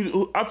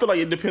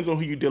depends on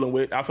who you're dealing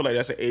with. I feel like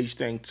that's an age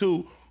thing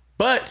too.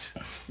 But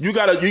you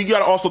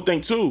gotta also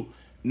think too.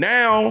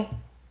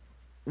 Now,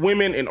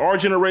 women in our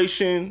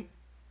generation,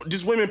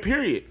 just women,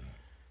 period,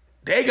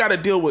 they got to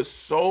deal with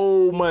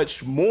so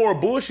much more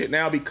bullshit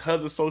now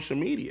because of social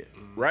media.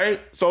 Right?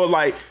 So,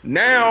 like,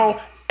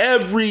 now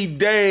every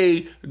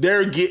day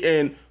they're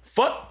getting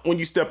fuck when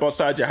you step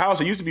outside your house.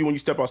 It used to be when you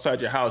step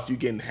outside your house, you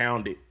getting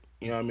hounded.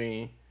 You know what I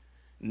mean?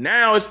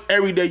 Now it's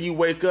every day you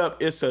wake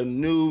up, it's a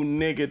new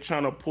nigga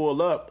trying to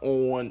pull up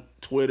on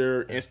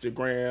Twitter,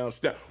 Instagram,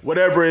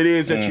 whatever it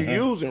is that you're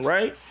using,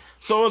 right?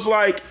 So it's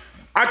like,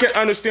 I can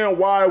understand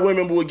why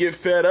women would get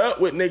fed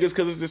up with niggas,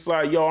 because it's just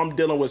like, yo, I'm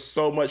dealing with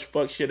so much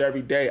fuck shit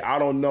every day. I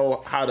don't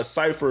know how to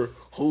decipher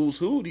who's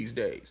who these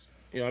days.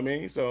 You know what I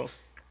mean? So,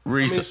 I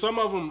mean, some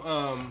of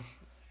them,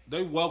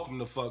 they welcome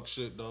the fuck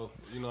shit though.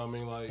 You know what I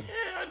mean? Like,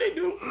 yeah, they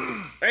do.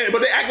 But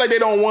they act like they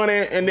don't want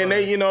it, and then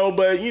they, you know,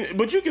 but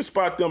you can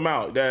spot them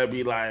out. That'd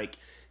be like,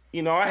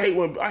 you know, I hate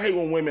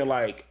when women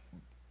like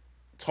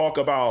talk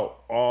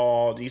about,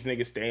 oh, these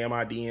niggas stay in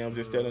my DMs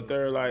instead of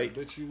third. Like,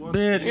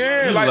 Bitch,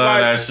 yeah, you like love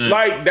that shit.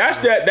 like that's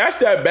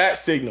that bat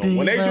signal.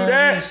 When they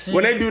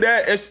do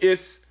that,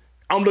 it's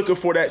I'm looking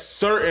for that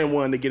certain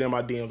one to get in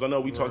my DMs. I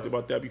know we talked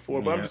about that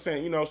before, but I'm just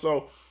saying, you know,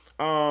 so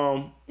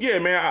yeah,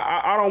 man,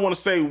 I don't want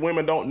to say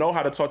women don't know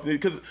how to talk to niggas,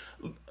 because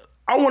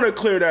I want to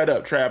clear that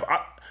up, Trav.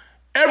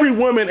 Every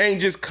woman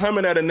ain't just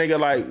coming at a nigga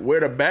like,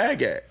 where the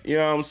bag at? You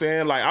know what I'm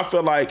saying? Like, I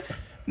feel like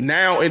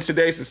now in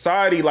today's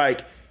society,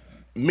 like,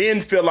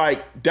 men feel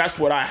like that's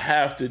what I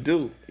have to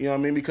do. You know what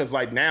I mean? Because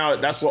like now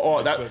that's what all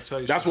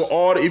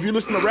if you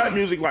listen to rap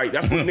music, like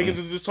that's what niggas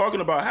is just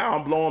talking about, how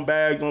I'm blowing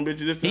bags on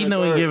bitches. He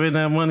know he giving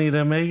that money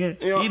to make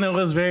it. You know? He know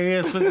it's very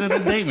expensive to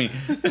date me.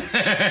 You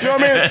know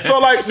what I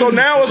mean? So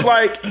now it's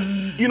like,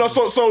 you know,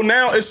 so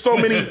now it's so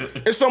many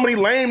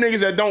lame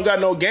niggas that don't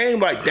got no game.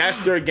 Like that's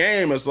their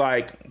game. It's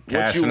like,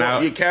 what you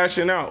want, you're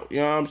cashing out. You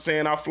know what I'm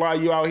saying? I'll fly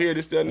you out here,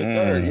 this, that, and the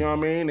third. You know what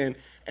I mean?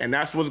 And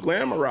that's what's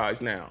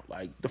glamorized now,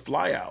 like the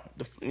fly out.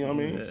 You know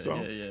what I mean?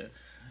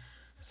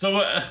 So,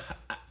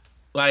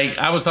 like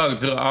I was talking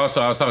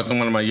to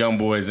one of my young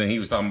boys, and he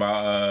was talking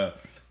about,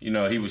 you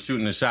know, he was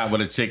shooting a shot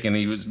with a chick, and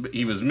he was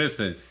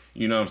missing.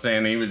 You know what I'm saying?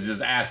 And he was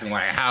just asking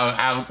like,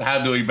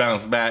 how do he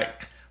bounce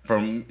back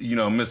from, you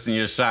know, missing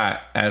your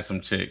shot at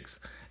some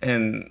chicks?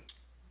 And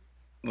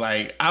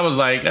like I was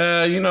like,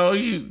 you know,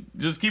 you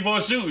just keep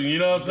on shooting. You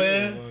know what I'm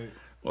saying?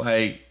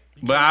 Like.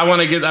 But I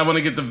want to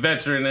get the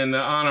veteran and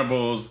the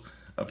honorable's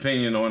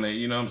opinion on it.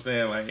 You know what I'm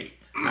saying? Like,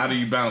 how do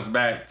you bounce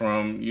back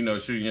from, you know,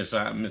 shooting your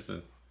shot and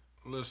missing?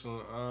 Listen,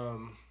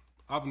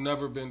 I've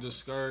never been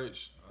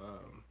discouraged,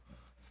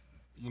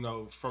 you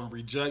know, from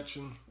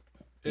rejection.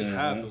 It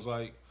happens.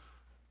 Like,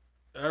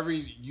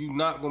 you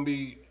not going to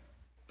be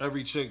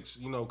every chick's,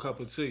 you know, cup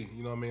of tea.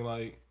 You know what I mean?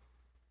 Like,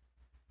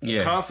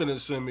 the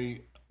confidence in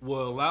me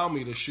will allow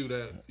me to shoot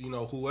at, you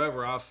know,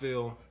 whoever I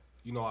feel,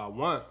 you know, I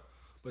want.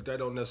 But that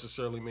don't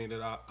necessarily mean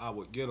that I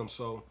would get them.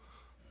 So,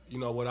 you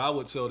know, what I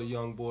would tell the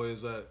young boy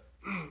is that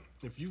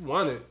if you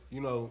want it,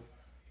 you know,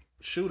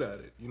 shoot at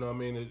it. You know what I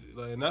mean?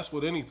 And that's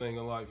with anything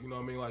in life. You know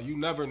what I mean? Like, you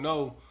never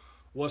know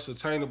what's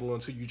attainable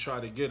until you try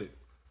to get it.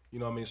 You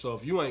know what I mean? So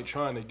if you ain't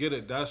trying to get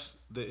it, that's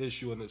the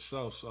issue in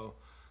itself. So,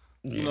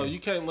 you know, you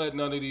can't let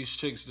none of these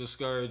chicks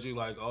discourage you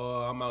like,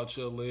 oh, I'm out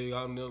your league.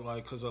 I'm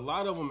like, because a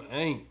lot of them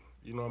ain't.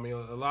 You know what I mean?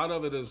 A lot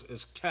of it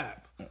is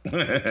cap.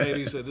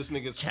 Katie said, this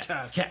nigga's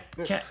cap.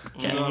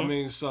 You know what I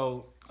mean?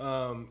 So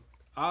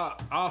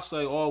I'll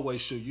say always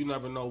shoot. You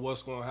never know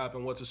what's going to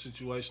happen, what the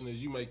situation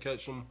is. You may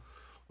catch them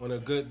on a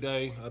good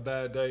day, a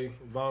bad day,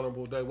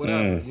 vulnerable day,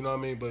 whatever. You know what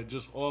I mean? But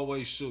just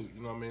always shoot.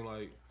 You know what I mean?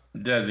 Like,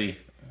 Desi,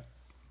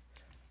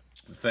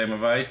 same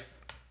advice?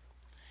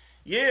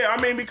 Yeah,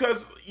 I mean,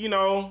 because, you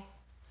know,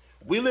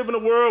 we live in a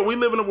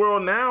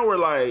world now where,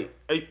 like,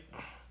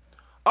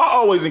 I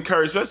always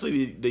encourage,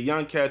 especially the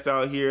young cats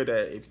out here,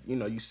 that if, you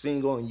know, you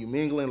single and you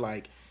mingling,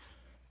 like,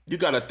 you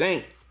got to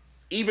think,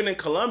 even in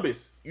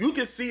Columbus, you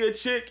can see a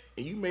chick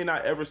and you may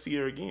not ever see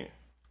her again.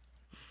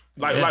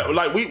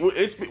 Like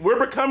we're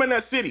becoming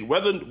that city,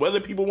 whether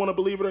people want to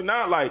believe it or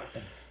not. Like,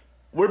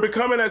 we're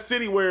becoming that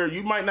city where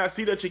you might not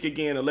see that chick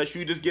again unless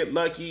you just get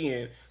lucky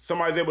and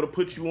somebody's able to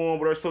put you on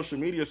with their social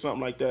media or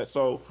something like that.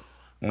 So,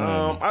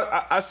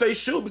 I say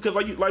shoot, because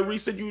like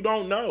Reese said, you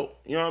don't know.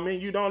 You know what I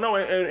mean? You don't know.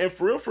 And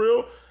for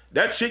real,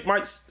 that chick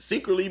might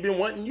secretly been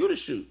wanting you to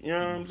shoot. You know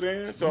what I'm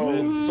saying?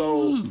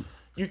 So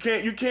you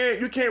can't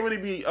really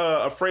be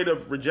afraid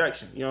of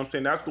rejection. You know what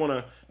I'm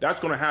saying? That's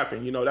gonna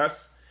happen. You know,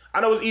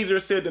 I know it's easier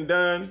said than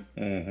done.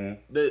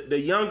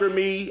 The younger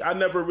me,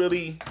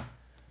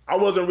 I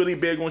wasn't really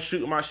big on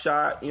shooting my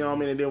shot. You know what I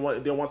mean?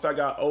 And then once I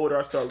got older,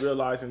 I started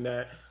realizing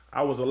that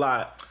I was a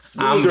lot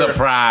smoother. I'm the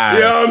prize.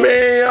 You know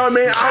what I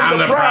mean? I'm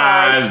the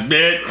prize,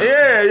 bitch.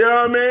 Yeah, you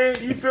know what I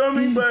mean? You feel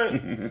me? But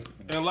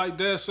and like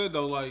Dad said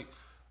though, like,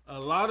 a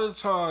lot of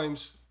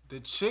times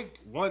the chick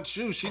wants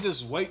you. She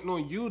just waiting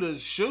on you to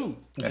shoot.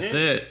 That's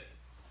it.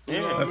 You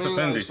know that's what I mean?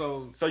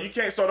 offending. Like, so you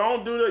can't. So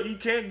don't do the. You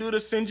can't do the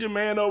send your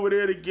man over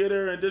there to get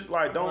her and just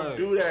like don't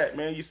do that,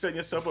 man. You setting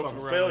yourself up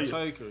for failure.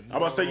 I'm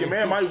about to say your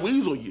man might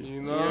weasel you.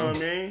 You know what I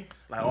mean?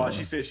 Like, oh,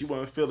 she said she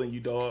wasn't feeling you,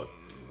 dog.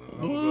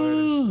 I'm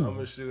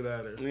gonna shoot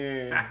at her.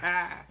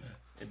 Yeah.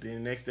 And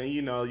then next thing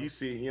you know, you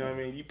see, you know what I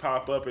mean? You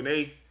pop up and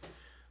they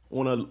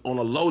on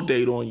a low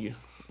date on you.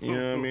 You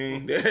know what I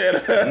mean? They had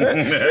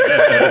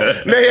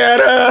they had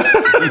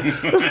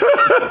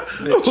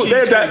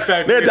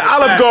the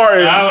Olive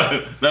Garden.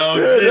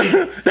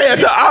 They had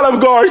the Olive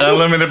Garden.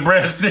 Unlimited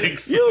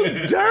breadsticks. You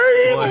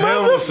dirty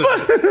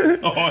motherfucker.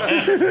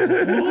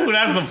 Ooh,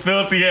 that's a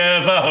filthy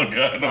ass Olive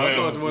Garden. I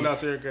thought the one out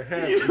there could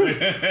have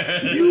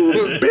it.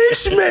 You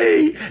bitch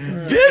made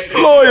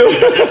disloyal.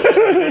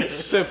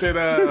 Sipping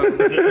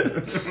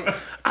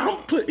I'm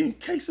putting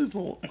cases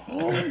on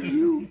all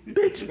you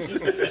bitches.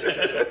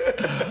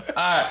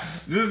 Alright,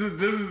 this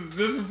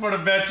is for the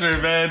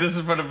veteran, man. This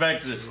is for the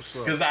veteran.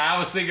 Because I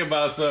was thinking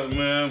about something,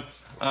 man.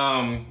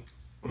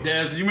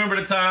 Des, you remember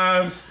the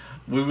time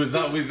we was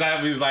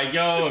like,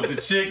 yo, if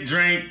the chick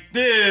drink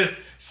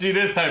this, she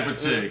this type of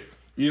chick.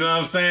 You know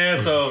what I'm saying?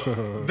 So,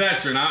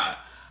 veteran, I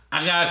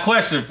got a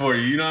question for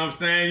you. You know what I'm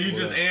saying? You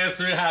just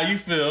answer it how you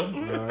feel.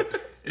 Right.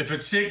 If a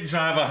chick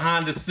drive a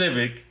Honda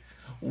Civic,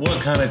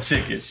 what kind of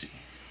chick is she?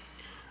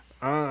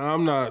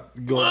 I'm not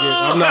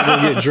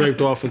gonna get draped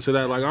off into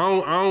that. Like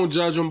I don't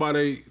judge them by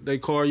they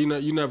car.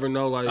 You never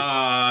know. Like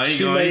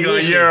you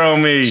gonna Euro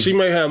me. She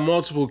may have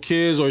multiple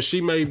kids, or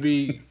she may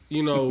be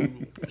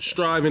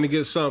striving to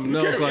get something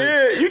else.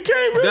 Like you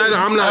can't. Really, that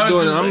I'm not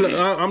doing it.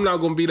 I'm not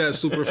gonna be that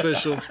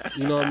superficial.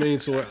 You know what I mean?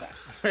 To it.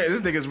 Man,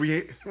 this nigga's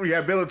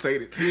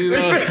rehabilitated. You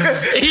know?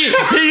 he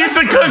used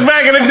to cook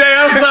back in the day.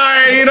 I'm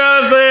sorry, you know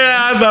what I'm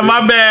saying?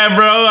 My bad,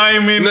 bro. I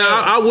ain't mean that.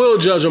 I will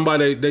judge them by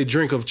they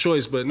drink of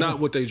choice, but not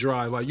what they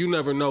drive. Like you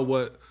never know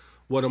what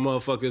a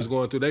motherfucker is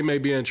going through. They may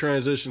be in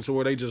transition to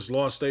where they just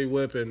lost their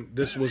whip and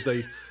this was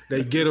they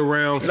get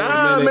around for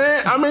a minute.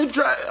 Man. I mean,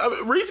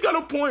 Reese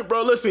got a point,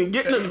 bro. Listen,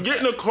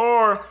 getting a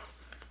car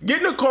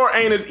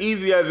ain't as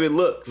easy as it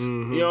looks.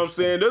 Mm-hmm. You know what I'm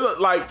saying? There's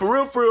like for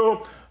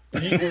real.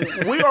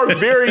 We are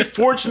very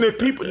fortunate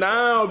people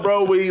now,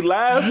 bro. We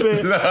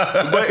laughing,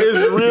 but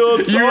it's real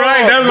talk. You're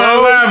right. That's why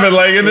I'm laughing.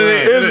 Like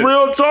it's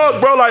real talk,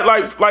 bro.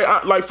 Like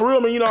for real,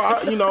 man. You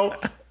know,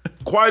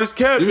 quiet as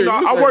kept.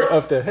 I work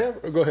off the hair.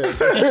 Go ahead.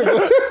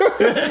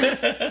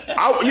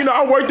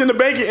 I worked in the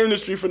banking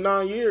industry for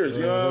 9 years.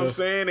 You know what I'm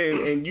saying?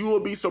 And you will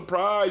be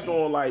surprised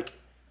on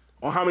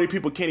how many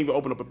people can't even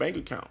open up a bank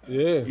account.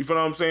 Yeah. You feel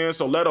what I'm saying?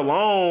 So let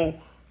alone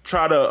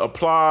try to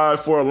apply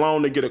for a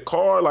loan to get a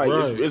car. Like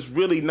it's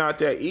really not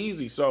that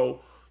easy.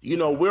 So,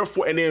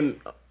 and then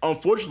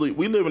unfortunately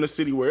we live in a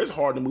city where it's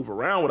hard to move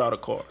around without a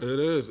car. It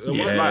is.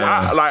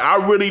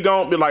 I really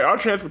don't be like our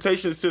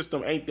transportation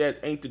system ain't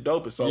the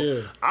dopest.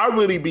 So I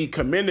really be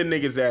commending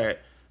niggas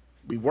that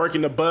be working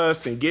the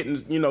bus and getting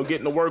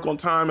to work on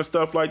time and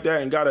stuff like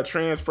that and gotta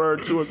transfer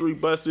 2 or 3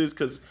 buses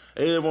because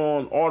they live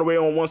all the way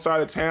on one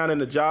side of town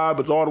and the job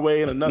is all the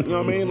way in another. You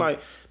know what I mean? Like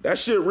that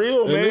shit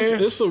real, and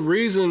man. It's a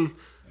reason.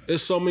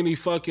 There's so many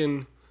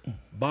fucking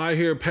buy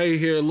here, pay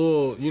here,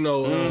 little,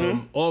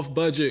 off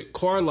budget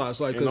car lots.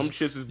 Like, and them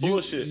shits is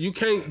bullshit. You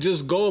can't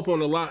just go up on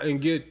the lot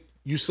and get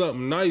you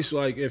something nice.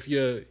 Like, if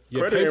your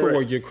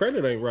paperwork, your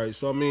credit ain't right.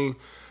 So I mean,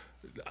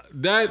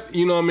 that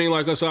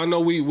like I said, I know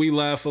we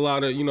laugh a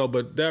lot of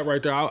but that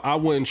right there, I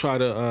wouldn't try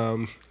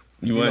to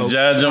you wouldn't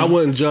judge them. I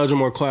wouldn't judge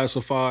them or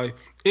classify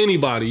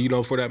anybody,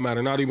 for that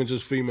matter, not even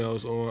just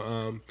females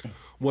on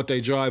what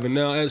they drive. And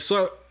now, at a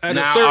certain are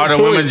the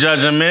point, women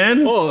judging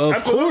men? Oh,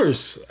 of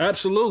course.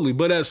 Absolutely.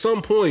 But at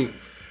some point,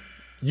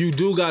 you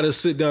do got to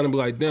sit down and be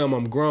like, damn,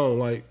 I'm grown.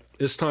 Like,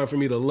 it's time for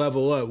me to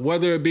level up.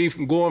 Whether it be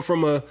from going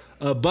from a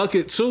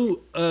bucket to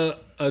a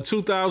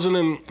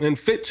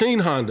 2015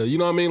 Honda. You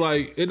know what I mean?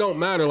 Like, it don't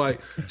matter.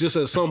 Like, just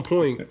at some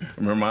point.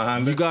 Remember my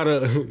Honda? You got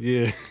to,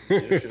 yeah.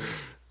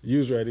 You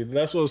was ready.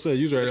 That's what I said.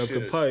 You was ready up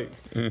the pipe.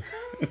 It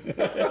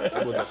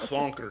was a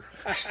clunker.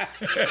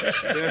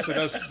 Yeah, so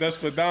that's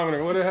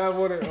speedometer. What did it have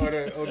on it? Or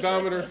the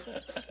odometer?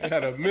 It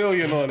had 1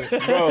 million on it.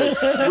 Bro,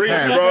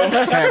 Reese, bro.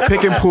 Had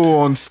pick and pull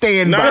on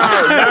standby.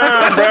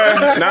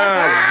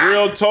 Nah,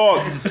 real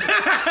talk. Bro,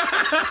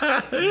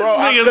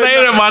 niggas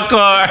hated my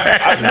car.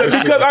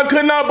 Because I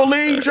could not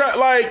believe,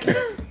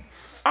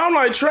 I'm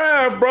like,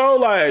 Trav, bro,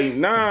 like,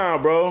 nah,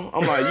 bro.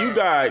 I'm like, you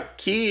got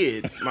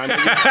kids, my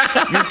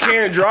nigga. You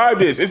can't drive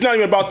this. It's not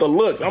even about the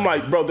looks. I'm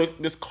like, bro,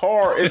 this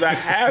car is a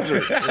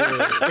hazard.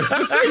 It's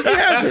a safety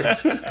hazard.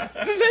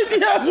 It's a safety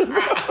hazard,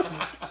 bro.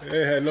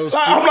 It had no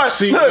I'm like,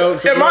 seat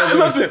look, notes.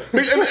 Listen,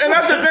 and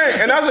that's the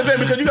thing. And that's the thing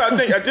because you gotta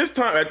think at this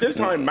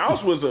time,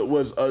 Mouse was a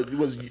baby. You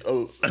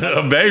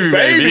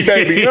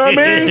know what I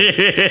mean?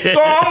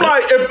 So I'm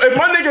like, if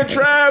my nigga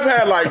Trav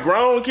had like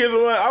grown kids,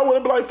 I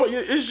wouldn't be like, fuck,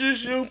 it's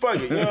just you, fuck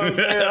it. You know what I'm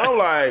saying? I'm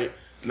like,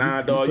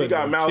 nah, dog, you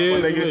got Mouse, my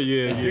nigga.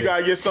 Yeah. You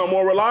gotta get something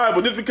more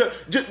reliable. Just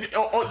because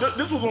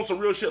this was on some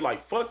real shit.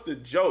 Like, fuck the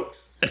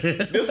jokes.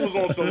 This was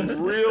on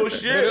some real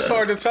shit. And it's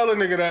hard to tell a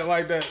nigga that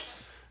like that.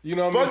 You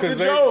know what I mean? Fuck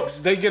the jokes.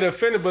 They get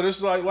offended, but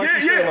it's like you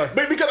said, like,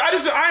 but because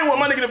I ain't want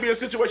my nigga to be in a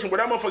situation where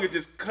that motherfucker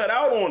just cut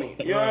out on him.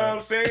 You know what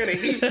I'm saying? And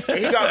he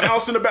got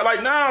Mouse in the back.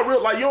 Like, nah,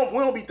 real, like we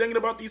don't be thinking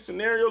about these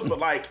scenarios, but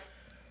like,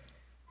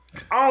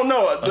 I don't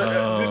know.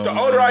 Just the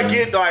older I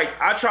get,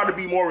 like, I try to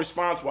be more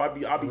responsible. I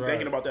be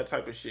thinking about that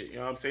type of shit. You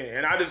know what I'm saying?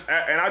 And I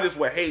just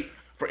would hate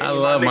for any I of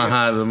love my niggas.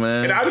 Honda,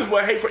 man. And I just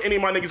would hate for any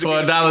of my niggas to be in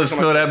a $4 situation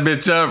fill like that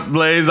bitch up,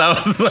 Blaze. I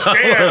was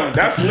Damn,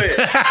 that's lit.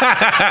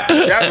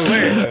 That's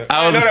lit.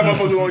 I was- know that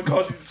motherfucker only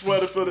cost you $12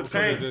 to fill the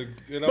tank.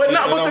 But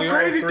the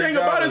crazy thing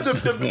about it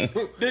is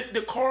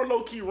the car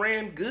low key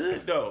ran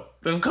good though.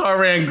 The car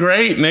ran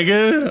great,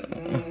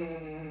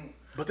 nigga.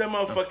 But that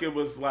motherfucker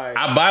was like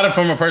I bought it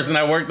from a person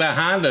that worked at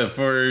Honda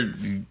for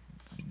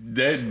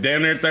damn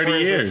near 30 Friends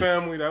and years.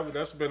 family,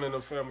 that's been in the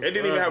family. it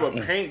didn't even have forever.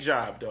 a paint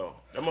job though.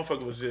 That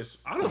motherfucker was just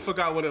I don't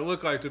forgot what it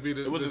looked like to be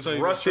the. it was to just tell you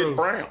the rusted truth.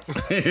 brown.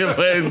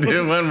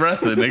 It wasn't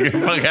rusted, nigga.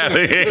 Fuck out of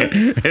here.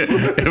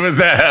 It was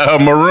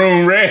that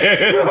maroon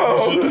red.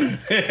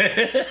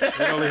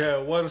 It only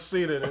had one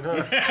seat in it,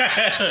 huh?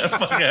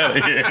 Fuck out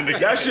of here, nigga.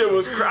 That shit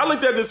was crazy. I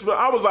looked at this,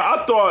 I was like,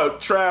 I thought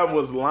Trav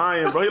was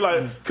lying, bro. He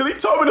like, cause he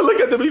told me to look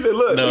at them. He said,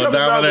 look No, how many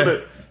miles on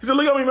Dominic. it. He said,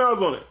 look how many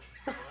miles on it.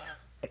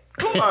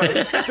 I'm like, you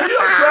know,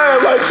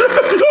 Trav, like,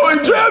 Trav, you know what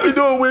Trav be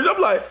doing weird. I'm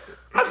like,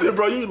 I said,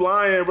 bro, you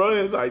lying, bro. And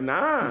it's like,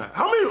 nah.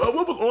 How many?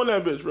 What was on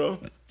that bitch, bro?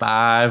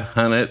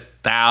 500,000.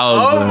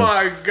 Oh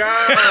my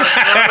god!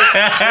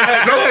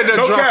 No, had to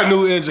no drop cap. a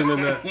new engine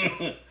in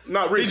that.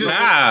 Not Reese.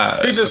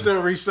 Nah, He just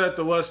didn't reset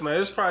the what's now.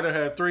 It's probably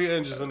had 3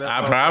 engines in that.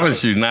 I motherfucker.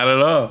 promise you, not at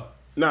all.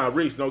 Nah,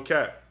 Reese, no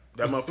cap.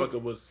 That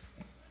motherfucker was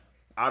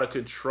out of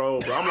control,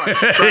 bro. I'm like,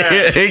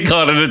 Trav. He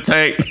called it a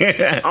tank.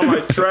 I'm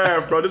like,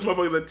 Trav, bro. This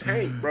motherfucker's a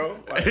tank, bro.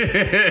 Like,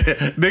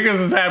 Niggas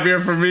is happier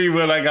for me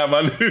when I got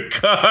my new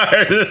car.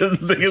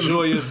 Niggas,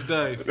 Joyous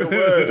day. it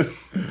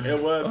was.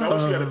 It was. Man, I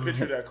wish you had a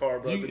picture of that car,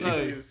 bro. You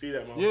hey, didn't see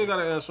that motherfucker. You ain't got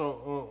to answer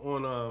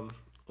on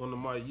the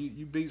mic.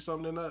 You beat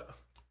something in that?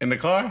 in the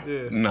car?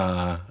 Yeah.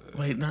 Nah.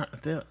 Wait, nah. I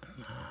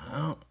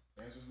don't.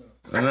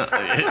 Nah.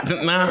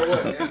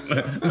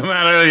 No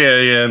matter.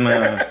 Yeah.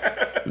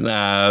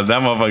 Nah.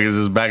 That motherfucker's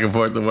just back and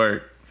forth to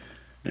work.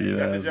 You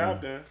Got know, the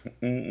job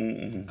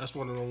done. That's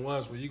one of them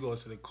ones where you go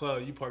to the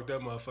club, you park that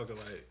motherfucker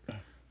like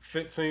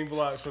 15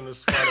 blocks from the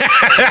spot.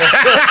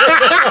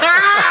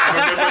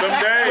 Remember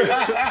them days?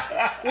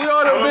 We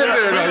all done been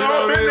there, though. We You know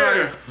all what I been mean?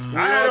 there. Like, we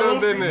I had all a done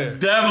been hoopty. there.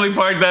 definitely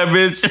park that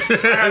bitch.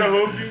 I had a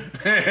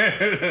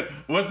hoopty.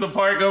 What's the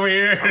park over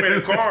here? I'm in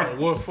the car.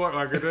 Wolf Fort,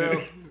 like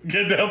Goodell.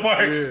 Get that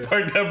park. Yeah.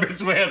 Park that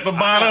bitch way at the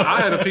bottom.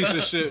 I had a piece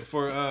of shit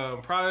for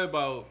probably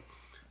about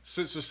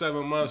 6 or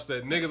 7 months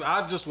that niggas,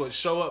 I just would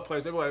show up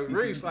places. They were like,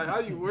 Reese, like, how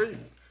you, where you?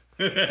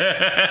 Like,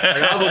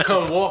 I would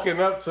come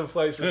walking up to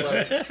places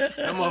like, that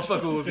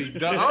motherfucker would be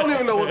done. I don't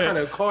even know what kind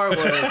of car it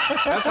was.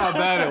 That's how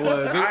bad it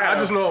was. I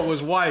just know it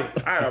was white.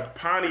 I had a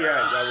Pontiac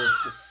that was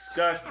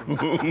disgusting.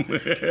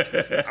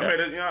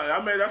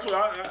 That's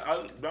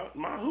what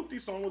my hoopty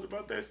song was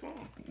about that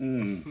song.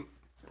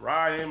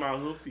 Ride in my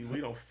hoopty,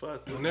 we don't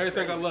fuck. And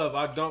everything I love,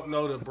 I don't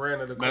know the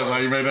brand of the car. That's why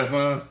you made that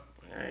song?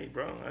 Hey,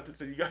 bro, I have to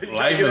tell you, gotta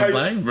Life get is out-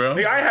 life, bro.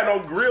 Nigga, I ain't had no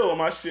grill on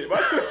my shit.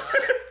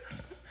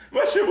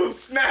 My shit was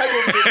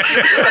snaggled to.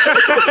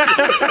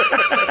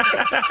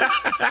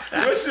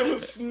 My shit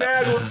was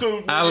snaggled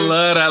to. I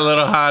love that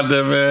little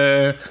Honda,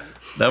 man.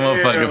 That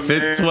motherfucker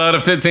man.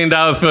 $12 to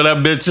 $15 fill that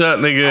bitch up,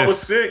 nigga. I was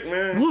sick,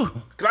 man.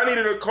 Cause I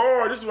needed a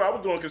car. This is what I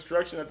was doing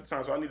construction at the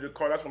time, so I needed a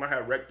car. That's when I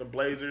had wrecked the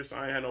Blazer, so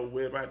I ain't had no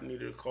whip. I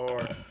needed a car.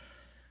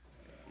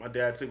 My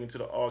dad took me to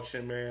the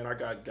auction, man. I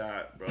got,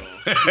 bro.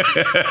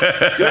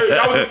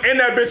 I was in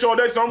that bitch all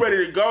day, so I'm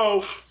ready to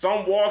go. So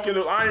I'm walking.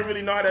 I didn't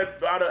really know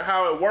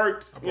how it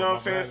worked. You know what I'm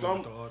saying? So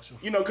I'm, cause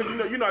you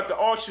know at the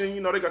auction,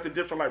 they got the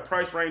different like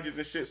price ranges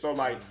and shit. So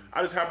like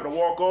I just happened to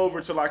walk over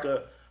to like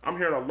I'm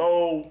hearing a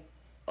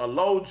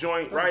low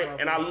joint, right?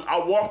 And I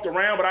walked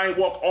around, but I ain't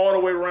walk all the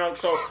way around.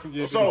 So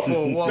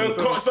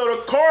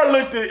the car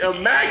looked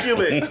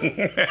immaculate,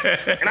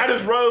 and I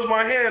just rose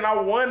my hand and I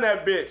won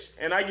that bitch.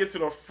 And I get to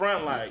the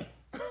front like,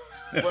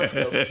 what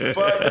the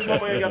fuck? This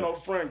motherfucker ain't got no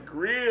front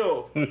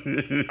grill. I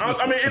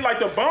mean, it like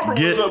the bumper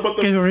was up, but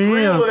the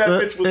grill of that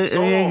bitch was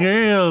gone.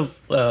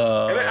 Grills.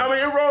 And I mean,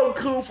 it rolled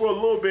cool for a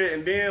little bit,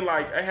 and then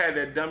like I had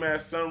that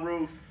dumbass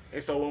sunroof.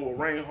 And so when it would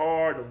rain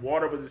hard, the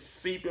water would just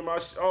seep in my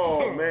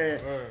oh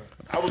man.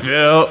 I was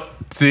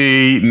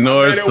Filthy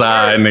north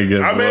side,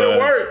 nigga. I made boy. it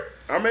work.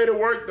 I made it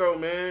work though,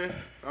 man.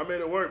 I made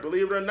it work.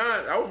 Believe it or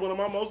not, that was one of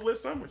my most lit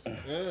summers.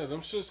 Yeah,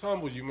 them shits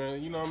humble you,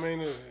 man. You know what I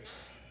mean?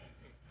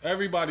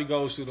 Everybody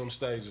goes through them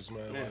stages,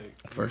 man.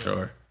 Like, For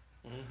sure.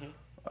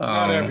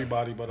 not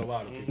everybody, but a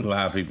lot of people. A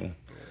lot of people.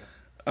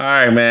 All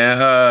right,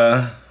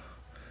 man.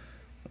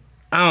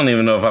 I don't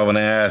even know if I want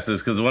to ask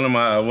this because one of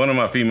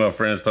my female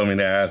friends told me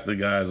to ask the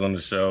guys on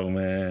the show,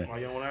 man. Why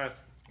you don't want to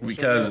ask?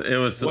 Because it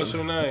was. What's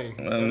her name?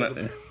 I'm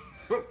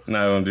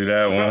not gonna do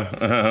that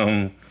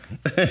one.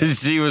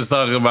 She was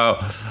talking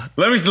about.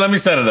 Let me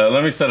set it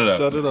up.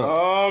 Shut it up.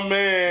 Oh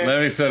man.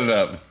 Let me set it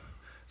up.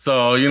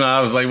 So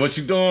I was like, "What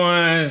you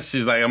doing?"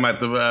 She's like, "I'm at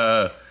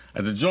the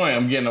joint.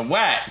 I'm getting a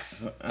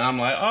wax." And I'm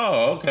like,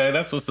 "Oh, okay,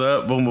 that's what's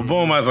up." Boom, boom,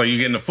 boom. I was like, "You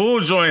getting the full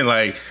joint,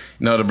 like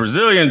the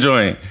Brazilian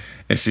joint?"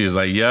 And she was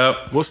like,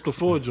 "Yep." What's the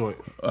full joint?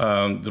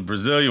 The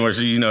Brazilian where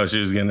she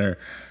was getting her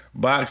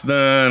box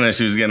done and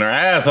she was getting her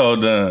asshole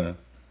done.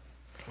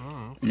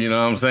 You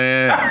know what I'm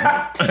saying?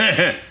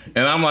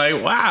 And I'm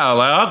like, wow,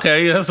 like,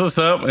 okay, that's what's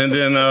up. And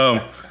then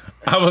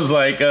I was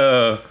like,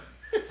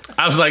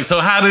 so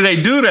how do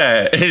they do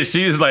that? And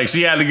she was like,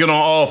 she had to get on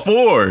all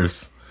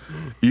fours.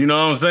 You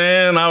know what I'm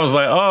saying? I was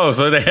like, oh,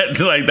 so they had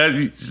to, like,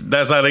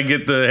 that's how they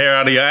get the hair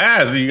out of your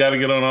ass. You got to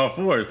get on all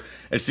fours.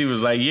 And she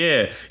was like,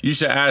 yeah, you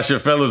should ask your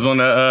fellas on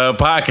the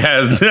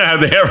podcast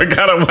have they ever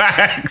got a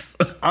wax.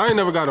 I ain't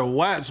never got a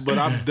wax, but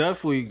I've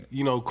definitely,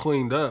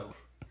 cleaned up.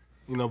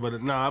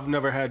 But no, I've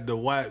never had the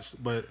wax.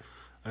 But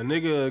a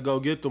nigga go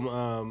get them.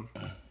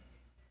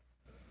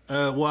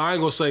 Well, I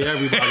ain't gonna say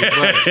everybody,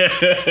 but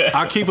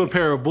I keep a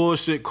pair of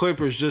bullshit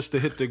clippers just to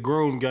hit the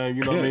groom game.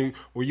 You know what I mean?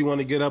 Where you want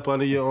to get up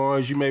under your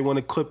arms, you may want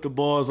to clip the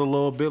balls a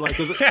little bit, like,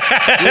 'cause you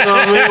know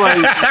what I mean?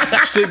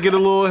 Like, shit get a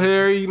little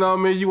hairy. You know what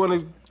I mean? You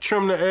want to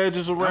trim the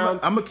edges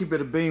around. I'm gonna keep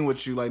it a bean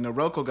with you. Like,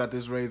 Norelco got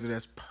this razor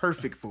that's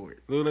perfect for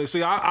it.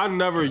 See, I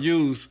never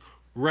use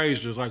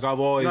razors. Like, I've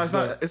always. No, it's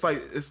not. It's like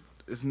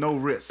it's no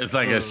risk. It's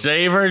like a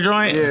shaver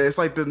joint. Yeah, it's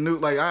like the new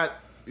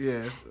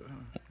yeah.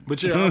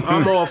 But yeah,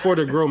 I'm all for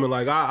the grooming.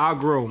 Like, I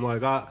groom.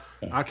 Like, I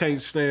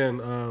can't stand,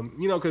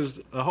 because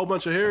a whole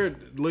bunch of hair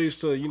leads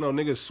to,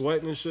 niggas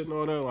sweating and shit and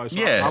all that. Like, so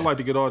yeah. I like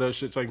to get all that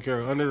shit taken care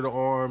of. Under the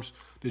arms,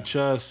 the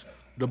chest,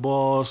 the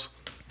balls.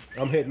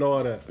 I'm hitting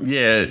all that.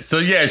 Yeah. So,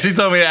 yeah, she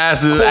told me to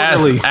ask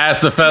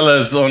the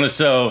fellas on the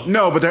show.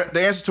 No, but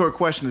the answer to her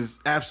question is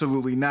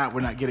absolutely not.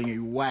 We're not getting a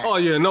wax. Oh,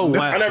 yeah, no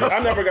wax. I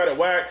never got it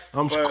waxed.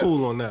 I'm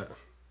cool on that.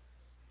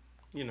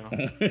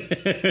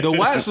 The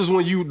wax is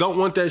when you don't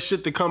want that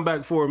shit to come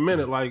back for a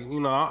minute. Like,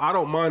 I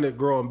don't mind it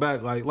growing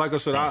back. Like I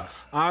said,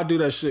 I do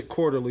that shit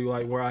quarterly,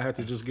 like where I have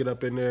to just get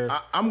up in there.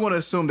 I'm going to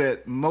assume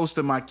that most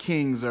of my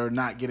kings are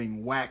not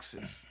getting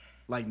waxes,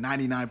 like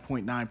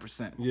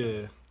 99.9%.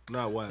 Yeah,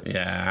 not wax.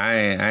 Yeah, I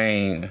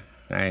ain't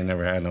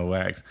never had no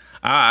wax.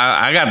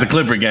 I got the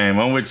clipper game.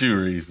 I'm with you,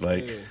 Reese.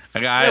 Like,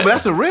 yeah, but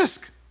that's a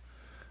risk.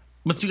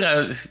 But you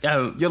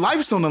got your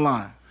life's on the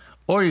line.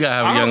 Or you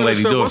gotta have a young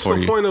lady do it for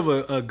you. What's the point of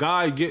a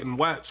guy getting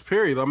waxed,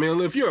 period? I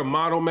mean, if you're a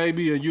model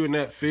maybe or you in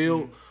that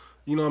field,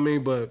 you know what I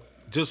mean? But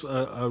just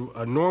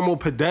a normal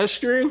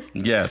pedestrian?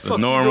 Yes, a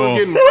normal.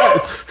 Getting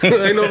waxed.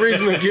 Ain't no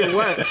reason to get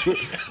waxed. You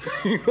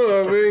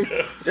know what I mean?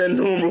 That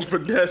normal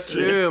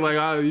pedestrian. Yeah,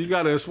 like you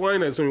gotta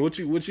explain that to me. What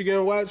you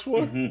getting waxed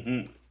for?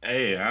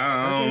 Hey,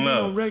 I don't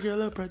know.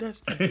 Regular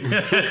pedestrian.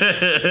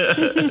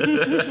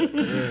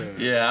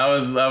 Yeah,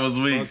 I was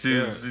weak.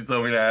 She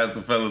told me to ask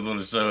the fellas on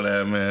the show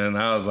that, man.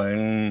 I was like,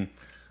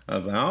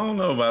 I don't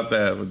know about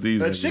that. But these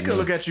that chick could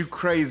look at you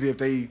crazy if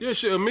they. Yeah,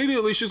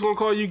 immediately she's gonna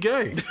call you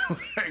gay.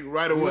 Like,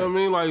 right away. You know what I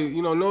mean? Like,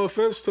 no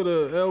offense to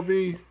the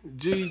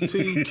LBGTQ.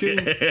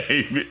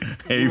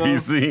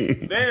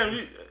 ABC.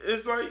 Damn,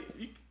 it's like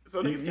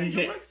so niggas can't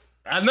get waxed.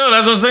 I know,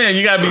 that's what I'm saying.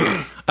 You gotta be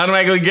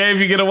automatically gay if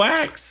you get a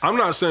wax. I'm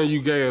not saying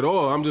you gay at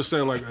all. I'm just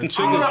saying, like, a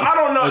chick I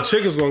don't know. A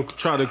chick is gonna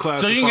try to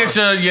classify. So you can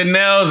get your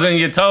nails and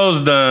your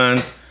toes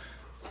done,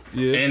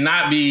 yeah, and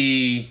not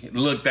be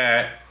looked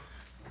at.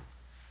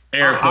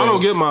 Air quotes. I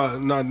don't get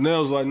my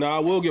nails like. I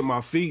will get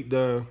my feet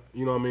done.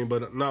 You know what I mean,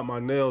 but not my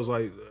nails.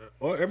 Like,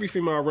 every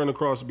female I run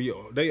across,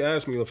 they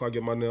ask me if I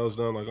get my nails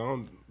done. Like, I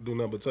don't do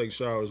nothing but take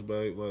showers,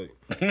 babe. Like,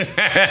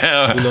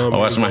 I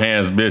wash my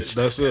hands, bitch.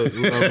 That's it.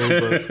 You know what I mean?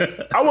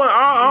 But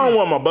I don't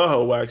want my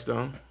butthole waxed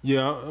done.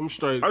 Yeah, I'm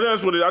straight. I think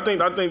that's what it.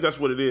 I think that's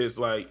what it is.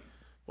 Like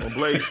when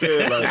Blake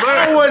said, like,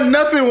 I don't want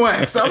nothing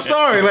waxed. I'm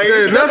sorry, like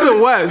it's nothing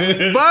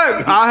waxed.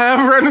 But I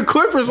have ran the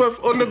clippers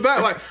on the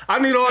back. Like, I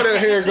need all that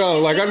hair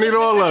gone. Like, I need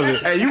all of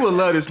it. Hey, you would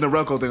love this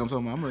Norelco thing I'm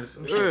talking about.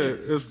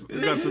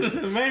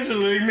 Major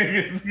league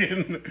niggas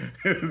getting.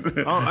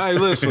 Hey,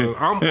 listen,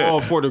 I'm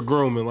all for the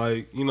grooming.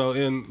 Like,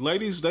 and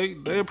ladies, they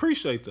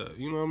appreciate that.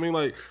 You know what I mean?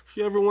 Like, if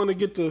you ever want to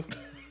get the,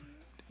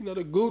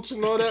 the gooch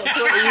and all that, you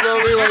know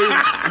what I mean?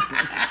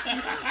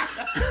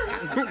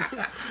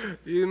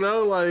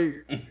 Like,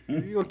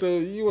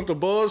 you want the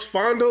balls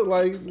fondled,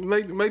 like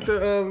make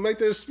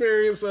the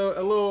experience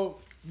a little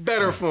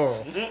better for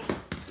them.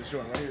 This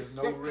joint right here is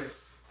no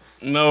risk.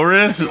 No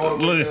risk. No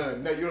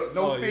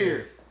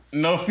fear.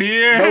 No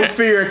fear. No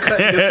fear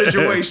cutting the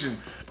situation.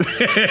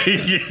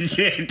 You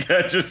can't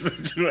cut your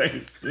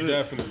situation.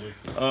 Definitely.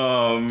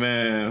 Oh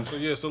man.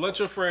 So let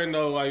your friend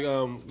know, like,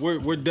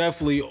 we're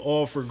definitely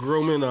all for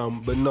grooming,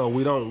 but no,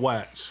 we don't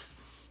wax.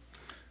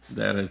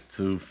 That is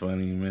too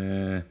funny,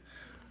 man.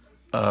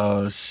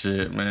 Oh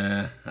shit,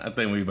 man. I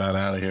think we about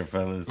out of here,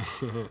 fellas.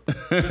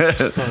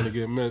 It's time to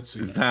get messy.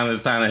 It's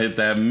time to hit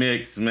that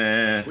mix,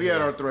 man. We at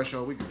our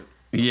threshold. We good.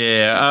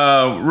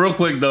 Yeah. Real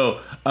quick though,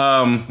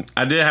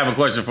 I did have a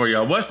question for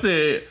y'all. What's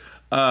the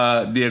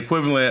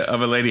equivalent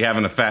of a lady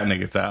having a fat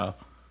nigga towel?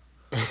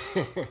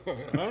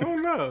 I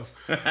don't know.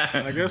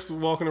 I guess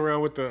walking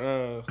around with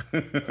the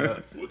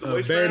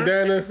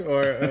bandana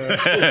or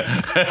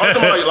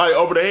like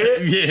over the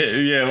head.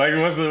 Yeah. Like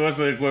what's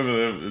the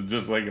equivalent of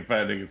just like a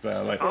fat nigga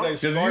towel? Like, because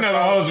the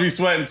hoes be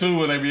sweating too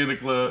when they be in the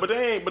club. But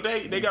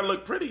they gotta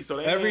look pretty. So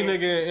every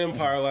nigga in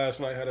Empire last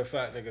night had a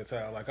fat nigga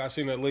towel. Like, I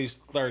seen at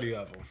least 30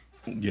 of them.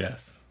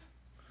 Yes.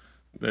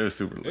 They were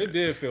super lit. It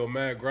did feel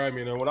mad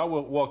grimy, and when I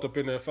walked up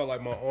in there, it felt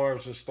like my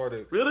arms just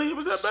started Really? It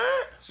was that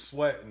bad?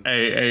 sweating.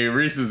 Hey,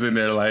 Reese is in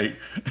there like,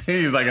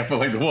 he's like, I feel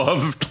like the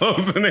walls is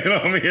closing in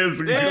on me. It's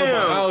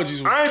Damn.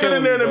 allergies was I ain't been in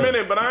killing there in me, a bro.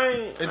 minute, but I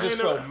ain't. It just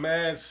felt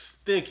mad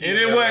sticky. And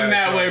it wasn't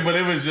that way, but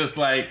it was just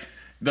like,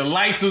 the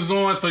lights was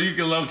on so you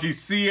can low-key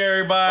see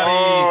everybody.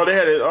 Oh, they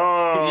had it.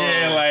 Oh.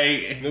 Yeah,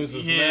 like, There was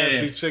this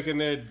nasty chick in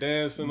there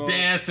dancing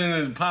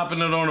and popping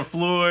it on the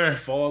floor.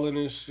 falling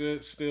and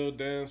shit, still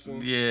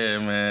dancing. Yeah,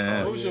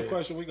 man. What was your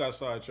question? We got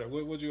sidetracked.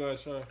 What'd you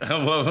ask, Sean?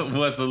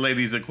 What's the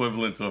lady's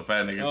equivalent to a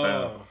fat nigga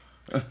town?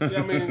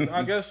 Yeah, I mean,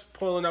 I guess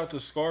pulling out the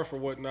scarf or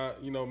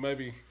whatnot,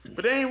 maybe.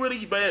 But they ain't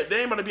really bad. They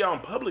ain't about to be out in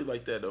public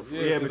like that, though.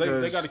 Yeah, because they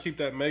because got to keep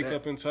that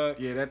makeup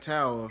intact. Yeah, that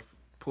towel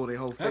pull their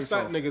whole That face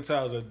fat off. nigga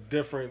towel is a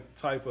different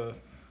type of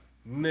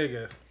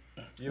nigga.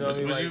 You know what I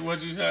mean? Like,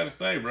 What you had to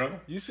say, bro?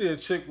 you see a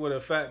chick with a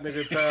fat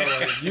nigga towel,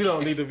 like, you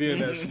don't need to be in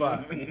that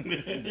spot. My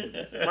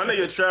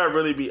nigga Trav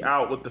really be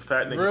out with the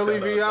fat nigga. Really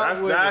tail, be though. out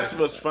with That's it.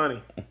 what's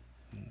funny.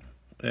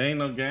 There ain't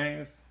no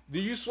games. Do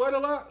you sweat a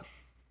lot?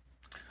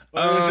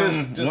 Or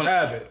it's just what-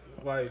 habit?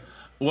 Like,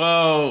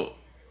 Well,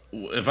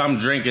 if I'm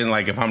drinking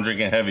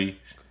heavy,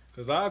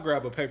 because I'll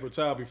grab a paper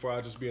towel before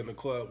I just be in the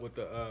club with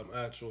the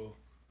actual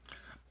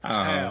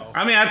towel.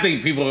 I mean, I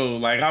think people,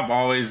 like, I've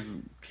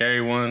always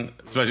carried one,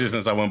 especially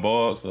since I went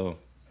bald, so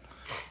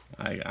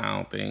I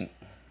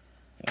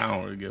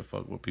don't really give a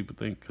fuck what people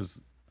think, because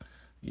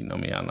you know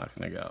me, I'll knock a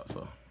nigga out,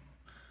 so.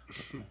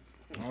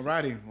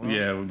 Alrighty. Well,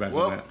 Yeah, we're back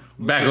on that.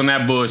 Back on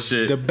that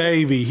bullshit. The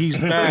baby, he's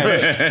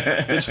back.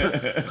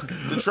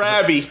 The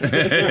Travie.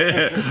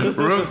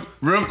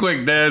 real quick,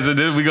 Dez, and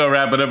then we gonna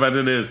wrap it up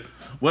after this.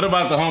 What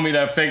about the homie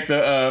that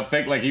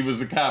faked like he was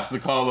the cops to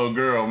call a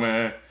girl,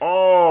 man?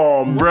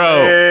 Oh,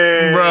 Bro.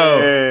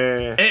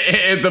 man.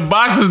 If the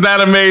box is that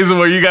amazing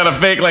where you gotta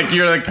fake like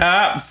you're the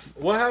cops.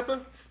 What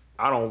happened?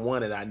 I don't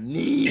want it. I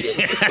need it.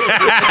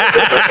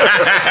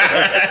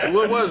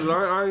 What was it?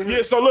 I ain't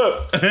Yeah. So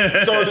look.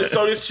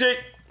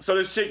 So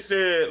this chick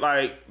said,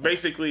 like,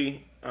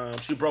 basically,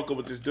 she broke up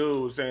with this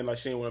dude, saying like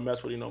she didn't want to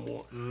mess with him no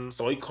more.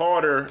 So he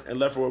called her and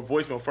left her a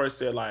voicemail. First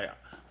said like,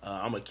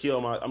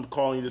 I'm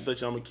calling you to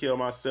such. I'm gonna kill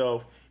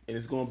myself, and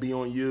it's gonna be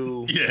on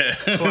you. Yeah.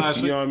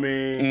 classic. You know what I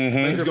mean?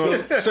 It's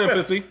gonna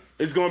Sympathy.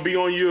 It's gonna be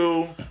on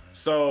you.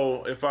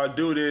 So if I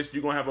do this,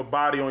 you're gonna have a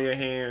body on your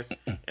hands,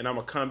 and I'm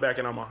gonna come back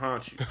and I'm gonna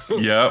haunt you.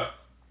 Yep.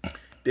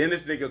 Then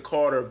this nigga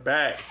called her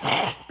back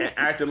and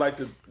acted like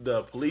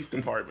the police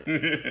department.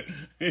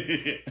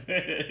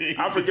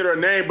 I forget her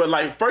name, but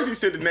like first he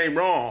said the name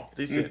wrong.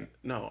 He said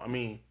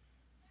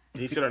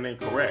he said her name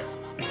correct.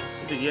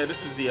 He said, yeah,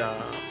 this is the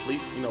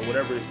police,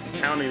 whatever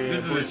county it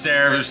is. This is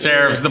the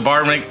sheriff's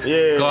department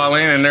Yeah.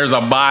 calling, and there's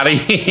a body,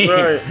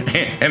 Right.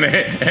 and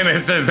it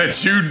says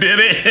that you did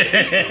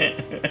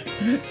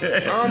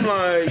it. I'm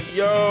like,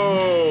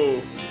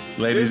 yo,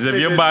 Ladies, This if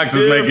your nigga box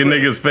is making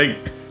different.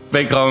 niggas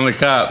fake calling the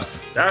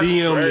cops, that's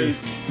DM me.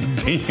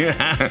 crazy.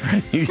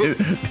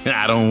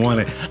 I don't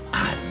want it.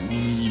 I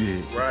need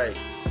it. Right.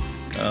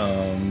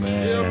 Oh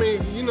man. Yeah, I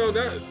mean,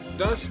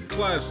 that's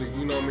classic.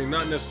 You know what I mean?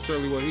 Not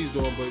necessarily what he's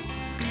doing, but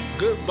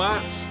good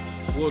bots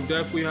will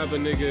definitely have a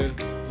nigga,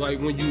 like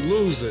when you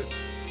lose it,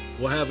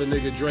 will have a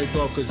nigga draped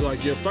off. Because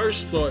like your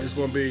first thought is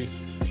going to be,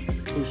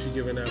 who's she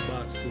giving that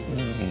box to?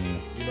 Mm-hmm.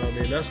 You know what I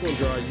mean? That's going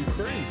to drive you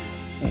crazy.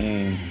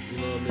 You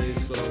know what I mean?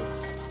 So, I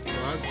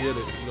get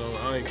it.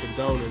 I ain't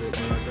condoning it,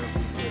 but I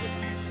definitely get it.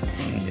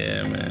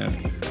 Yeah, man.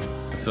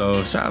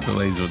 So shout out to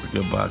ladies with the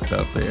good box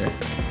out there.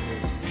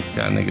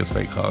 Got niggas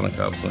fake calling the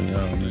cops on you.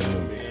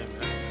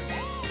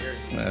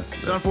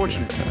 It's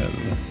unfortunate.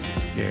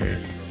 That's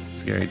a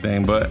scary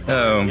thing. But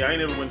Yeah, I ain't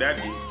never went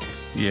that deep.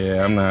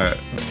 yeah, I'm not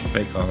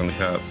fake calling the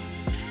cops.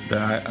 The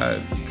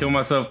I kill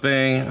myself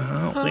thing.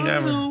 I don't think I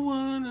ever.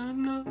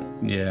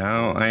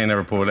 Yeah, I ain't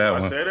never pulled that I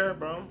one. say that,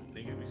 bro.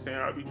 Niggas be saying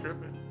I be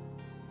tripping.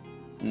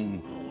 I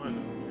don't want to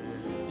know,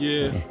 man.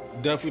 Yeah,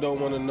 definitely don't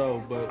want to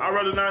know, but I'd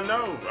rather not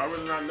know.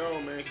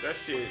 Man. That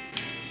shit.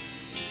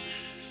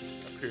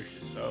 Pierce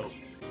your soul.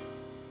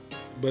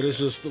 But it's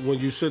just when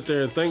you sit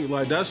there and think,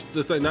 like, that's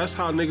the thing. That's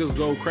how niggas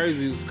go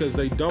crazy, is because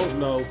they don't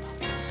know,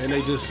 and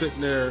they just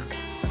sitting there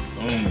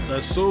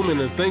assuming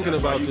and thinking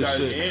That's why about you this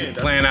gotta shit. end.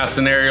 Playing out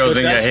scenarios But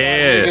in your that's why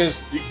head.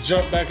 niggas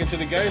jump back into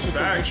the game because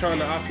Facts. you're trying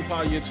to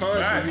occupy your time,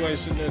 so Facts. you ain't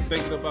sitting there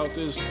thinking about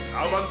this.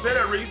 I was about to say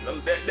that, Reese.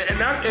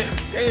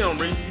 Damn,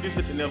 Reese, you just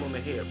hit the nail on the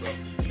head, bro.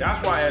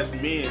 That's why as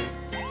men,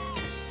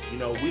 we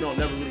don't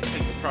never really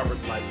take the proper,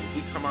 like, if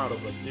we come out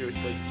of a serious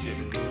relationship,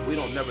 we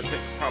don't never take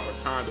the proper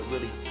time to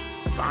really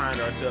find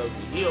ourselves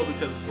and heal,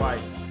 because it's like,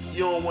 you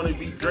don't want to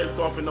be draped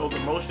off in those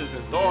emotions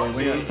and thoughts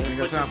Yeah, we and ain't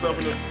got put time for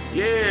yourself in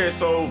the,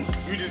 so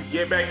you just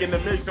get back in the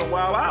mix and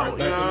wild out,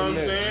 Back you know what in I'm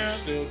the mix, saying? you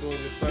still doing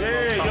your same Yeah, you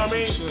know what I toxic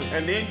mean? shit.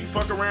 And then you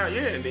fuck around,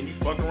 you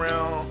start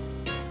around,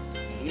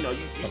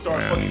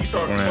 fucking, you you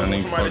start fuck fucking around, with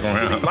you somebody fuck that you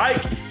really around.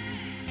 like,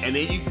 and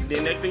then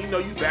next thing you know,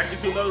 you back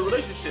into another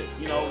relationship,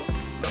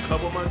 a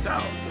couple months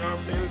out. You know what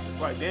I'm saying? It's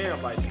just like,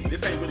 damn, like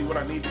this ain't really what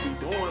I need to be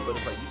doing, but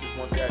it's like you just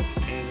want that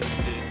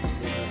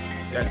companionship, you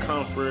want that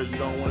comfort. You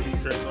don't want to be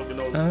dressed up in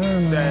those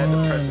sad,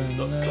 depressing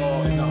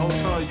thoughts. And the whole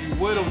time you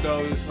with them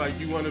though, it's like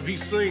you want to be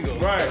single.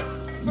 Right.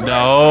 The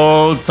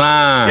whole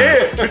time.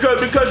 Yeah,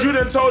 because you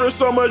done told her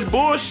so much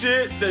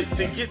bullshit to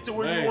get to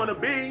where you want to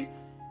be.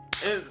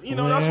 And, you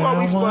know, that's why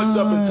we fucked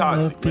up and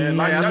toxic, man.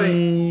 Like, I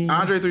think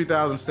Andre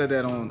 3000 said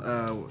that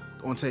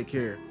on Take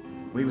Care.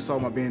 When he was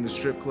talking about being in the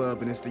strip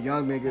club, and it's the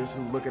young niggas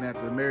who looking at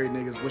the married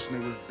niggas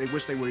wishing they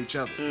wish they were each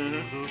other.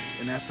 Mm-hmm.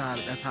 And that's how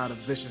the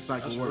vicious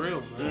cycle works.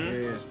 Real, man.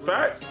 Mm-hmm.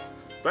 Yeah.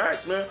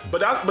 Facts, man.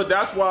 But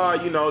that's why,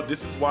 you know,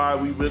 this is why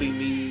we really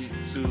need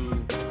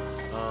to,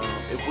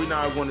 if we're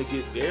not going to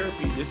get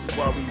therapy, this is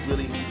why we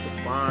really need to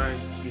find,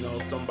 you know,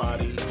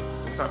 somebody,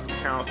 some type of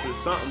counselor,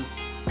 something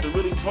to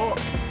really talk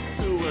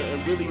to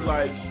and really,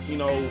 like, you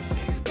know,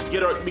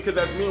 get our, because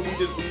as men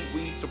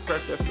we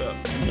suppress that stuff.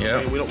 Yeah.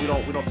 I mean, we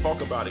don't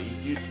talk about it.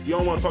 You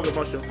don't want to talk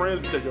about your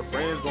friends because your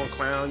friends gonna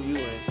clown you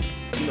and,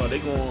 you know, they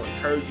gonna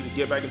encourage you to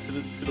get back into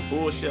the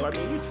bullshit. Like,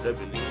 man, you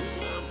tripping, man.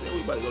 You know what I'm saying?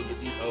 We about to go get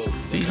these hoes.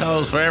 These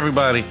hoes for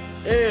everybody.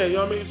 Yeah, you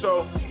know what I mean?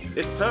 So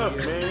it's tough,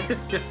 man.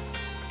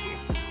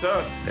 It's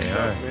tough. They It's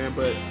are. tough, man.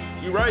 But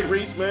you're right,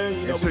 Reese, man.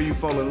 You know, Until you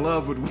fall in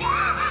love with one.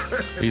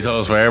 These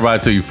hoes for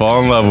everybody till you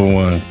fall in love with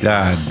one.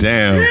 God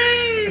damn.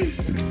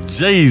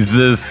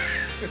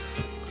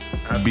 Jesus.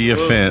 Be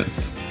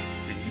offense.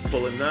 you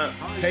pulling up.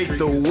 Take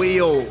the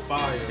wheel.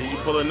 Fire. You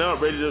pulling up,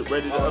 ready to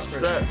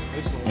upstrap.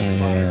 It's on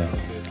fire out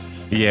there.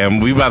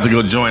 Yeah, we about to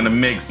go join the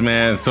mix,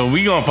 man. So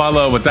we gonna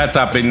follow up with that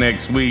topic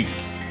next week.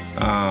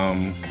 Yeah,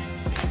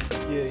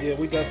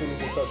 we definitely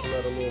can touch on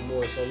that a little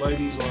more. So,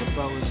 ladies or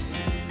fellas,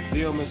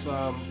 DM us,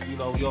 you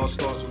know, y'all's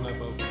thoughts on that,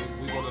 but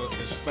we want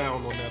to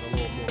expound on that a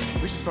little more.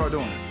 We should start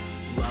doing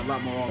it a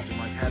lot more often.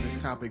 Like have this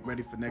topic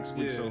ready for next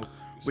week, Yeah. so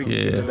we can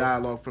get the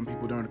dialogue from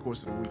people during the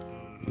course of the week.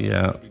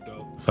 Yeah.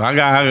 So I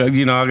got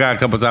a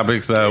couple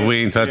topics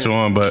we ain't touch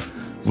on, but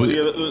So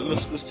yeah,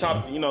 let's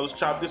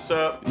chop this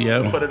up.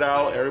 Yeah. Put it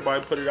out.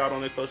 Everybody put it out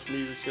on their social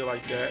media, shit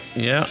like that.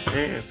 yeah.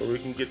 Yeah, so we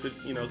can get the,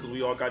 you know, because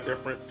we all got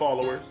different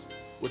followers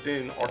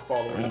within our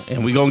followers.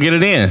 And we gonna get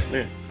it in.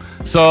 Yeah.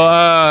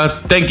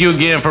 So thank you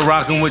again for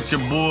rocking with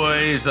your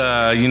boys.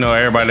 You know,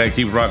 everybody that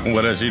keeps rocking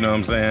with us, you know what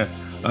I'm saying?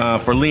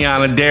 For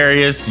Leon and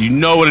Darius, you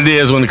know what it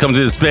is when it comes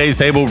to the space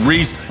table.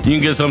 Reese, you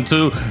can get some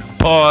too.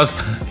 Pause.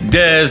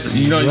 Des,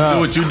 you know, you do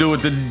what you do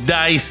with the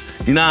dice.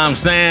 You know what I'm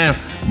saying?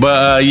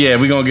 But yeah,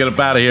 we gonna get up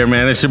out of here,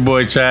 man. It's your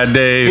boy Chad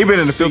Dave. He been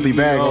in the filthy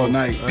bag all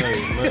night.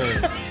 Hey,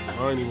 man, I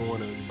don't even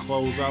want to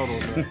close out on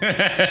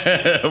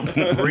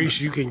that.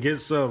 Reese, you can get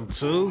some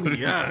too?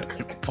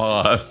 Yuck.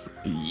 Pause.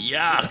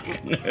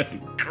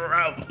 Yuck.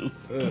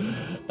 Gross.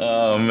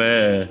 Oh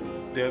man.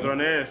 There's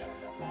our ass.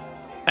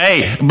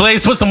 Hey,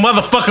 Blaze, put some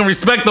motherfucking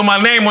respect on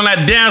my name on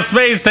that damn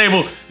space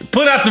table.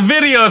 Put out the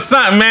video or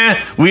something, man.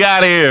 We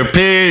out of here.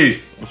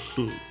 Peace.